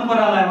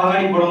परम्परालाई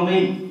अगाडि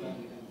बढाउँदै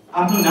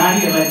आफ्नो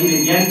नानीहरूलाई दिने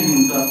ज्ञान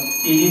दिनुहुन्छ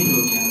त्यही नै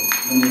ठुलो ज्ञान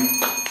हो।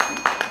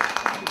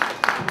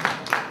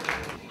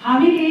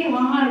 हामीले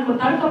उहाँहरूको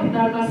तर्क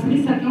वितर्क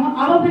सुनिसक्यौँ।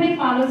 अब पनि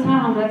पालो छ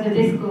हाम्रा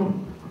जजेसको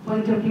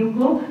पोइन्ट अफ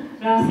भ्यूको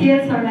र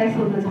सिएल सरलाई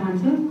सोध्न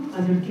चाहन्छु।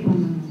 हजुर के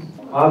भन्नुहुन्छ?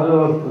 आज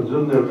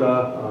जुन एउटा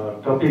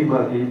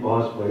टपिकमाथि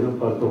बहस भयो,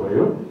 तर्क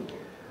भयो,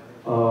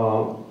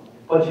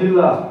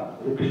 पछिल्ला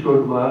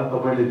एपिसोडमा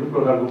तपाईँले जुन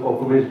प्रकारको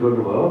पर्फर्मेन्स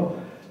गर्नुभयो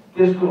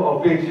त्यसको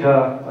अपेक्षा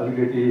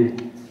अलिकति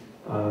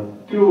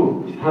त्यो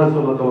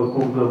स्थानसम्म तपाईँ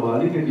पुग्नमा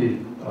अलिकति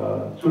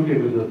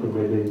चुकेको जस्तो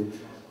मैले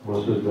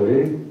महसुस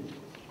गरेँ।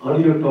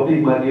 अनि यो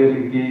टपिकमाथि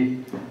अलिकति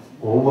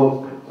होमवर्क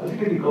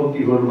अलिकति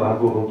कम्ती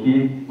गर्नुभएको हो कि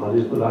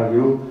भन्ने जस्तो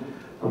लाग्यो।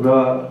 र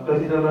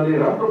कतिजनाले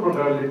राम्रो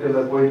प्रकारले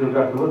त्यसलाई पोइन्ट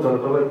राख्नुभयो, तर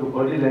तपाईँको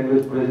बडी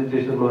ल्याङ्ग्वेज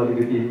प्रेजेन्टेसनमा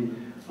अलिकति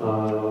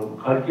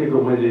खड्किएको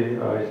मैले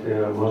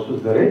महसुस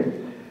गरेँ।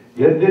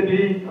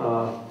 यद्यपि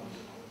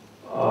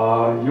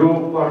यो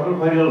क्वार्टर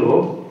फाइनल हो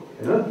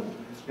होइन,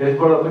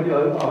 यसबाट पनि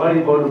अगाडि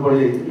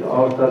बढ्नुपर्ने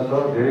अवस्था छ,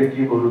 धेरै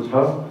टिमहरू छ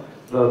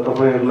र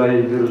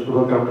तपाईँहरूलाई मेरो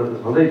शुभकामना त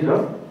छँदैछ।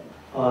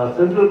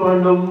 सेन्ट्रल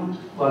पाण्डम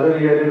भनेर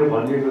यहाँनिर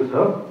भनिएको छ,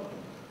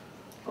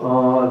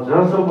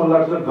 जहाँसम्म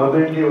लाग्छ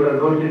गभर्मेन्टले एउटा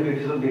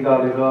नोटिफिकेसन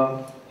निकालेर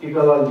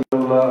टिकालाल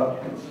जिल्ला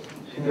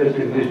सिनियर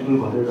सेकेन्ड्री स्कुल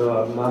भनेर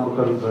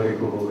नामकरण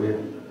गरेको हो।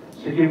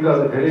 सिक्किमका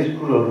धेरै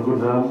स्कुलहरूको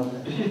नाम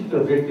विशिष्ट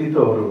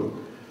व्यक्तित्वहरू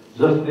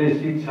जसले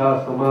शिक्षा,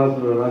 समाज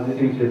र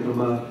राजनीतिक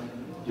क्षेत्रमा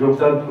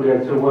योगदान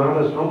पुर्याएको छ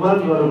उहाँलाई सम्मान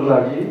गर्नको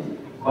लागि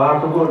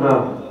बाटोको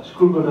नाम,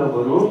 स्कुलको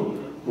नामहरू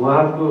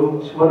उहाँहरूको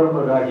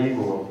स्मरणमा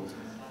राखिएको हो।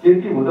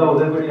 त्यति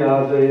हुँदाहुँदै पनि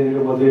आज यहाँनिर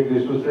म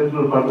देख्दैछु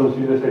central Pandava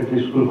senior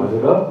secondary school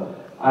भनेर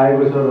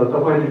आएको छ र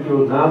तपाईँले त्यो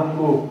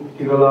नामको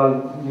टिकालाल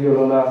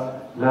निरला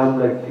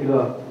नामलाई किन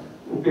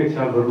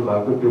उपेक्षा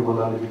गर्नुभएको त्यो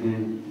मलाई अलिकति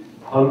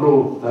हल्लो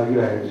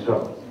लागिरहेको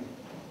छ।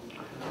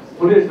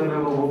 कुनै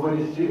समयमा म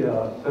पनि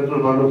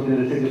सेन्ट्रल पाण्डव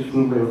सिनियर सेकेन्ड्री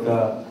स्कुलमा एउटा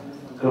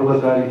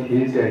कर्मचारी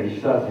थिएँ, त्यहाँ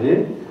हिस्सा थिएँ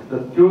र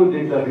त्यो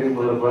देख्दाखेरि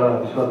मलाई बडा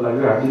विश्वास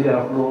लाग्यो। हामीले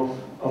आफ्नो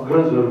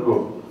अग्रजहरूको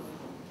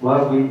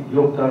उहाँको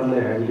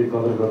योगदानलाई हामीले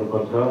कदर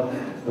गर्नुपर्छ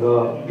र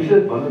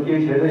विशेष भन्नु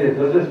केही छैन। यहाँ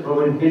जजेस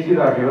प्रमेन्ट बेसी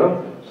राखेर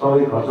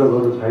समय खर्च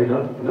गर्नु छैन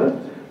होइन।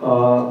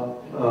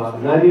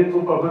 नानीहरूको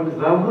पर्फर्मेन्स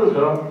राम्रो छ,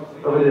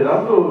 तपाईँले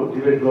राम्रो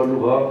डिबेट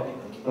गर्नुभयो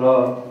र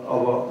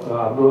अब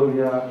हाम्रो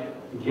यहाँ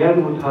ज्ञान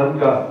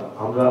उत्थानका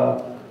हाम्रा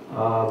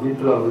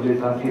मित्रहरूले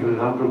साथीहरूले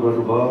राम्रो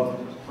गर्नुभयो।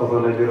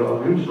 तपाईँलाई मेरो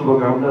अग्रिम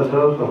शुभकामना छ।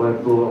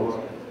 तपाईँको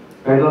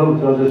प्यानल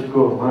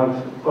जजेसको मार्क्स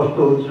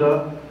कस्तो हुन्छ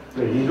र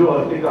हिजो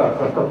अस्तिका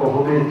कस्ता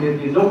पर्फर्मेन्सले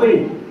ती सबै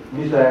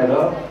मिसाएर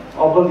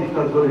अब्बल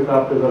स्थान जसले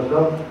प्राप्त गर्छ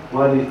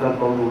उहाँले स्थान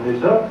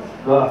पाउनुहुनेछ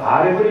र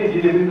हारे पनि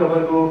जिते पनि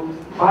तपाईँको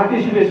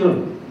पार्टिसिपेसन,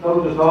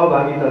 तपाईँको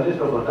सहभागिता चाहिँ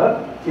सबभन्दा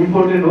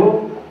इम्पोर्टेन्ट हो।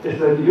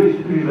 यसलाई यो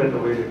स्पिरिटलाई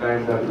तपाईँले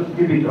कायम राख्नुहोस्।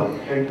 Give it up.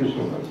 Thank you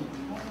so much.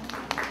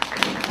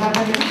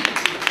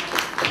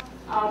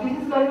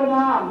 विशेष गरिकन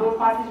हाम्रो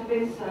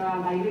पार्टिसिपेन्ट्स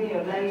भाइ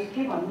बहिनीहरूलाई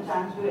के भन्न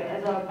चाहन्छु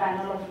एज अ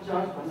प्यानल अफ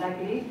जज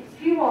भन्दाखेरि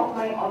फ्यु अफ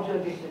माई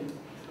अब्जर्भेसन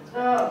र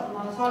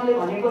सरले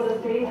भनेको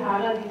जस्तै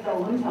हार जित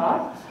हुन्छ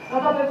र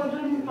तपाईँको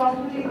जुन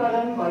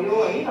प्रस्तुतिकरण भयो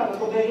है,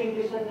 तपाईँको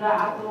प्रेजेन्टेसन र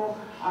आफ्नो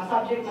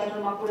सब्जेक्ट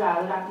म्याटरमा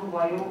कुराहरू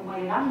राख्नुभयो,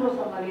 मैले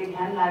राम्रोसँगले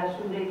ध्यान लाएर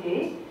सुन्दै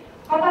थिएँ।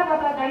 कता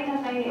कता काहीँ न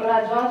काहीँ एउटा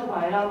जज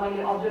भएर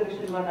मैले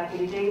अब्जर्भेसन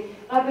गर्दाखेरि चाहिँ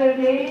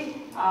तपाईँहरूले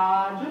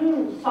जुन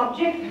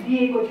सब्जेक्ट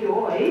दिएको थियो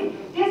है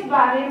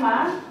त्यसबारेमा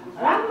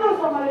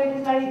राम्रोसँगले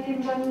त्यसलाई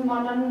चिन्तन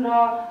मनन र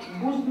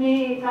बुझ्ने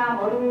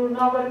कामहरू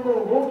नगरेको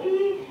हो कि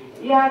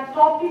या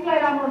टपिकलाई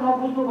राम्रो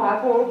नबुझ्नु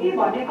भएको हो कि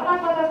भन्ने कता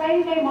कता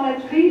काहीँ काहीँ मलाई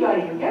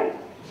छुइरहेको क्या।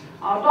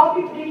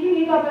 टपिकदेखि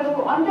नि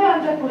तपाईँहरू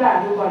अन्त्य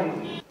कुराहरू गर्यो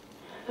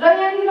र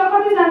यहाँनिर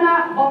कतिजना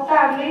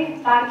वक्ताहरूले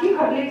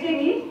तार्किकहरूले चाहिँ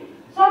नि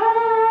सरल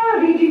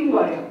रिडिङ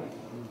गर्यो।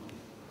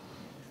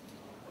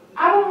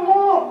 अब म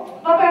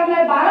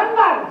तपाईँहरूलाई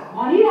बारम्बार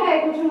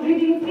भनिरहेको छु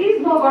रिडिङ प्लिज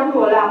नगर्नु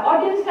होला,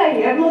 अडियन्सलाई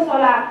हेर्नुहोस्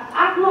होला,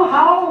 आफ्नो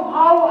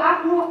हावभाव,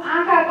 आफ्नो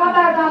आँखा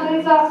कता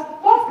जाँदैछ,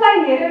 कसलाई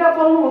हेरेर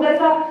बोल्नु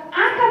हुँदैछ,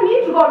 आँखा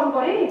मिट गर्नु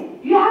पर्यो नि।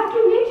 You have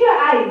to meet your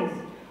आइज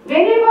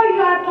whenever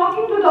you are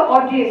talking to the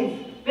audience,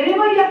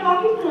 whenever you are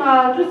talking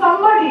to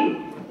somebody,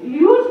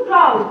 huge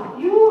crowd,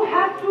 you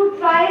have to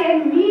try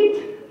and meet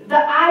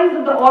the eyes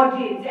of the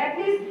audience, at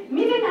least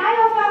meet an eye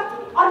of a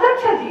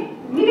Adakshaji,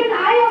 meet an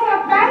eye of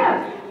a panel.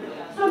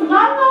 So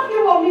none of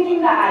you are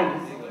meeting the eyes.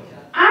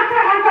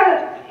 आँखा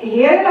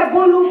हेरेर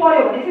बोल्नु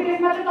पर्यो भने चाहिँ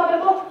त्यसमा चाहिँ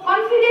तपाईँको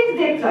confidence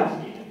देख्छ।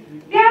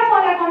 त्यहाँ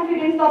मलाई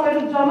कन्फिडेन्स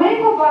तपाईँहरू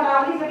जमैको बाट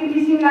अलिकति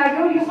मिसिङ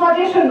लाग्यो। यो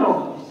सजेसन हो,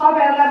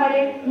 तपाईँहरूलाई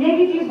मैले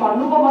नेगेटिभ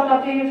भन्नुको मतलब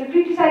चाहिँ यो चाहिँ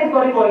क्रिटिसाइज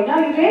गरेको होइन।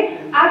 यो चाहिँ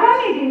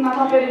आगामी दिनमा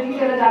तपाईँहरू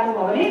जितेर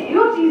जानुभयो भने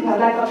यो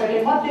चिजहरूलाई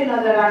तपाईँहरूले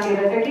मध्यनजर राखेर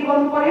चाहिँ के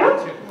गर्नु पर्यो,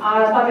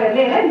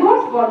 तपाईँहरूले यसलाई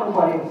नोट गर्नु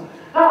पर्यो।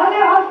 र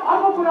अझै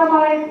अर्को कुरा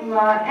मलाई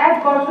एड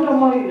गर्छु र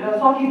म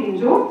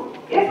सकिदिन्छु।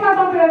 यसमा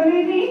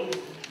तपाईँहरूले नि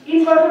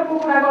इन्भर्टरको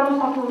कुरा गर्नु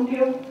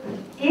सक्नुहुन्थ्यो,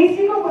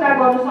 एसीको कुरा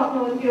गर्नु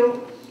सक्नुहुन्थ्यो,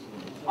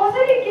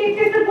 कसैले के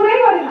त्यस्तो कुरै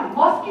गरेन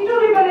मस्किटो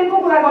रिपेलेन्टको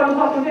कुरा गर्नु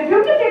सक्नुहुन्छ त्यो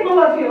चाहिँ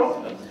टेक्नोलोजी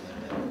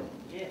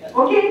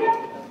हो कि हैन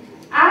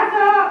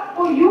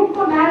आजको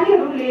युगको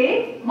नानीहरूले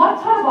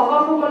मच्छर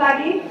भगाउनुको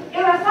लागि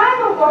एउटा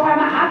सानो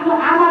कोठामा आफ्नो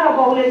आमा र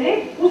बाउले चाहिँ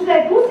उसलाई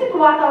दूषित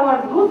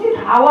वातावरण दूषित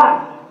हावा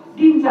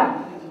दिन्छ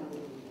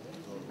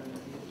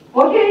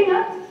हो कि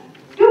हैन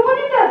त्यो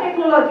पनि त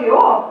टेक्नोलोजी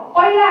हो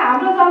पहिला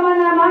हाम्रो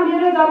जमानामा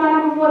मेरो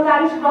जमानामा म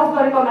 40 क्रस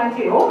गरेको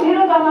मान्छे हो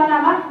मेरो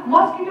जमानामा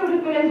मस्किटो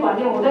रिपेलेन्ट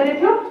भन्ने हुँदैन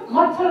थियो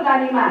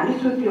मच्छरदानीमा हामी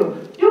सुत्थ्यो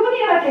त्यो पनि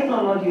एउटा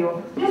टेक्नोलोजी हो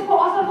त्यसको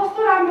असर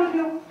कस्तो राम्रो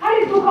थियो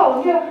खाली दुःख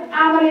हुन्थ्यो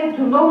आमाले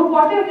झुन्डाउनु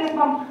पर्थ्यो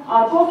त्यसमा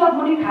तोसक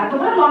मुनि खातो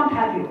र लन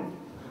खाथ्यो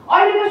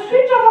अहिले त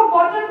switch off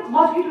button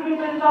mosquito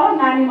repellent चलाउ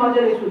नानी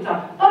मजाले सुत्छ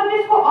तर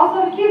त्यसको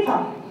असर के छ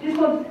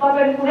त्यसको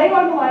तपाईले कुरै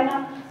गर्नु भएन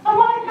त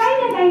मलाई काहीँ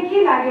न काहीँ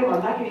के लाग्यो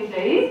भन्दाखेरि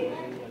चाहिँ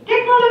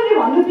टेक्नोलोजी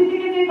भन्नु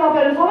बित्तिकै चाहिँ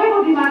तपाईहरु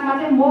सबैको दिमागमा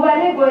चाहिँ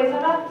मोबाइलै गएछ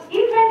र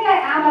इन्फेन्टलाई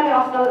आमाले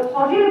अस्पताल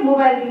सजिलै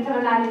मोबाइल दिन्छ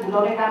र नानी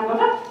भुलाउने काम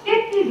गर्छ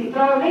त्यति भित्र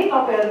नै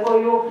तपाईहरुको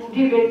यो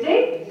डिबेट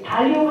चाहिँ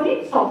थालियो पनि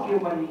सकियो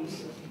पनि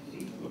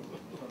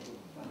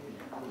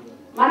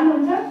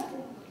मान्नुहुन्छ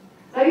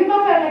र यो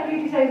तपाईहरुलाई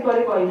क्रिटिसाइज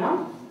गरेको हैन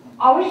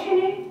अवश्य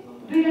नै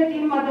 2 र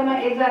 3 मध्येमा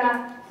एकजना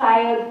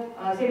सायद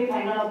सेमी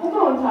फाइनलमा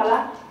पुग्नुहुन्छ होला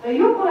र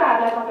यो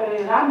कुराहरुलाई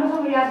तपाईहरुले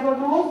राम्रोसँग याद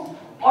गर्नुहोस्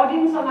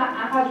अडियन्ससँग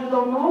आँखा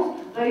जुदाउनुहोस्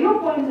र यो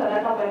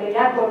पोइन्ट्सहरुलाई तपाईहरुले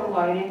याद गर्नुभयो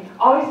भने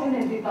अवश्य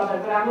नै जित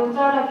तपाईहरुको राम्रो हुन्छ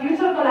र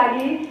फ्युचरको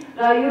लागि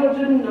र यो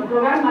जुन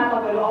प्रोग्राममा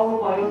तपाईहरु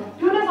आउनुभयो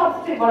त्यो नै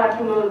सबसे बडा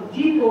ठुलो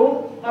जित हो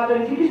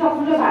तपाईहरु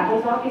जितिसक्नु भएको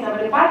छ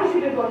किनभने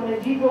पार्टिसिपेट गर्नु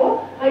जित हो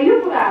र यो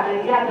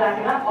कुराहरुलाई याद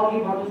राखेर अघि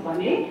बढ्नुहोस्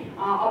भन्ने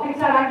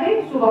अपेक्षा राख्दै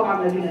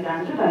शुभकामना दिन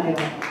चाहन्छु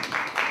धन्यवाद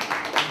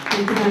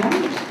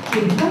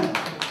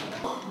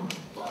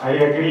I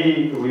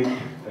agree with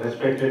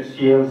respected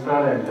CL sir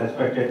and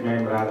respected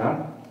Ma'am Radha.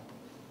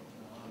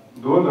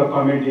 Though the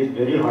comment is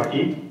very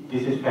haughty,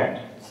 this is fact.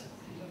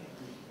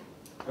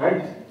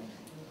 Right?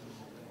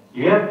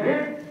 You have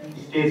great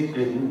stage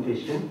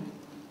presentation,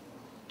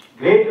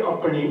 great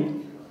opening,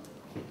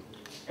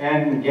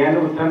 and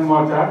Gyan Uttan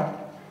Morcha.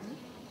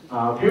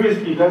 Few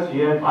speakers,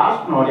 you have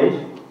vast knowledge.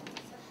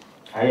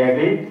 I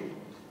agree.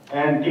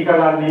 And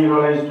Tikalal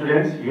Nirola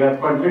students, you have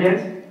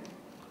confidence,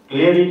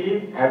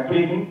 clarity,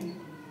 everything,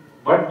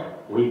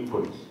 but weak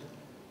points.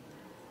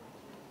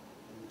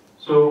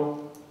 So,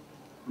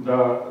 the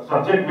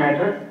subject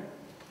matter,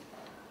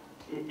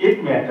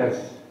 it matters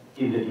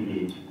in the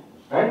debate,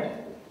 right?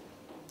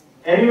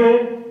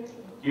 Anyway,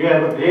 you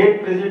have a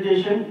great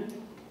presentation,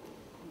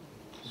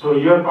 so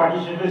your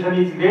participation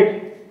is great,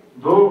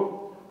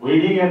 though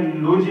winning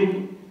and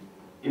losing,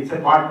 it's a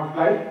part of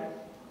life,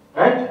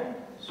 right?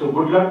 So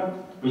good luck,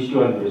 wish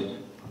you all the best.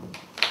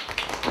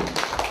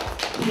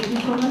 Thank you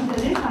so much,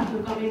 sir. आफ्नो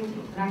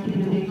comment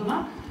राखिदिनु भएकोमा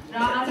र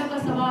आजका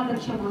सभा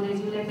अध्यक्ष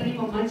महोदयज्यूलाई पनि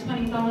म मञ्चमा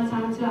निम्ताउन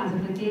चाहन्छु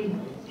आजको के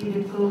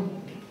डिबेटको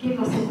के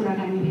कस्तो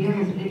कुराकानी भयो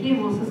हजुरले के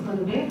महसुस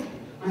गर्नुभयो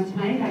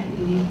मञ्चमा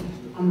राखिदिने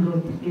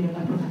अनुरोध मेरो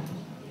तर्फबाट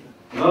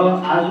र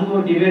आजको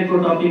डिबेटको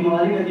टपिकमा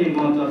अलिकति म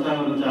चर्चा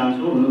गर्न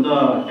चाहन्छु हुनु त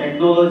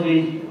टेक्नोलोजी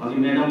अघि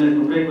म्याडमले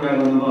थुप्रै कुरा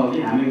गर्नुभयो कि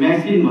हामी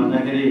मेसिन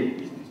भन्दाखेरि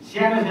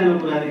सानो सानो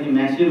कुरादेखि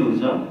मेसिन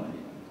हुन्छ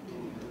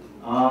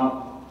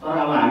तर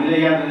अब हामीले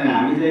याद हुँदैन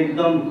हामी चाहिँ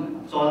एकदम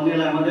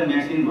चल्नेलाई मात्रै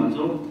मेसिन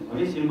भन्छौँ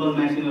है सिम्पल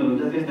मेसिनहरू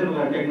हुन्छ त्यस्तै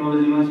प्रकार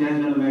टेक्नोलोजीमा सानो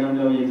सानो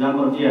म्याडमले अब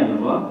इक्जाम्पल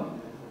दिइहाल्नुभयो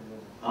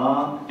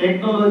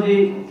टेक्नोलोजी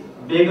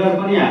बेगर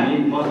पनि हामी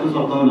बस्न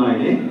सक्दैनौँ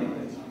अहिले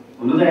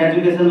हुनु त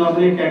एजुकेसनमा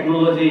पनि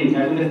टेक्नोलोजी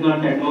एजुकेसनल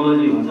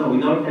टेक्नोलोजी हुन्छ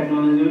without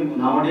technology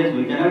nowadays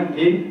we cannot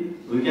think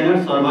we cannot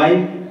survive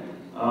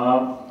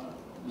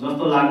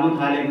जस्तो लाग्नु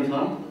थालेको छ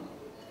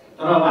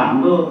तर अब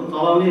हाम्रो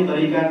चलाउने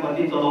तरिका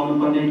कति चलाउनु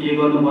पर्ने के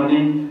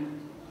गर्नुपर्ने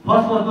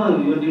फर्स्टमा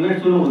यो डिबेट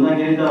सुरु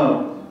हुँदाखेरि त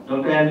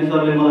डाक्टर एलबी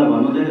सरले मलाई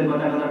भन्नुहुँदै थियो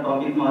कता कता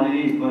टपिकमा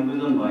अलिअलि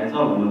कन्फ्युजन भएछ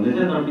भन्नुहुँदै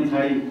थियो तर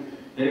पछाडि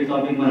फेरि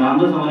टपिकमा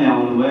राम्रोसँगले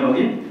आउनुभयो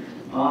अघि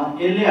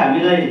यसले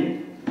हामीलाई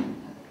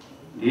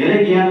धेरै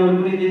ज्ञानहरू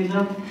पनि दिन्छ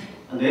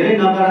धेरै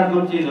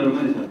नकारात्मक चिजहरू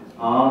पनि छ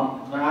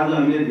र आज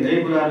हामीले धेरै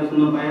कुराहरू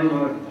सुन्न पायौँ र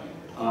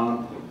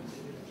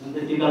जुन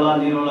चाहिँ टिकालाल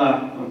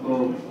निरौलाको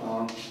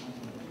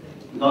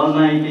दल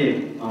नाइके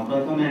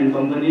प्रथम एन्ड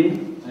कम्पनी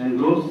एन्ड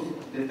ग्रुप्स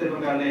त्यस्तै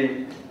प्रकारले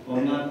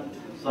ओमनाथ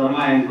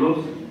शर्मा एन्ड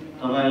ग्रुप्स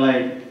तपाईँलाई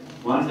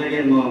वान्स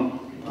अगेन म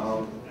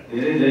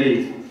धेरै धेरै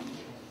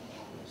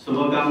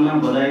शुभकामना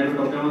बधाईहरू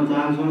टक्राउन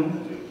चाहन्छु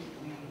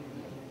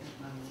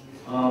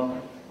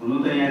हुनु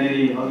त यहाँनिर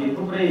अघि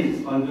थुप्रै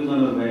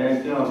कन्फ्युजनहरू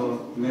भइरहेको थियो अब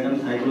म्याडम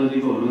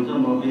साइकोलोजीको हुनुहुन्छ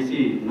म बेसी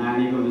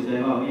नानीको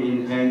विषयमा अघि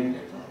इन्फेन्ट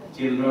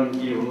चिल्ड्रन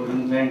के हो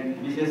इन्फेन्ट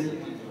विशेष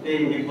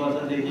त्यही 1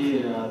 वर्षदेखि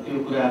त्यो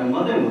कुराहरू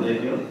मात्रै हुँदै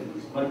थियो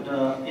बट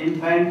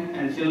इन्फेन्ट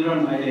एन्ड चिल्ड्रन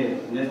अहिले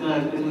नेसनल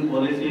एजुकेसन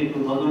पोलिसी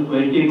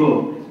 2020 को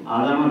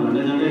आधारमा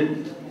झन्डै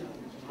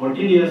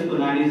 14 इयर्सको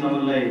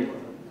नानीसम्मलाई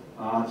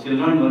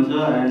चिल्ड्रन भन्छ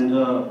एन्ड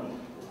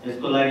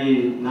यसको लागि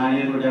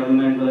नानीहरूको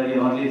डेभलपमेन्टको लागि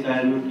अर्ली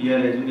चाइल्डहुड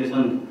केयर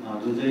एजुकेसन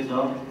जुन चाहिँ छ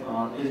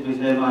यस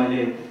विषयमा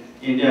अहिले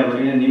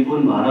इन्डियाभरि नै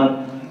निपुण Bharat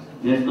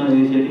national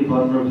initiative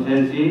for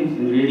प्रोफिसिएन्सी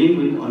in reading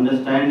with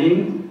understanding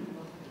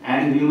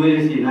and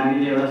न्युमेरेसी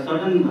नानीले एउटा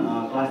सडन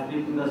क्लास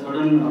 3 पुग्दा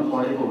सडन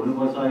पढेको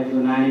हुनुपर्छ। अहिलेको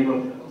नानीको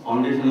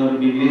फाउन्डेसनहरू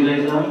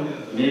बिग्रिँदैछ।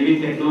 मेबी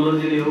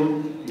टेक्नोलोजीले हो,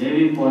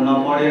 मेबी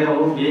नपढेर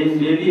हो,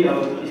 मेबी अब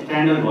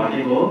स्ट्यान्डर्ड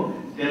घटेको हो,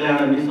 त्यसलाई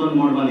एउटा मिसन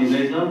मोडमा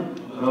लिँदैछ।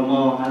 र म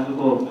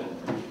आजको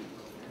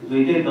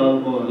दुईटै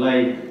दलकोलाई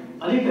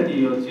अलिकति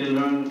यो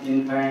चिल्ड्रन,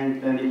 इन्फेन्ट,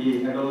 त्यहाँदेखि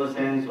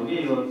एडोलसेन्स हो कि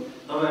यो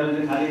तपाईँहरू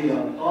चाहिँ खालि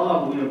तल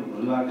उयो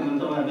हुनुभएको थियो भने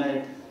तपाईँहरूलाई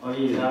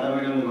अघि राधा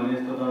म्याडमले भने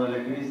जस्तो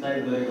तपाईँहरूलाई क्रिटिसाइज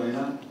गरेको होइन।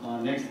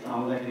 नेक्स्ट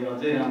आउँदाखेरि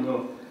अझै राम्रो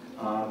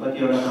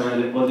कतिवटा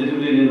तपाईँहरूले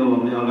पोजिटिभली लिनुभयो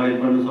भने अगाडि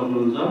बढ्न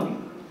सक्नुहुन्छ।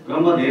 र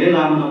म धेरै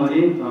लामो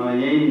नभनी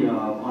यही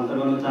अन्त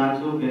गर्न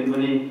चाहन्छु। फेरि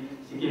पनि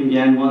सिक्किम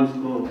ज्ञान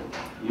मञ्चको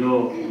यो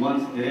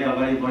मञ्च धेरै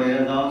अगाडि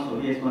बढेर जाओस् हो,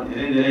 यसमा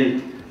धेरै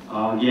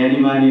ज्ञानी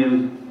मानीहरू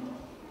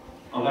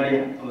अगाडि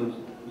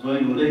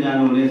जोइन हुँदै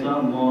जानुहुनेछ।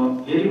 म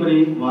फेरि पनि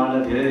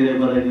उहाँलाई धेरै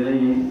बधाई दिँदै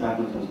यही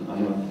राख्न चाहन्छु।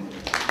 धन्यवाद।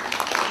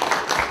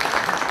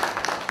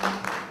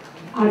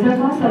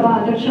 आजका सभा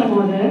अध्यक्ष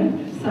महोदय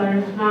sir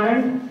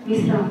Narayan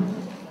Mishra,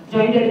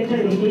 joint director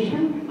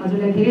education,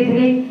 हजुरलाई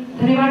धेरै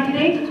धन्यवाद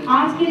दिँदै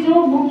आज के जो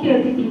मुख्य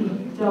अतिथि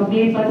जो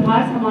अपने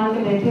पदभार संभाल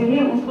के बैठे हुए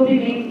उनको भी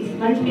मैं इस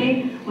मंच पे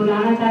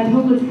बुलाना चाहती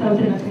हूँ कुछ शब्द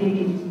रखने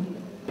के लिए।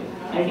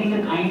 I think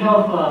the kind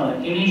of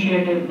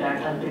initiative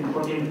that has been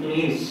put in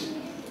place,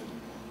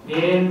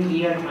 wherein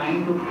we are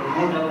trying to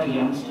promote our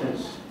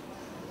youngsters,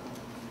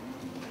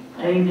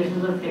 I think this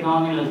is a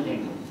phenomenal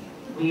thing.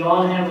 We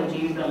all have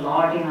achieved a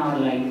lot in our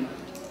life,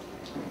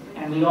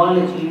 and we all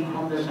achieve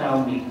from the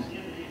surroundings.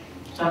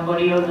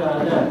 Somebody or the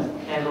other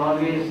has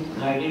always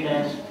guided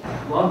us,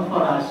 worked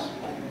for us,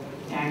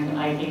 and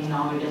I think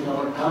now it is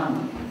our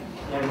turn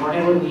that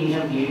whatever we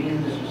have gained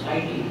in the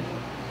society,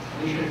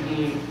 we should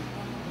be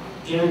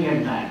giving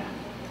it back.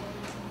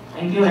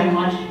 Thank you very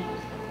much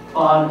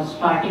for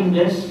starting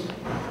this,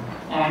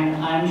 and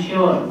I am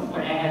sure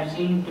what I have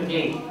seen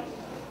today,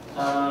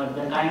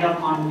 the kind of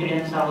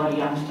confidence our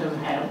youngsters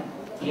have.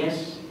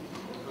 Yes,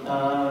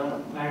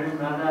 Madam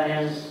Radha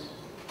has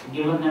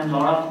given them a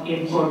lot of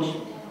inputs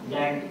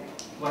that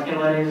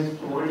whatever is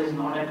told is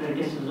not a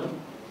criticism.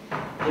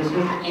 This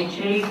is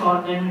actually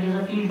for them it is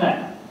a feedback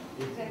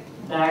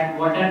that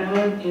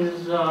whatever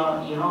is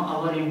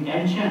our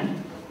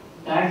intention,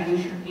 that you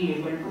should be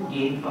able to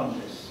gain from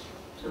this.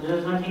 So there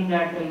is nothing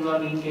that you are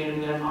being told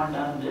you have not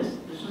done this.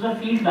 This is a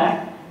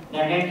feedback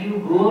that as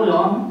you go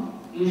along,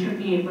 you should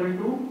be able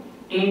to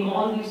take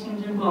all these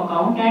things into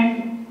account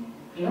and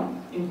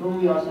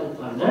improve yourself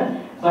further.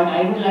 But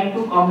I would like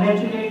to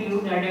congratulate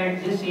you that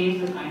at this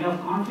age, the kind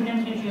of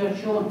confidence which you have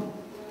shown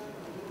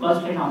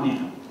was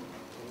phenomenal.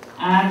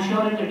 And I am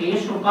sure in the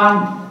days to come,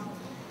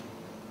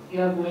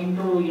 you are going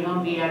to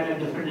be at a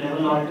different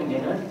level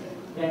altogether.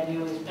 When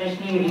you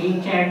especially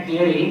reach at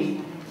their age,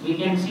 we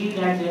can see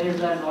that there is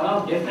a lot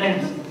of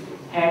difference.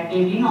 Had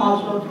they been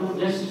also through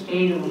this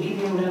stage only,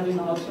 they would have been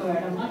also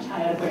at a much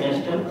higher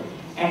pedestal.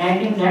 And I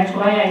think that's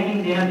why I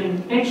think they have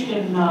been pitched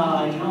in,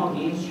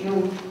 against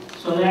you,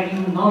 so that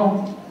you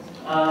know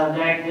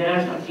that there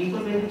are some people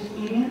with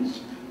experience,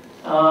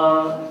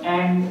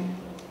 and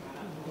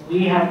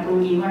we have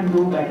to even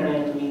do better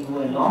as we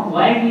go along.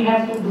 Why we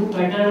have to do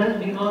better is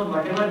because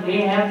whatever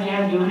they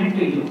have given it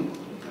to you.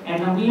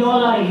 And we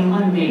all are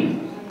human beings.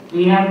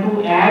 We have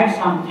to add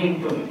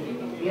something to it.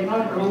 We are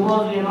not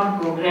robots, we are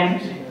not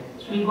programs.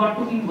 So we got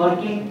to be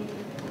working,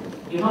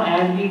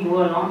 as we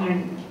go along,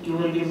 and you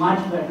will be much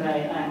better, I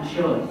am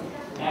sure.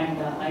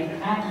 And I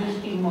thank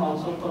this team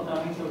also for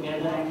coming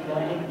together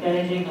and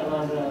encouraging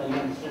our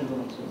youngsters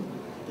also.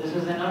 This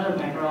is another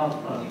matter of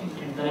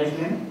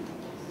encouragement.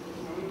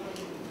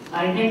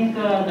 I think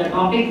the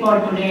topic for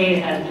today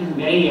has been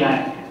very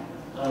apt.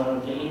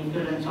 The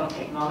influence of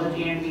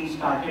technology, and we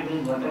started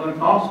with whatever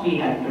talks we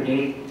had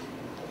today.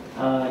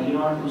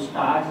 To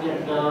start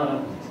with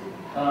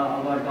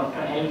our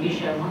Dr. L.B.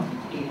 Sharma,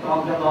 he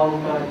talked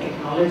about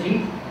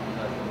technology.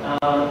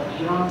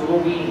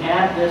 Though we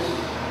have this,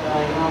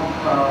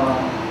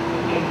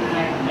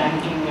 internet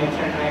banking,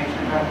 etc.,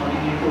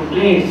 coming into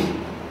place,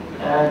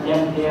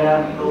 then there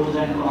are pros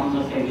and cons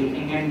of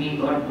everything, and we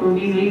got to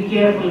be very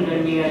careful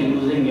when we are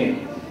using it.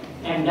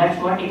 And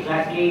that's what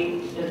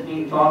exactly is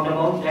being talked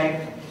about, that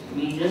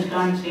we just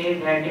can't say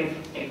that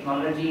if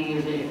technology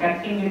is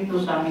affecting it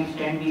to some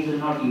extent, we will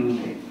not use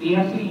it. We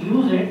have to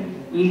use it,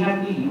 we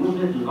have to use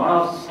it with a lot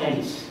of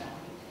sense.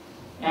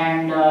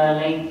 And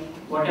like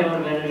whatever,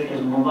 whether it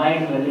is mobile,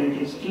 whether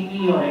it is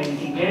TV or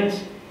anything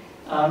else,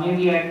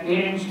 maybe at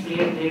parents'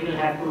 place they will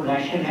have to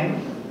ration it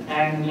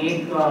and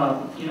make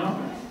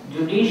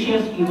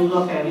judicious use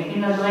of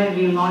everything, otherwise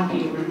we will not be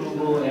able to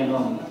go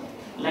along.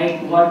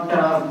 Like what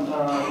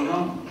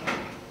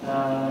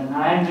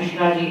Narayan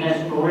Mishra ji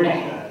has told,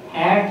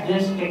 had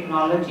this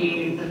technology,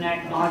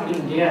 internet not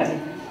been there,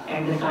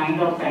 and the kind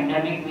of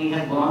pandemic we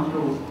have gone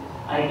through,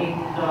 I think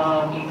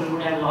people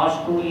would have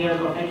lost 2 years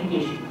of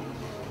education.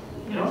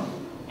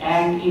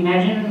 And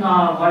imagine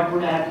what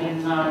would have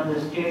been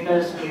the state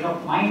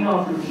of mind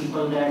of the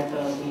people that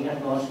we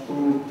have lost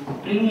 2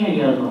 premier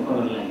years of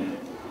our life.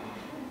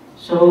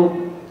 So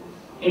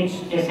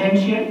it's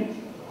essential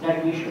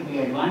that we should be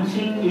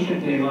advancing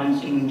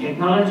in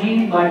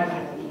technology, but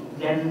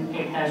then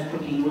it has to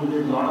be used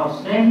with a lot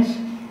of sense.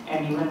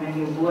 And even when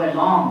you go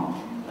along,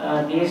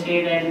 they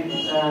say that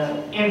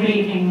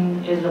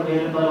everything is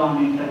available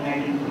on internet,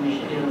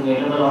 information is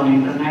available on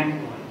internet,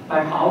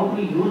 but how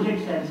to use it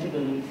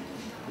sensibly,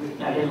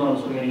 that is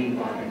also very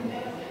important.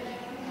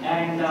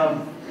 And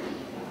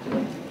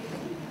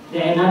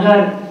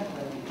another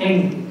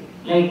thing,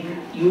 like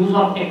use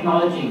of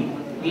technology,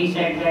 we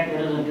said that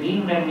there is a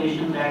green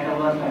revolution that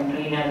our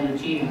country has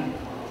achieved,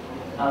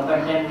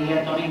 but then we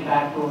are coming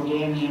back to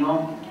again,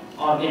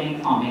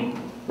 organic farming,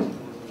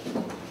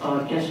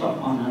 test of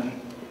honor.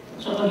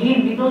 So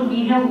again, because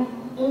we have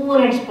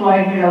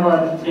overexploited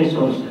our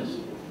resources,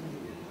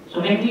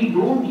 so when we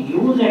don't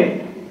use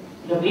it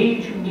the way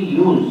it should be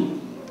used,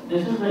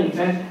 this is the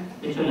effect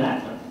which will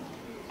happen.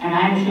 And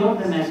I am sure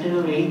the message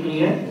is very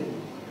clear.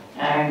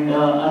 And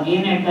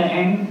again at the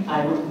end,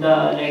 I would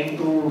like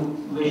to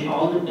wish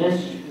all the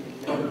best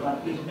for the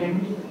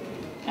participants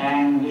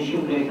and wish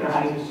you greater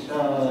heights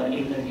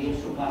in the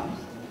days to come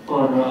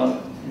for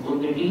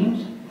both the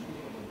teams.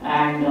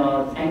 And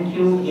thank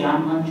you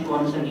Gyan Manch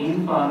once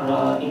again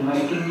for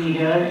inviting me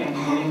here and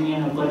giving me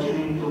an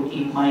opportunity to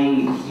keep my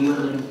views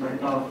in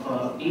front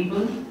of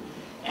people.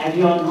 As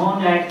you all know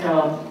that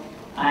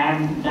I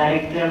am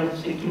director of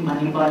Sikkim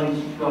Gyan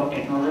Institute of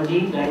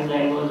Technology, that is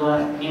I was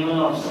a naval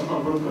officer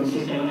for about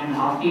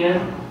 27.5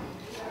 years.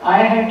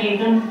 I had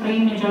taken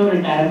premature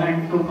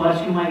retirement to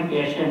pursue my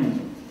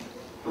passion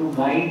to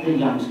guide the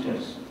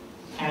youngsters.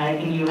 And I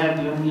think you have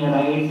given me a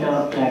right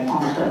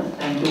platform, sir.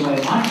 Thank you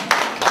very much.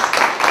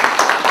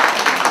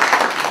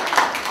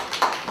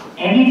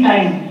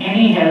 Anytime,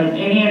 any help,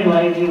 any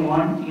advice you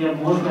want, you are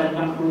most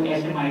welcome to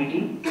SMIT.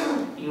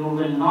 You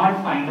will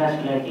not find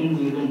us lacking,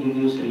 we will give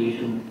you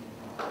solution.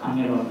 Thank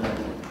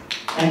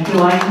you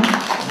very much.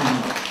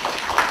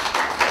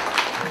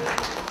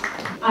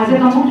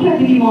 आजका मुख्य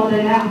अतिथि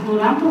महोदयलाई आफ्नो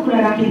राम्रो कुरा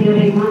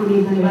राखिदिनुभएकोमा हामी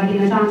धन्यवाद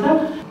दिन चाहन्छौँ।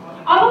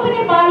 अब पनि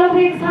बालक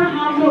छ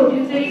हाम्रो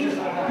जुन चाहिँ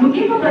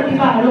लुकेको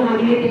प्रतिभाहरू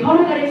हामीले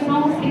देखाउनका लागि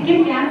छौँ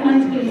सिक्किम ज्ञान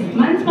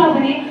मञ्चमा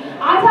भने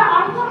आज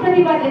आफ्नो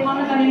प्रतिभा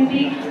देखाउनका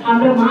निम्ति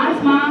हाम्रो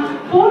माझमा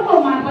फोनको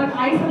मार्फत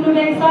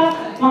आइसक्नुभएको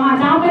छ। उहाँ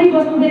जहाँ पनि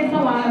बस्नुभएको छ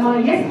उहाँलाई म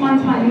यस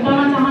मञ्चमा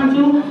लिटाउन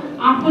चाहन्छु।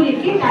 आफूले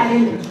के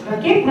ट्यालेन्ट र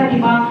के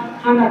प्रतिभा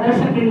हाम्रा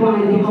दर्शकवृन्द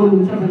उहाँले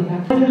देखाउनुहुन्छ भनेर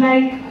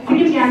हजुरलाई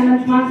सिक्किम ज्ञान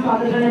मञ्चमा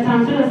स्वागत गर्न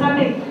चाहन्छु र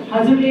साथै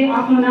हजुरले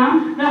आफ्नो नाम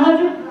र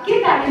हजुर के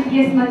ट्यालेन्ट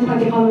यस मञ्चमा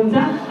देखाउनुहुन्छ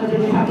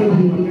हजुरले साथै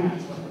भनिदिनु।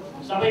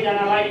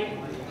 सबैजनालाई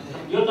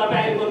यो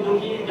तपाईहरुको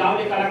दुखी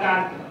गाउँले कलाकार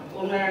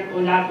उमरान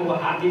ओझाको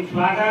हार्दिक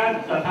स्वागत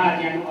तथा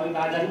ज्ञान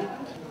अभिवादन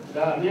र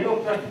मेरो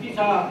प्रस्तुति छ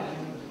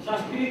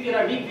संस्कृति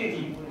र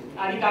विकृति।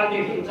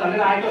 आदिकालदेखि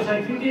चलेर आएको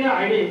संस्कृति र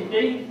अहिले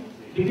त्यही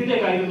बिग्रिँदै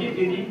गएको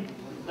विकृति।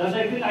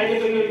 जसरी कि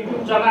अहिलेको यो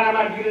युग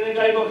जमानामा बिग्रिँदै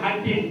गएको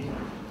खानपिन,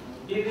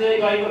 बिग्रिँदै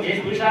गएको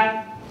वेशभूषा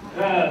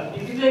र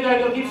बिग्रिँदै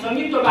गएको गीत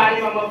सङ्गीतको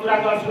बारेमा म कुरा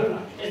गर्छु।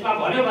 यसमा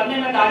भन्यो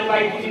भन्दैमा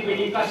दाजुभाइ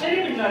दिदीबहिनी कसैले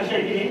पनि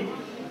नरिसाइदिने,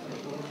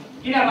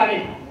 किनभने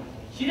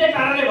सिधै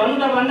पाराले भन्नु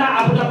त भन्दा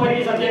आफू त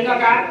पहिले छ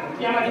व्यङ्गकार,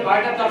 त्यहाँमाथि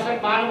भएका दर्शक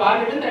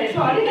महानुभावले पनि त यसो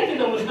अलिकति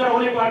त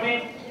मुस्कुराउनै पर्ने।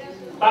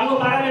 बाङ्गो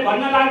पाराले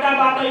भन्न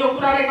लाग्दाबाट यो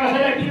कुराले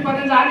कसैलाई पिर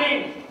पर्न जाने,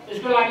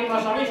 यसको लागि म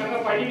सबैसँग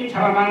पहिले पनि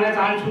क्षमा माग्न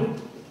चाहन्छु।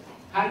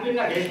 खानपिन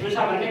र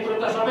वेशभूषा भन्ने कुरो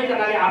त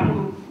सबैजनाले आफू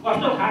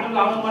कस्तो खानु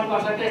लाउनु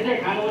मनपर्छ त्यस्तै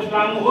खानुहोस्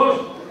लाउनुहोस्,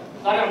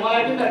 तर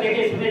मलाई पनि त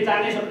देखे सुने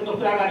जान्ने सबैको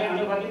कुरा गर्ने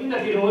अनुमति पनि त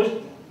दिनुहोस्।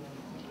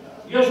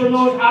 यो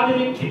सुन्नुहोस्,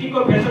 आधुनिक छिटीको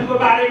फेसनको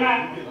बारेमा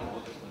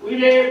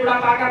उहिले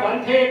बुढापाका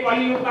भन्थे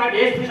कलियुगमा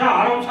वेशभूषा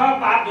हराउँछ,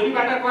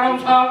 पापधुरीबाट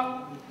कराउँछ।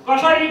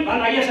 कसरी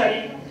भन्दा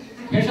यसरी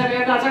फेसन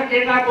हेर्दा छ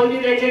केटा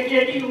बोलिरहेछ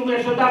केटी उमेर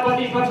सोद्धा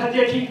 32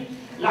 वर्षदेखि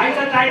लाइछ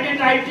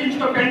टाइट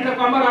जिन्सको प्यान्ट र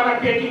कम्मर र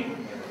पेटी,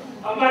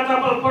 अम्बा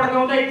चप्पल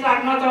पड्काउँदै चाक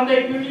नचाउँदै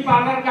ब्युटी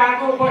पार्लर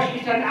गएको, बस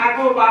स्ट्यान्ड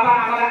आएको, बाबा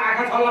आमालाई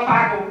आँखा छल्न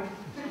पाएको,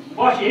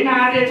 बस हिँड्न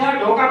आँटेछ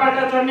ढोकाबाट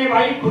चढ्ने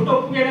भई, खुट्टो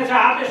पुगेन छ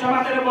हातले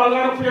समातेर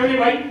बलगाएर पुर्याउने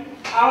भई,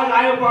 आवाज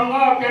आयो बङ्ग,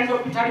 प्यान्टको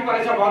पछाडि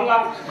परेछ भङ्ग।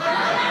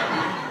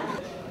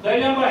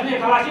 दैलोमा बस्ने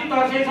खलासी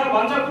तर्सेछ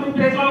भन्छ ग्रुप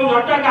पेट्रोल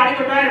झट्ट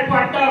गाडीको टायर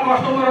पट्ट,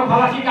 कस्टमर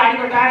खलासी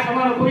गाडीको टायर सम्म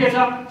पुगेछ,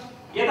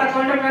 यता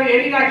कन्डक्टर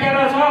हेरिराखेर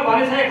छ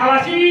भनेछ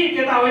खलासी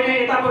त्यता होइन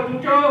यता पो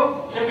टुट्यो,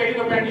 यो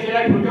केटीको प्यान्ट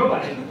सिलाइ फुट्यो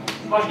भने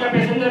बसका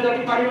पेसेन्जर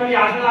जति परिवारले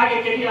हाँस्न लागे,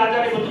 केटी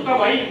लाजाले भुतुक्क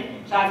भई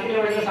साथीले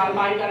एउटा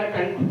सालमा आइकन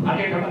प्यान्ट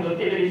फाटे ठाउँमा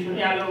धोती फेरि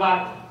सुनिहाल्नु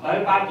भयो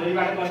पाप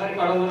धुरीबाट कसरी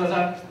कराउँदो रहेछ।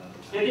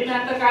 त्यति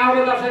मात्र कहाँ हो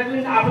र दर्शक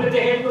पनि आफूले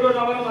देखेको कुरो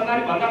नभनु भन्दा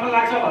पनि भन्न मन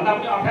लाग्छ, भन्दा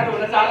पनि अप्ठ्यारो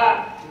हुन जाला।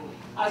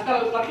 आजकल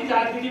कतिजना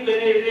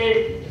दिदीबहिनीहरूले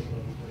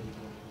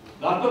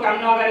घरको काम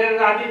नगरेर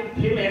राति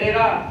फिल्म हेरेर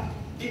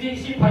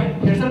विदेशी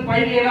फेसन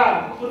पहिरिएर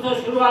कुर्तो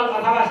सुरुवाल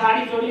अथवा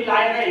साडी चोली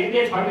लाएर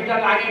हिँड्ने 6 मिटर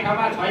लाग्ने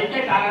ठाउँमा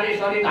 6 टाढाले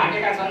शरीर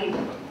ढाकेका छन्।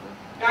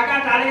 काका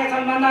टाढेका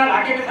छन् भन्दा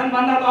ढाकेका छन्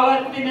भन्दा तल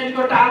 3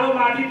 इन्चको टालो,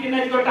 माथि 3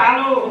 इन्चको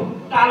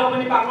टालो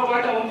पनि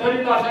बाक्लोबाट हुन्थ्यो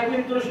नि दर्शक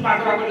पनि तुरुस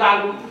बाख्राको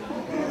टालो,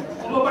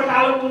 उँभोको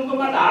टालो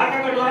कुन्कुममा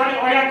धारकाको डोराले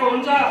अड्याएको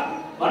हुन्छ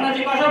भन्न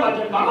चाहिँ कसो भन्छ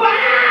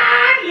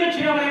भगवान् यो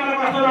छिनो भने मलाई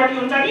कस्तो रटी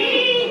हुन्छ नि,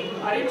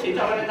 अरे छिन्छ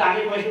भने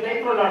धागे पैसा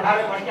त्यत्रो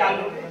लठाएर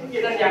फस्किहाल्नु।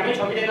 के त झ्यामै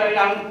छोपिने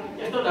गरिरहनु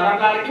यस्तो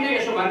धरमलाले किन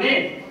यसो भन्ने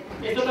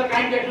यस्तो त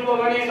काहीँ देख्नुभयो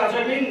भने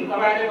दर्शकबिन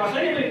तपाईँहरूले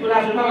कसरी पनि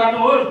गुनासो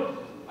नगर्नुहोस्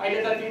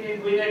अहिले त ती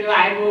बुझ्दै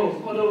आएको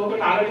उँधोको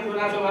टालोले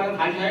गुनासो गर्न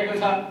थालिसकेको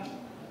छ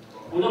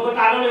उँधोको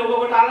टालोले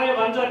उँभोको टालोले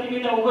भन्छ तिमी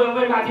त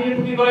उँभै माथि नै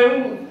पुगी गयौ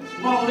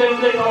म उदै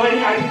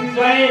तपाईँ आइपुगी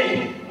गएँ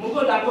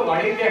मुखको दामको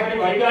घडी देखाउने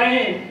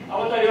भइगएँ अब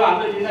त यो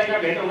हाम्रो जिन्दगीमा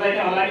भेट हुँदैन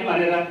होला नि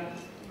भनेर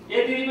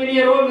ए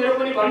दिदीबहिनीहरू मेरो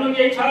पनि भन्नु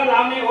यही छ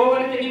लाउने हो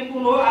भनेदेखि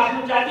कुन हो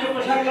आफ्नो जातीय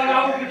पोसाक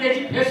लगाऊ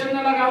विदेशी फेसन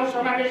नलगाऊ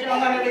समावेशी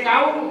अनुहार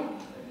देखाऊ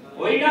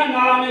होइन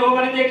नलाउने हो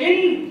भनेदेखि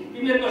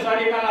तिमीहरूको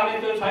शरीरमा लाउने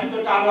त्यो छैन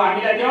त्यो टालो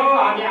हामीलाई देऊ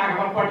हामी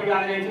आँखामा पट्टी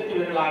बाँधिरहेछौँ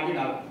तिमीहरू लागि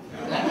न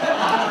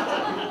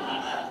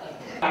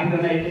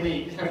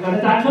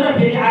चाहन्छु र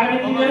फेरि आगामी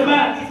दिनहरूमा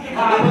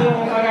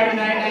अगाडि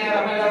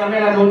नयाँ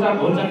रमाइला रोचक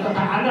भोजन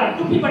तथा आन्द्रा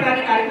टुप्पी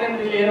पठाउने कार्यक्रम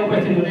लिएर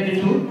उपस्थित हुने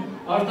छु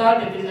हवस् त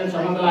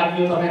त्यतिसम्मको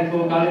लागि यो तपाईँहरूको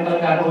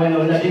कार्यकर्ताहरू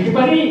बहिनीहरूदेखि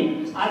पनि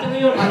आजको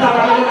यो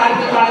घटाबाटको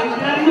कार्यक्रम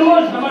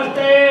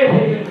नमस्ते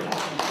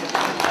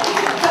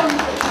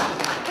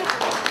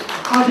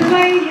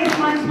हजुरलाई यस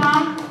मञ्चमा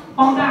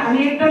पाउँदा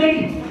हामी एकदमै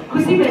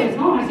खुसी भएका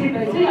छौँ हर्षित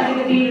भएका छौँ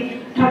अलिकति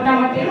ठट्टा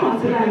मात्रै हो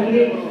हजुरलाई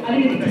हामीले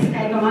अलिकति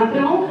चिस्काएको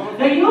मात्र हौँ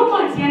र यो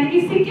मञ्च यानि कि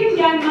सिक्किम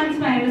ज्ञान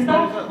मञ्चमा हेर्नुहोस्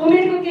त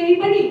उमेरको कहीँ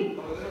पनि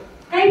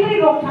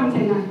रोकथाम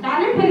छैन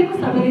ट्यालेन्ट भनेको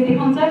सबैले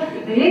देखाउँछ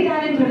र यही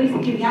ट्यालेन्टहरू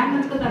सिक्किम ज्ञान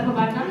मञ्चको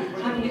तर्फबाट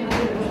हामीले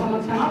हजुरहरूको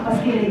समक्षमा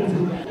बस्किरहेका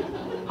छौँ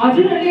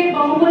हजुरहरूले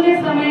बहुमूल्य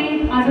समय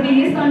आजको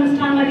यस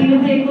अनुष्ठानमा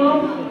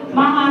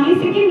दिनुभएकोमा हामी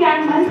सिक्किम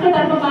ज्ञान मञ्चको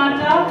तर्फबाट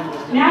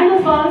न्यानो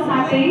फल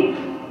साथै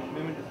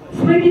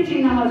स्मृति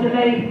चिन्ह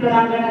हजुरलाई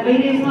प्रदान गर्न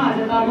गइरहेछौँ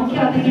आजका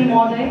मुख्य अतिथि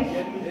महोदय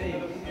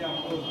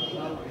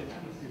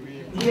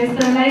Yes,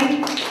 sir.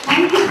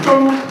 Thank you so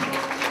much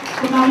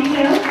for coming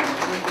here,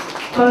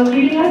 for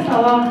giving us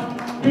our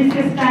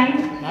precious time.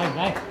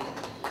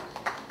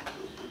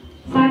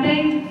 साथै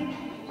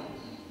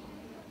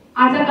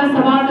आजका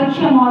सभाध्यक्ष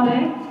महोदय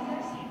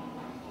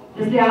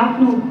जसले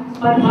आफ्नो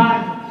पदभार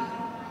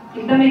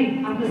एकदमै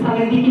आफ्नो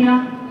समयदेखि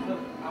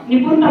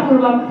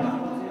निपुणतापूर्वक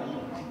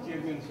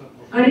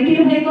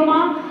गरिदिनु भएकोमा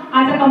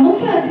आजका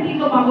मुख्य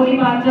अतिथिको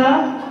बाहुलीबाट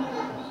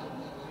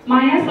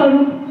माया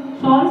स्वरूप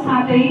सल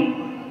साथै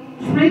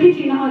स्मृति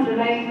चिन्ह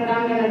हजुरलाई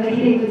प्रदान गर्न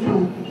गइरहेको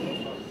छौँ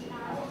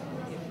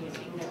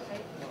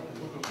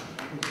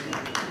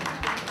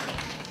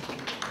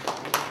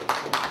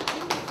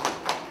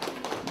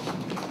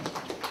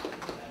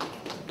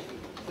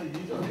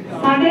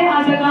साथै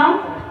आजका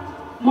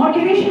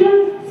मोटिभेसनल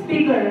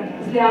स्पिकर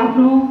जसले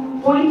आफ्नो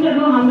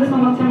पोइन्टहरू हाम्रो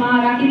समक्षमा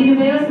राखिदिनु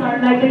भयो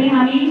सरलाई पनि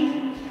हामी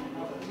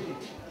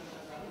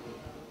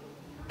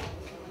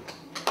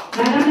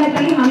म्याडमलाई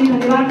पनि हामी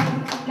धन्यवाद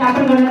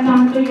ज्ञापन गर्न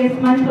चाहन्छौँ यस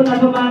मञ्चको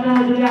तर्फबाट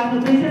हजुरले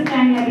आफ्नो प्रेसियस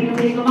टाइम यहाँ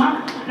दिनुभएकोमा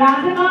र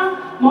आजका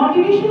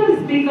मोटिभेसनल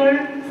स्पिकर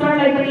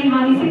सरलाई पनि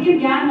हामी सिक्किम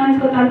ज्ञान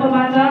मञ्चको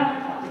तर्फबाट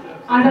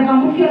आजका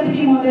मुख्य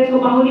अतिथि महोदयको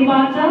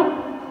बाहुलीबाट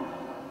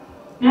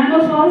न्यानो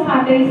सल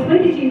साथै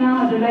स्मृति चिन्ह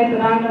हजुरलाई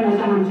प्रदान गर्न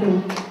चाहन्छौँ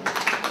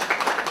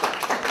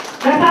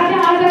र साथै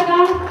आजका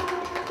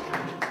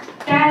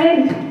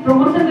ट्यालेन्ट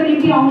प्रमोसनको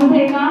निम्ति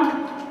आउनुभएका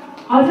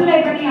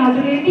हजुरलाई पनि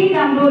हजुरले यति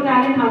राम्रो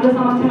ट्यालेन्ट हाम्रो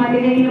समक्षमा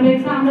देखाइदिनु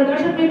भएको छ हाम्रो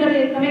दर्शकवृन्दले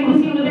एकदमै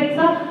खुसी हुनुभएको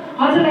छ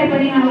हजुरलाई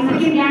पनि हामी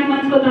सिक्किम ज्ञान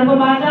मञ्चको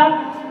तर्फबाट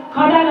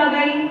खडा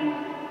लगाई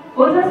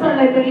ओझा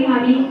सरलाई पनि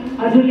हामी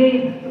हजुरले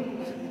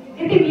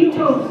यति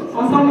मिठो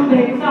हँसाउनु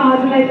भएको छ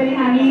हजुरलाई पनि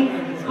हामी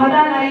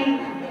खडालाई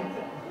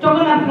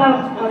टोकन अफ लभ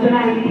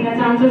हजुरलाई हामी दिन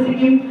चाहन्छौँ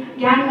सिक्किम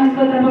ज्ञान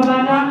मञ्चको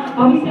तर्फबाट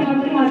भविष्यमा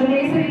पनि हजुरले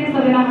यसरी नै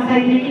सबैलाई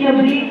हँसाइदिने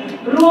किनभने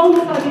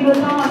रुवाउनु सजिलो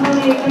छ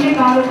हँसाउनु एकदमै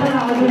गाह्रो छ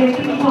र हजुरले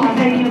यति मिठो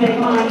हँसाइदिनु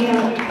भएकोमा हामी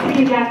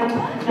सिक्किम ज्ञान मञ्च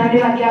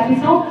धन्यवाद ज्ञापी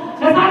छौँ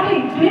र साथै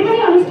कुनै पनि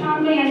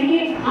अनुष्ठानमा यानि कि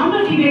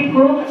हाम्रो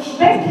डिबेटको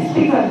बेस्ट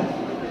स्पिकर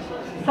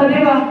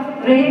सदैव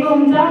रहेको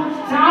हुन्छ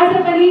र आज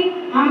पनि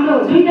हाम्रो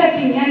दुईटा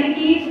टिम यानि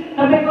कि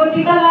तपाईँको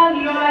टिकालाल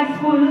निरोला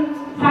स्कुल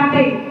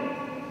साथै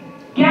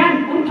ज्ञान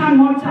उत्थान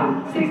मोर्चा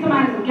 6th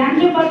माइल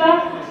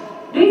ज्ञानचोकबाट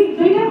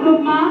दुईटा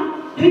ग्रुपमा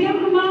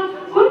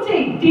कुन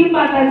चाहिँ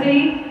टिमबाट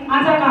चाहिँ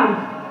आजका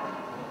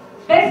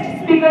बेस्ट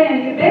स्पिकर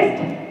यानि कि बेस्ट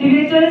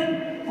डिबेटर्स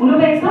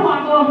हुनुभएको छ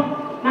उहाँको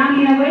नाम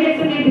लिन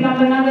गइरहेको छु केही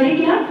विलम्ब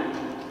नगरिकन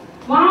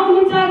उहाँ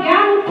हुनुहुन्छ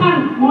ज्ञान उत्थान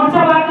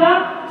मोर्चाबाट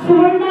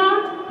सुवर्ण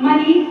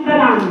मणि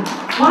प्रधान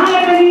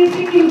उहाँलाई पनि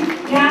सिक्किम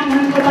ज्ञान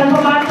मञ्चको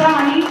तर्फबाट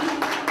हामी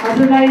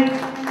हजुरलाई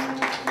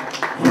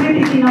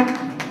स्मृति चिन्ह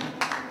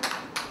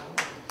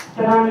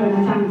प्रदान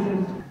गर्न चाहन्छौँ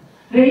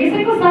र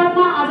यसैको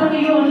साथमा आजको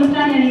यो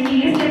अनुष्ठान यानि कि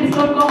यस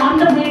एपिसोडको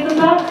अन्त भएको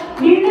छ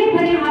निर्णय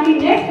भने हामी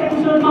नेक्स्ट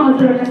एपिसोडमा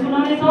हजुरहरूलाई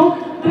सुनाउनेछौँ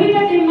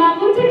दुईटा टिममा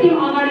कुन चाहिँ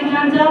टिम अगाडि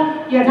जान्छ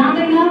या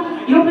जाँदैन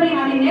यो पनि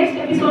हामी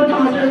नेक्स्ट